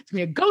girl. It's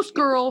gonna be a ghost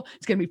girl.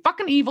 It's gonna be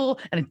fucking evil,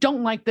 and I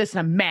don't like this,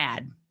 and I'm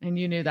mad. And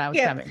you knew that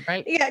was coming,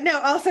 right? Yeah, no,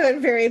 also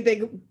in very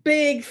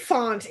big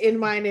font in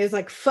mine is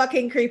like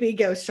fucking creepy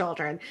ghost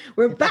children.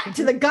 We're back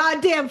to the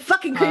goddamn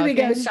fucking creepy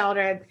ghost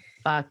children.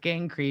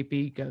 Fucking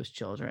creepy ghost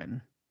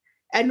children.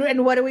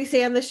 And what do we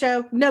say on the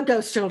show? No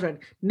ghost children.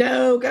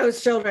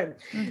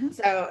 Mm-hmm.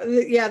 So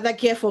yeah, that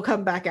gif will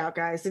come back out,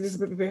 guys. It is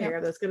here.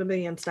 That's gonna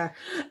be Insta.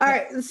 All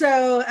right.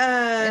 So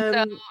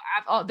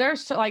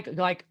there's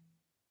like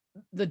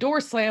the door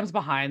slams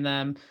behind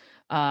them.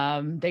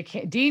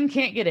 Dean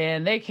can't get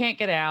in. They can't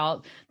get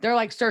out. They're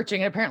like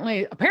searching.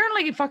 Apparently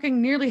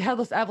fucking nearly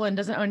headless Evelyn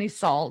doesn't own any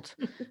salt.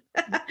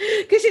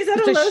 Because she's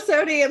on a low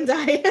sodium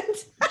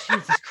diet.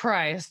 Jesus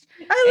Christ.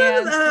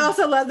 I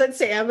also love that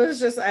Sam is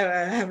just, I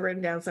have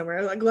written down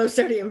somewhere, like low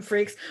sodium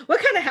freaks.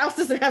 What kind of house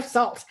doesn't have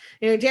salt?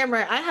 Damn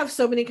right. I have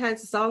so many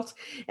kinds of salt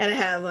and I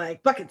have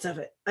like buckets of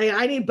it.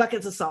 I need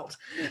buckets of salt.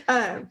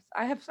 I'm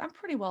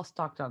pretty well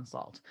stocked on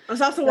salt.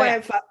 That's also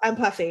why I'm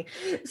puffy.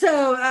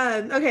 So,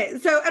 okay.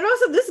 So, and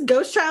also this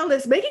ghost child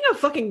is making a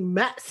fucking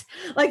mess.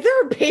 Like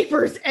there are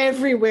papers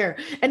everywhere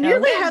and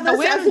nearly had the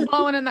wind's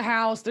blowing in the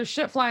house. There's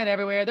shit flying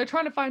everywhere. They're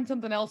trying to find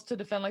something else to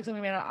defend, like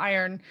something made out of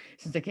iron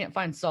since they can't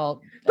find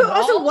salt. But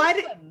also why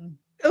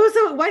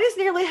does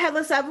nearly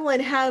headless Evelyn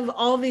have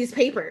all these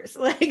papers?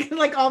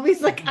 Like all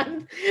these I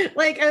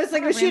was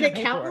like, was she an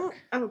accountant?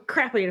 Oh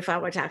crap, I need to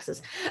file my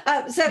taxes.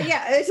 So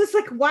yeah, it's just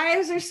like, why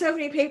is there so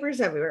many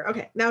papers everywhere?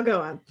 Okay, now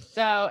go on.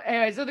 So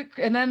anyway, so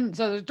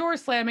the door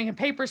slamming and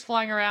papers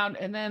flying around,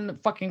 and then the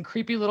fucking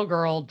creepy little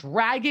girl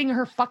dragging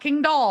her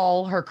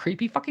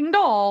creepy fucking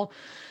doll.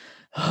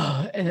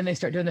 And then they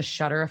start doing the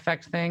shutter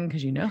effect thing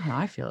because you know how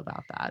I feel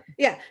about that.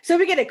 Yeah. So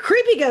we get a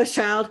creepy ghost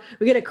child,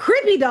 we get a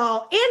creepy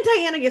doll, and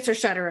Diana gets her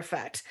shutter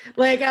effect.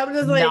 Like I'm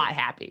just like not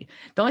happy.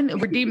 The only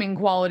redeeming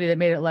quality that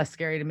made it less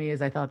scary to me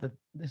is I thought that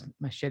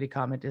my shitty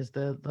comment is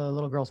the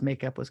little girl's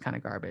makeup was kind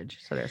of garbage.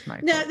 So there's my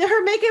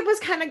her makeup was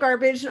kind of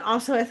garbage, and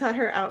also I thought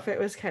her outfit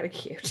was kind of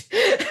cute.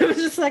 It was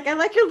just like, I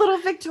like your little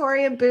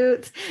Victorian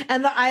boots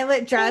and the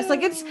eyelet dress.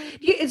 Like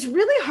it's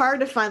really hard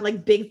to find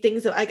like big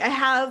things. Like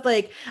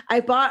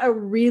I bought a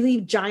really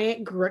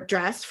giant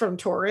dress from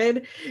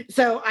Torrid,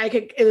 so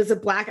it was a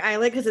black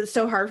eyelet because it's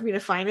so hard for me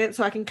to find it,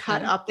 so I can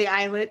cut up the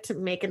eyelet to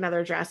make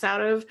another dress out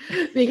of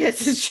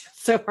because it's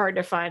just so hard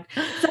to find.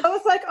 So I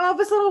was like, oh,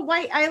 this little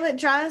white eyelet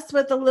dress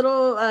with the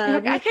little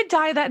I could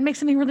dye that and make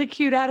something really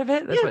cute out of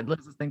it. That's what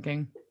Liz is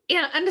thinking.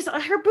 Yeah, and just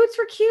her boots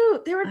were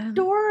cute. They were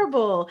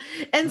adorable.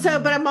 And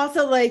so, but I'm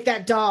also like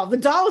that doll. The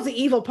doll is the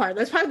evil part.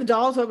 That's probably the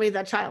doll is what made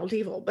that child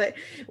evil, but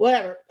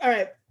whatever. All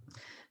right.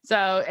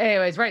 So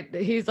anyways, right.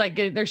 He's like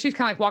there. She's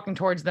kind of like walking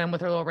towards them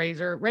with her little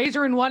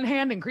razor in one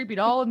hand and creepy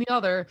doll in the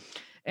other.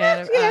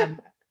 And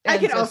I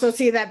can also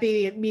see that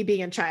being me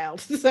being a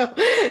child. So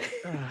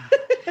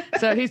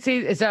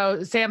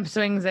so Sam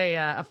swings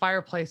a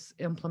fireplace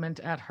implement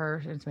at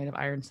her. It's made of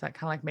iron, so that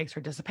kind of like makes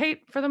her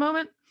dissipate for the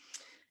moment.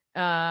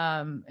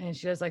 And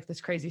she does like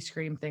this crazy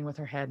scream thing with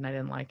her head, and I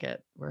didn't like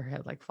it, where her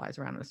head like flies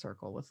around in a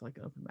circle with like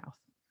an open mouth.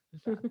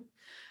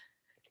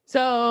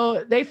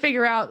 So they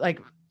figure out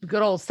like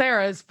good old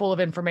Sarah is full of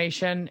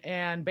information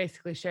and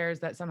basically shares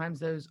that sometimes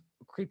those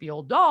creepy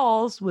old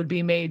dolls would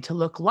be made to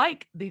look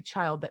like the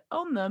child that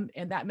owned them,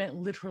 and that meant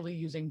literally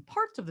using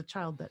parts of the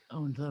child that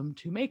owned them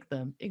to make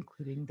them,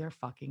 including their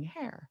fucking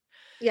hair.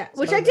 Yeah,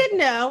 which I did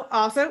know.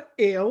 Also,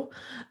 ew.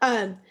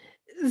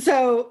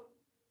 So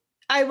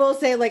I will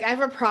say, like, I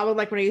have a problem,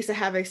 like, when I used to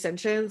have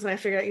extensions, and I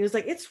figured out, it was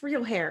like, it's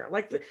real hair.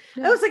 Like,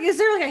 I was like, is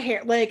there, like, a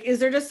hair, like, is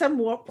there just some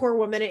poor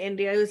woman in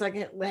India who's, like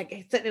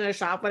sitting in a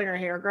shop letting her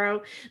hair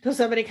grow until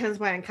somebody comes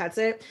by and cuts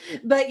it?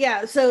 But,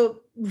 yeah,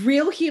 so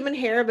real human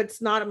hair, but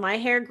it's not my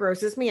hair,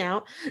 grosses me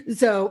out.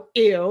 So,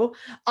 ew.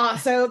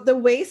 Also, the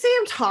way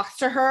Sam talks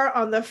to her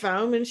on the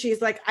phone, and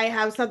she's like, I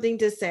have something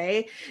to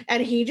say,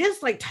 and he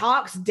just, like,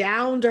 talks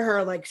down to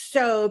her, like,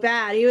 so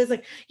bad. He was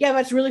like, yeah,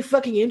 that's really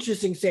fucking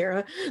interesting,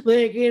 Sarah.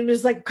 Like, and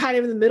was like kind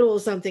of in the middle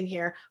of something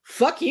here.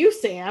 Fuck you,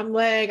 Sam.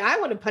 Like, I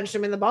would have punched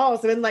him in the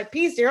balls and been like,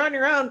 peace, you're on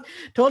your own.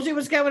 Told you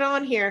what's going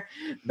on here.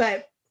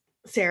 But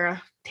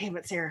Sarah, damn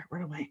it, Sarah,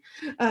 run away.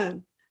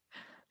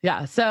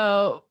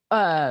 So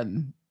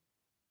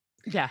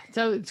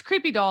it's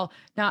creepy doll.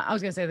 Now I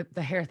was gonna say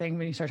the hair thing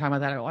when you start talking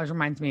about that, it always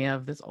reminds me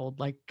of this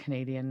old like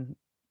Canadian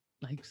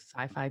like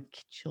sci-fi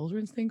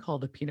children's thing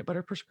called The Peanut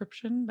Butter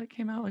Prescription that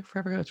came out like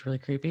forever ago. It's really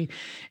creepy,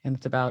 and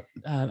it's about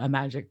a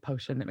magic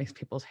potion that makes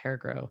people's hair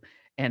grow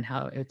and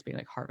how it's being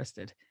like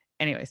harvested.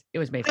 Anyways, it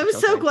was made for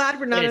children. So glad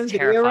we're not on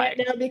video right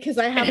now because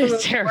I have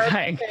it's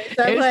terrifying.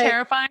 So it is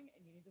terrifying.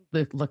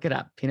 Look it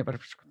up. Peanut Butter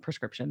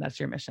Prescription. That's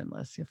your mission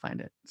list. You'll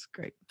find it. It's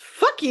great.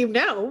 Fuck you,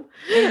 no.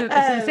 It's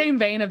the same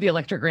vein of The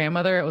Electric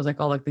Grandmother. It was like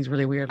all like these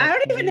really weird. Like, I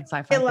don't even know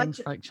sci-fi things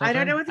for, like, I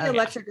don't know what The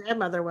Electric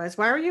Grandmother was.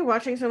 Why were you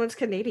watching someone's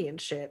Canadian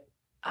shit?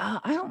 I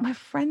don't. My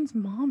friend's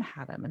mom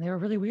had them, and they were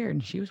really weird,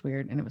 and she was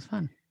weird, and it was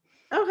fun.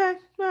 Okay,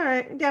 all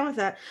right, I'm down with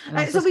that.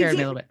 So scared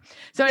me a little bit.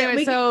 So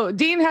anyway, so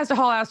Dean has to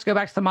haul ass to go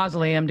back to the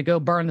mausoleum to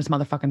go burn this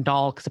motherfucking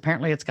doll because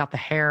apparently it's got the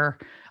hair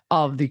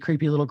of the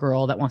creepy little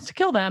girl that wants to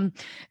kill them,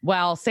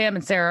 while Sam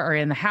and Sarah are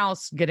in the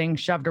house getting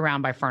shoved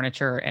around by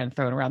furniture and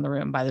thrown around the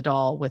room by the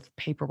doll with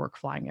paperwork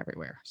flying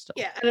everywhere. Still,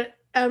 yeah.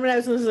 And when I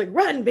was like,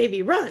 "Run,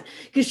 baby, run!"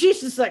 because she's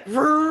just like,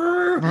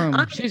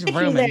 vroom. She's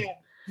vrooming,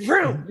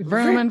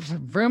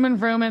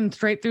 vrooming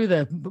straight through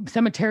the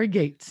cemetery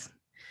gates.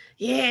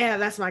 Yeah,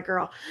 that's my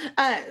girl.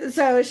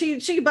 So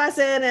she busts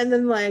in, and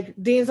then like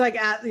Dean's like,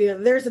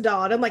 there's a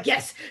doll, and I'm like,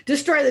 yes,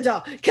 destroy the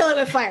doll, kill it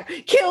with fire,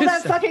 kill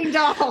that fucking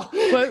doll.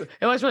 Well,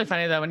 it was really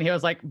funny though when he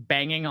was like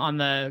banging on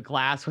the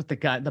glass with the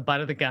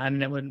butt of the gun,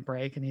 and it wouldn't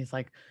break, and he's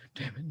like,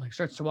 damn it, like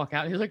starts to walk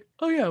out. And he's like,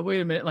 oh yeah,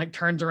 wait a minute, like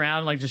turns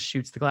around, like just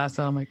shoots the glass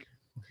out. I'm like,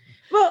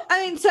 well,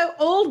 I mean, so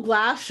old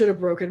glass should have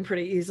broken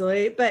pretty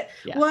easily, but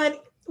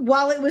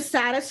while it was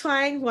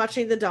satisfying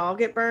watching the doll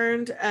get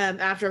burned,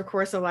 after, of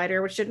course, a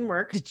lighter, which didn't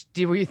work.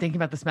 Were you thinking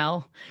about the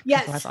smell?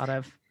 Yes. That's what I thought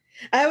of.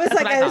 I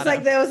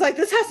was like,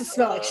 this has to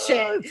smell like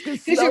shit.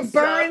 Because you're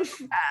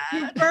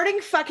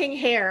burning fucking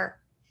hair.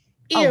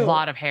 Ew. A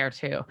lot of hair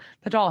too.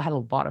 The doll had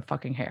a lot of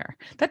fucking hair.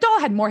 That doll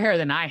had more hair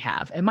than I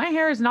have, and my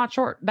hair is not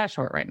that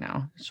short right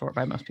now. It's short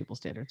by most people's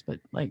standards,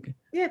 but like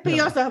but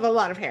you also have a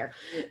lot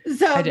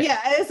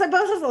I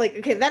suppose like,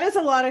 okay, that is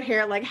a lot of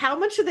hair. Like, how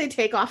much should they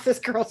take off this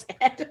girl's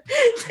head?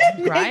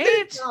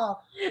 Right.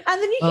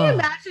 And then you can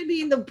imagine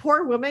being the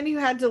poor woman who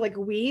had to like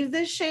weave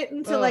this shit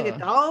into like a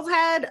doll's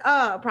head.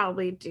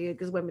 Probably do,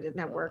 because women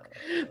didn't have work.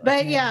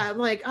 But yeah, I'm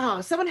like,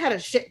 someone had a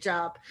shit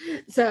job.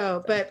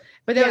 So, but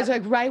it was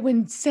like right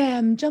when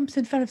Sam jumps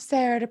in front of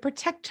Sarah to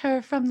protect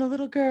her from the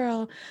little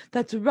girl.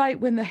 That's right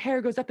when the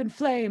hair goes up in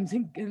flames.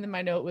 And then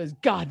my note was,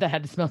 God, that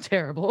had to smell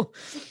terrible.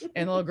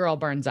 And the little girl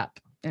burns up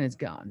and is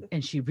gone.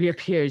 And she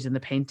reappears in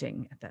the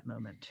painting at that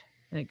moment.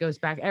 And it goes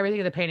back. Everything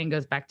in the painting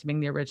goes back to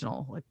being the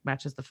original. Like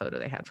matches the photo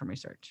they had from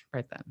research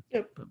right then.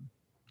 Yep. Boom.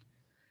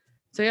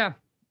 So yeah.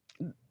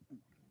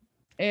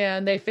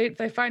 And they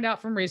find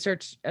out from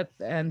research at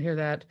the end here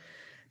that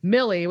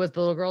Millie was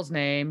the little girl's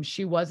name.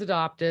 She was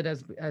adopted,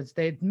 as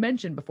they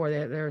mentioned before,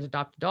 there was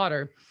adopted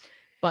daughter,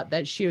 but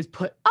that she was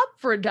put up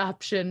for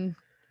adoption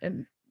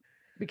and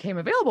became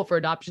available for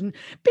adoption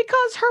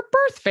because her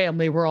birth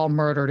family were all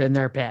murdered in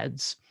their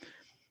beds.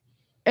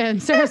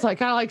 And Sarah's like,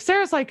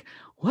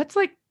 what's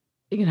like,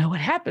 what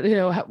happened?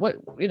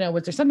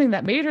 Was there something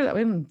that made her that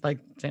way? And like,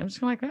 Sam's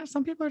kind of like,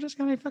 some people are just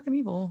kind of fucking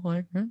evil.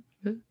 Like,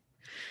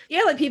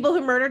 yeah, like people who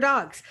murder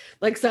dogs.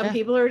 Like some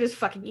people are just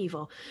fucking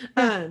evil.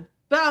 Yeah.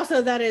 But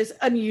also that is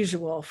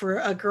unusual for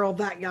a girl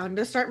that young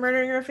to start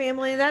murdering her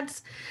family. That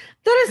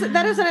is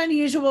an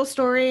unusual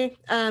story.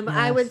 Yes.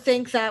 I would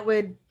think that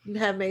would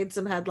have made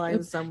some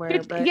headlines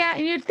somewhere. But yeah,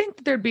 and you'd think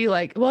that there'd be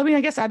like, well, I mean,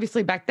 I guess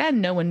obviously back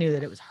then no one knew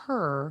that it was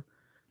her,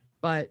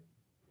 but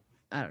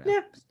I don't know.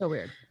 Yeah. Still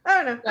weird.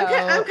 I don't know.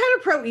 I'm kind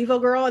of pro evil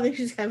girl. I think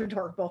she's kind of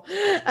adorable.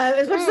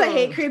 As much as I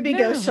hate creepy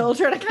ghost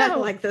children, I kind of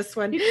like this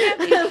one. You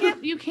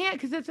can't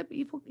because it's an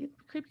evil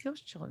creepy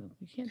ghost children.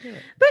 You can't do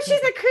it. But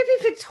she's a creepy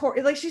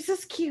Victorian. Like, she's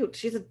just cute.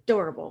 She's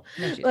adorable.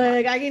 No, she's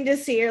like not. I can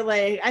just see her.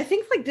 Like, I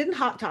think like didn't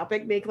Hot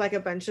Topic make like a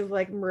bunch of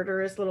like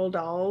murderous little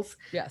dolls?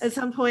 Yes. At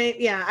some point,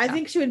 yeah. I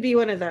think she would be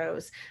one of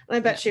those. And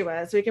I bet she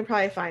was. We can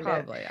probably find it.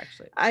 Probably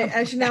actually. I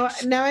actually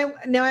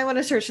now I want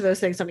to search for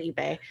those things on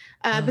eBay.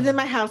 But then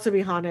my house would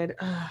be haunted.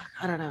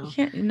 I don't know. You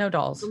can't. No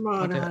dolls. Come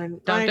on,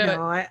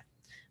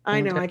 I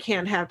know I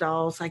can't have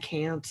dolls. I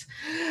can't.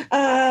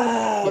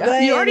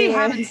 You already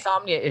have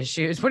insomnia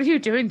issues. What are you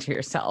doing to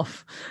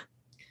yourself?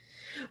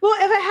 Well,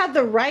 if I had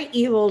the right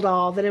evil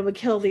doll, then it would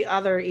kill the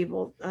other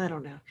evil. I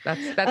don't know.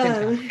 That's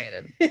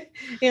complicated.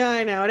 Yeah,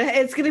 I know. It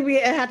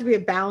had to be a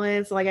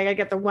balance. Like I gotta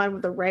get the one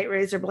with the right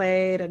razor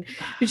blade, and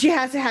she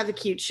has to have the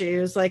cute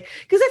shoes. Like,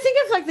 because I think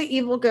if like the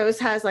evil ghost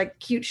has like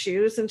cute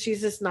shoes, and she's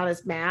just not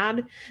as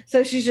mad,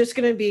 so she's just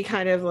gonna be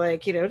kind of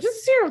like just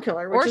a serial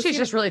killer. Or she's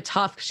just really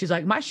tough. She's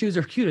like, my shoes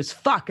are cute as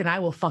fuck, and I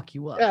will fuck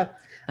you up. Yeah.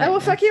 I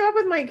will fuck you up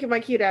with my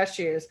cute ass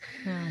shoes.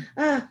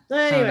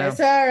 Anyway,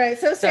 so all right.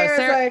 So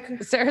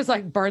Sarah's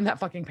like, burn that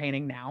fucking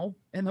painting now.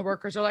 And the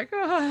workers are like,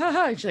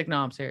 and she's like, no,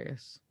 I'm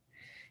serious.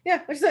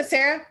 Yeah, which is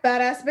Sarah,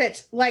 badass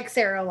bitch. Like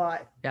Sarah a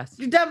lot. Yes.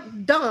 You're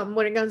dumb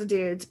when it comes to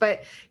dudes.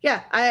 But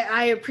yeah,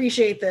 I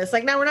appreciate this.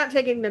 Like, now we're not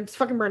taking them, just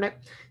fucking burn it.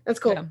 That's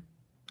cool.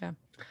 Yeah.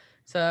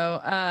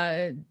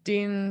 So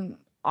Dean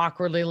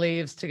awkwardly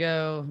leaves to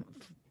go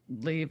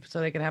leave so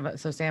they can have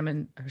Sam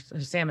and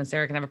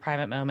Sarah can have a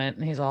private moment,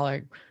 and he's all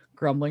like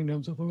grumbling to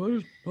himself,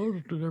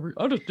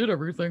 I just did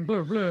everything,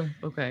 blah blah.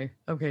 Okay,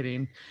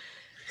 Dean.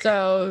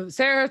 So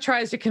Sarah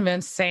tries to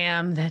convince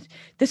Sam that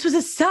this was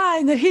a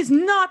sign that he's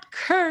not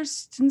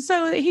cursed, and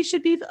so that he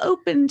should be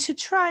open to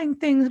trying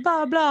things,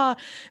 blah blah.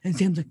 And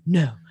Sam's like,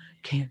 no,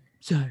 can't,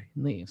 sorry,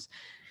 and leaves.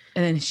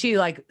 And then she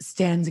like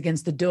stands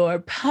against the door,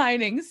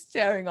 pining,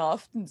 staring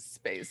off in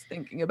space,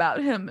 thinking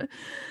about him.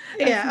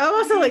 Yeah. I'm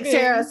also like,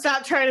 Sarah,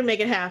 stop trying to make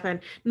it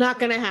happen. Not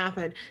going to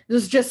happen.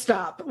 Just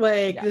stop.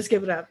 Like, just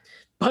give it up.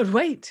 But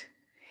wait,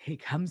 he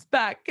comes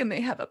back and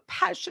they have a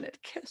passionate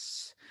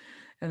kiss.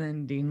 And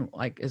then Dean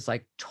is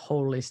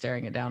totally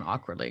staring it down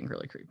awkwardly and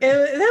really creepy.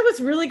 That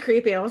was really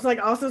creepy. I was like,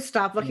 also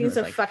stop looking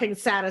so fucking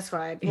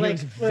satisfied. He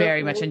was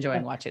very much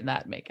enjoying watching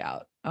that make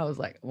out. I was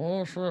like,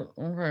 oh shit,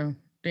 okay.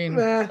 Dean,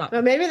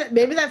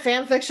 maybe that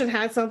fan fiction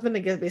had something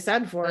to be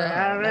said for it.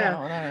 I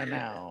don't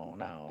know.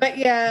 No. But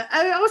yeah,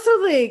 I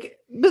also like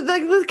But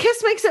like the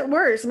kiss makes it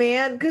worse,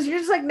 man, because you're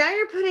just like, now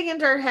you're putting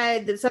into her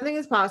head that something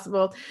is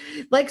possible.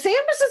 Like Sam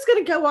is just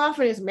gonna go off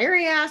in his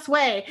merry ass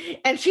way,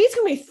 and she's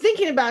gonna be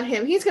thinking about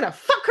him. He's gonna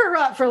fuck her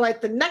up for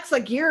like the next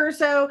like year or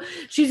so.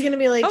 She's gonna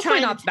be like,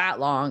 hopefully not that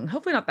long.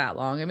 Hopefully not that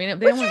long. I mean,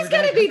 but she's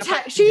gonna be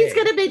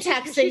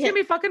texting. She's gonna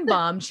be fucking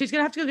bummed. She's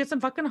gonna have to go get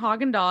some fucking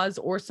Haagen-Dazs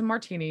or some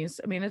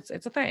martinis. I mean, it's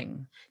a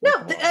thing. No,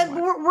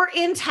 we're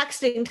in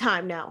texting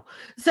time now,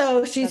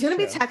 so she's gonna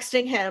be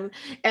texting him,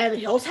 and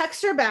he'll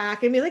text her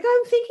back and be like,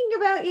 I'm thinking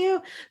about you,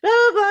 blah,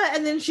 blah, blah.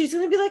 And then she's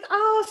gonna be like,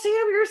 oh,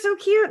 Sam, you're so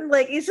cute. And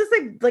like, he's just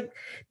like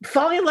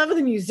falling in love with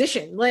a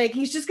musician. Like,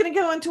 he's just gonna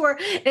go on tour,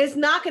 and it's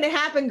not gonna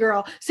happen,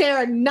 girl.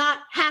 Sarah,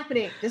 not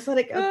happening. Just let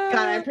it go. God,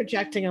 I'm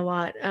projecting a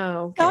lot.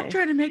 Oh, okay. Stop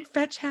trying to make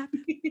fetch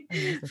happen.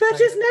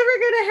 Fetch is never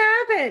gonna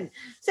happen.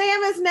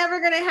 Sam is never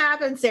gonna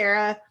happen,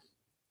 Sarah.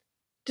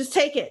 Just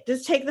take it.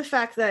 Just take the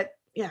fact that,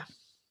 yeah.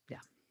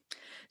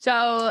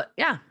 So,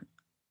 yeah.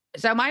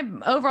 So my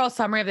overall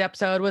summary of the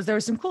episode was there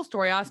was some cool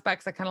story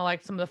aspects. I kind of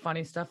liked some of the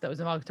funny stuff that was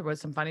involved. There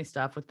was some funny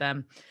stuff with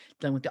them,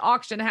 then with the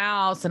auction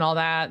house and all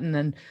that. And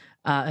then,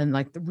 and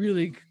like the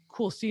really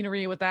cool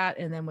scenery with that.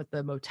 And then with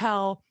the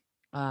motel.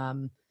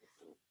 I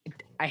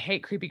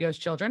hate creepy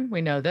ghost children.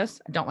 We know this.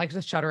 I don't like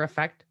the Shutter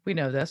effect. We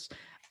know this.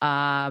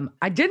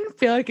 I didn't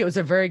feel like it was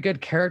a very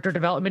good character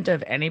development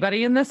of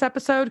anybody in this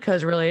episode,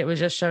 because really it was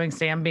just showing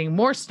Sam being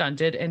more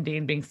stunted and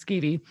Dean being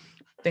skeevy,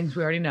 things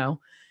we already know.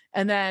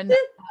 And then,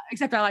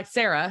 except I like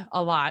Sarah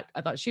a lot.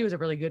 I thought she was a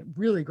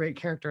really great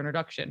character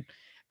introduction.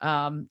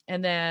 And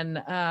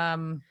then, yeah,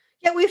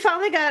 we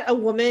finally got a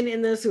woman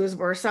in this who was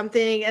worth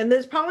something. And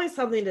there's probably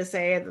something to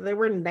say that there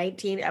were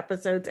 19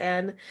 episodes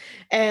in,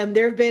 and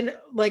there have been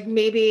like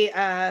maybe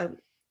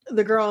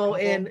the girl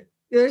in.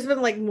 There's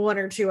been like one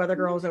or two other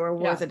girls that were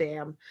worth a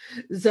damn.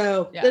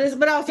 So,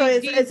 but also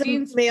it's a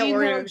male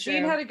oriented show.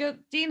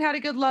 Dean had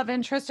a good love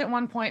interest at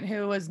one point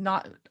who was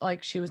not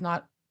like, she was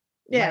not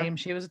lame.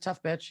 She was a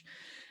tough bitch.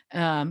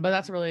 But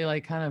that's really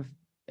like kind of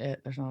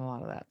it. There's not a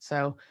lot of that.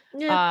 So,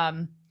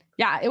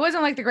 it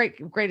wasn't like the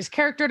greatest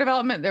character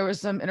development. There was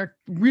some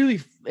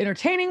really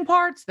entertaining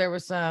parts. There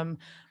was some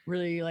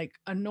really like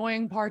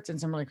annoying parts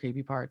and some really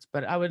creepy parts,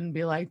 but I wouldn't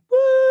be like,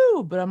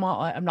 woo, but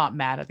I'm not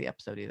mad at the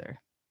episode either.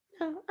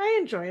 I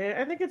enjoy it.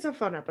 I think it's a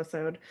fun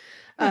episode.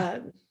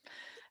 I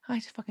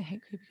just fucking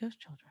hate creepy ghost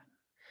children.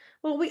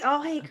 Well, we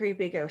all hate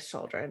creepy ghost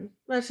children.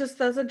 That's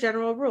a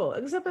general rule,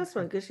 except this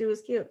one because she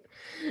was cute.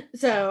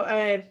 So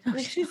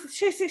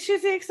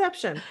she's the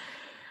exception.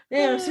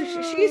 Yeah, so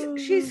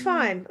she's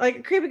fine.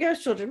 Like creepy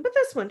ghost children, but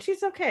this one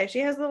she's okay.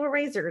 She has a little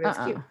razor and it's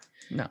cute.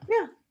 No.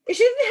 Yeah. If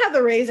she didn't have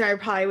the razor, I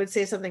probably would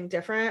say something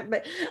different.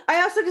 But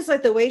I also just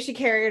like the way she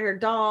carried her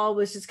doll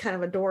was just kind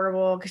of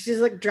adorable because she's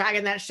like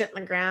dragging that shit in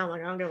the ground.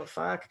 Like, I don't give a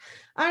fuck.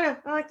 I don't know.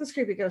 I like this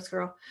creepy ghost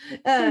girl.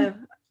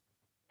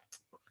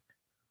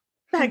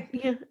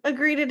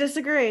 Agree to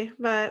disagree.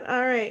 But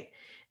all right.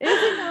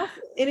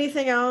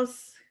 Anything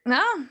else?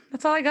 No,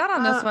 that's all I got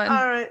on this one.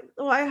 All right.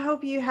 Well, I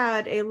hope you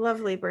had a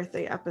lovely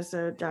birthday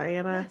episode,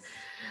 Diana. Yes.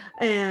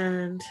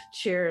 And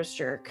cheers,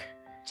 jerk.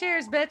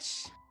 Cheers,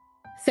 bitch.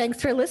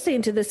 Thanks for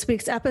listening to this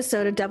week's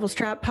episode of Devil's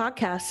Trap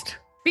Podcast.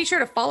 Be sure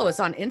to follow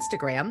us on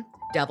Instagram,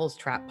 Devil's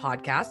Trap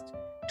Podcast,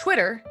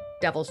 Twitter,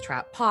 Devil's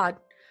Trap Pod,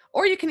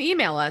 or you can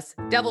email us,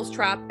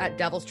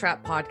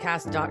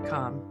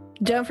 devilstrap@devilstrappodcast.com.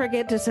 Don't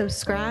forget to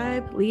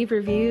subscribe, leave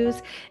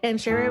reviews,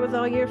 and share it with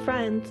all your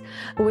friends.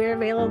 We're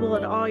available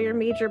at all your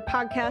major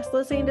podcast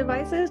listening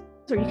devices,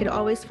 or you can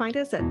always find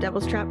us at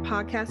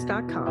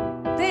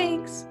devilstrappodcast.com.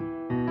 Thanks.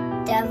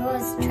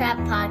 Devil's Trap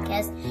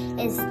Podcast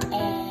is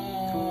a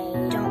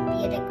Don't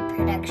Be a Dick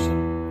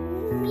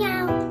production.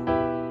 Meow.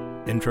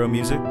 Intro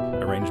music,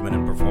 arrangement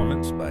and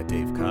performance by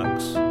Dave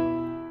Cox.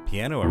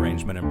 Piano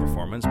arrangement and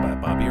performance by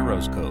Bobby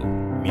Orozco.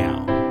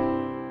 Meow.